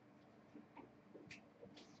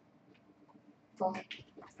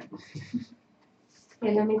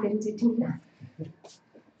 எல்லாமே தெரிஞ்சிட்டீங்களா?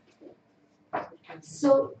 So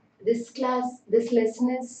this lesson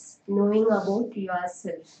is knowing about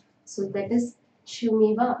yourself. So that is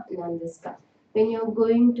Shumiva Nandiska. When you are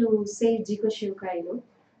going to say Jiko Shivkaino,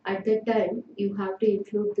 at that time you have to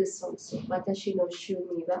include this also. Watashi no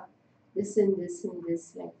Shumiva, this and this and this,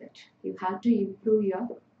 like that. You have to improve your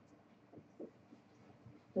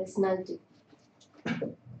personality.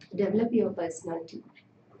 Develop your personality.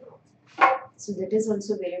 So that is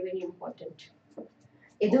also very very important.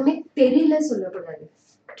 எதுவுமே தெரியல சொல்லக்கூடாது,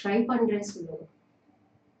 try பண்றேன்னு சொல்லணும்.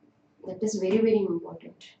 That is very very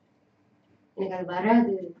important. எனக்கு அது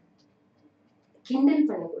வராது கிண்டல்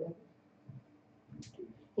பண்ணக்கூடாது.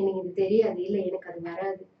 எனக்கு இது தெரியாது, இல்லை எனக்கு அது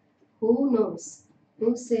வராது. ஹூ நோஸ், ஹூ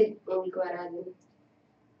செட் உங்களுக்கு வராது?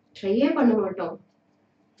 ட்ரையே பண்ண மாட்டோம்,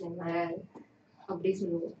 எனக்கு வராது அப்படி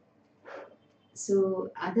சொல்லுவோம். ஸோ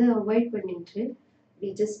அதை அவாய்ட் பண்ணிட்டு we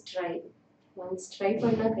just try. Once try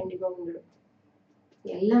பண்ணால் கண்டிப்பாக வந்துடும்.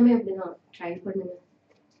 எல்லாமே அப்படிதான், ட்ரை பண்ணுங்க.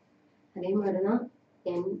 அதே மாதிரி தான்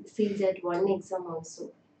C-JAT 1 exam also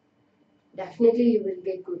definitely you will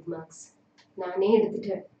get good marks. நானே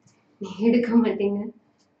எடுத்துட்டேன், நீ எடுக்க மாட்டீங்க.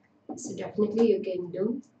 So definitely you can do.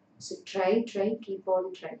 So try, keep on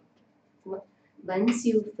try. Once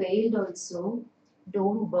you failed also,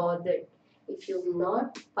 don't bother. If you've not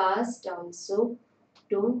passed also,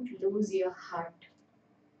 don't lose your heart.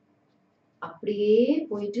 அப்படியே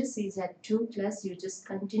போயிட்டு C-JAT 2 plus you just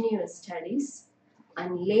continue your studies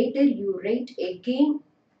and later you write again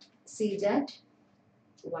C-JAT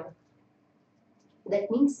 1. That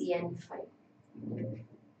means N5.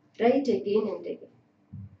 Write again and again.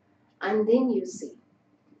 And then you see.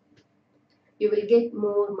 You will get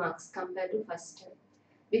more marks compared to first time.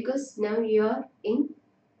 Because now you are in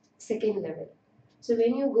second level. So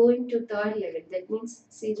when you go into third level, that means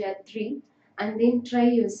C-JAT 3, and then try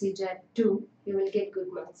your C-JAT 2, you will get good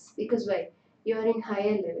marks. Because why? You are in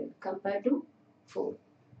higher level compared to 4.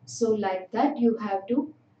 So like that you have to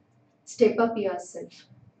step up yourself.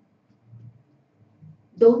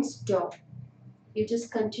 Don't stop. You just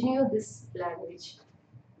continue this language.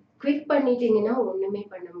 Quit பண்ணிட்டீங்கன்னா ஒண்ணுமே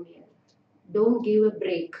பண்ண முடியாது. Don't give a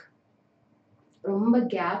break. ரொம்ப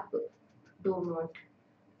gap don't want.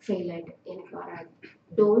 Fail ஆயிட்டு எனக்கு வராது.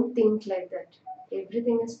 Don't think like that.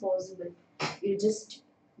 Everything is possible. You just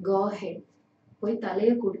go ahead. போய்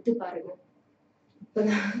தலையை கொடுத்து பாருங்க,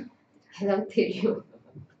 அப்பதான் ஏதாவது தெரியும்.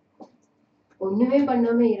 ஒண்ணுமே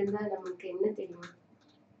பண்ணாம இருந்தா நமக்கு என்ன தெரியும்?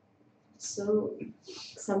 So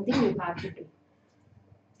something you have to do.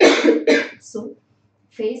 So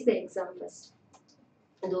face the exam first.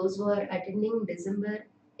 Those who are attending December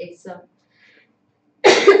exam,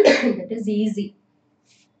 that is easy.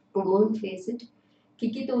 Go and face it.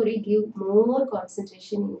 Kikitori, give more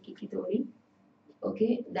concentration in Kikitori.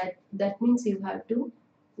 Okay, that means you have to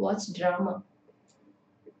watch drama.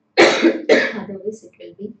 Otherwise it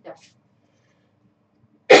will be tough.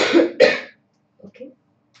 Okay,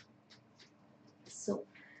 so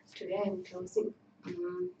today I am closing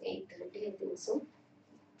 8:30, I think so.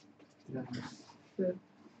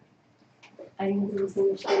 Are you closing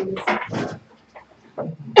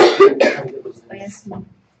yes,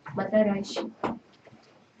 Mata Rashi.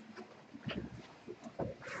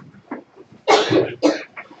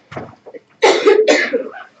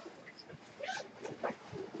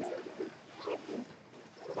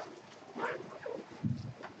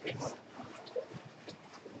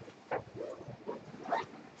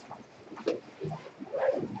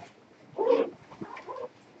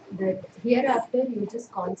 That hereafter you just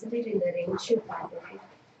concentrate in the ratio part of it.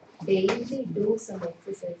 Daily do some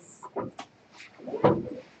exercise.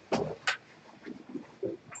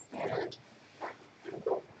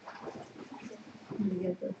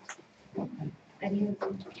 Arigato.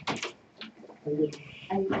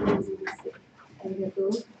 Arigato.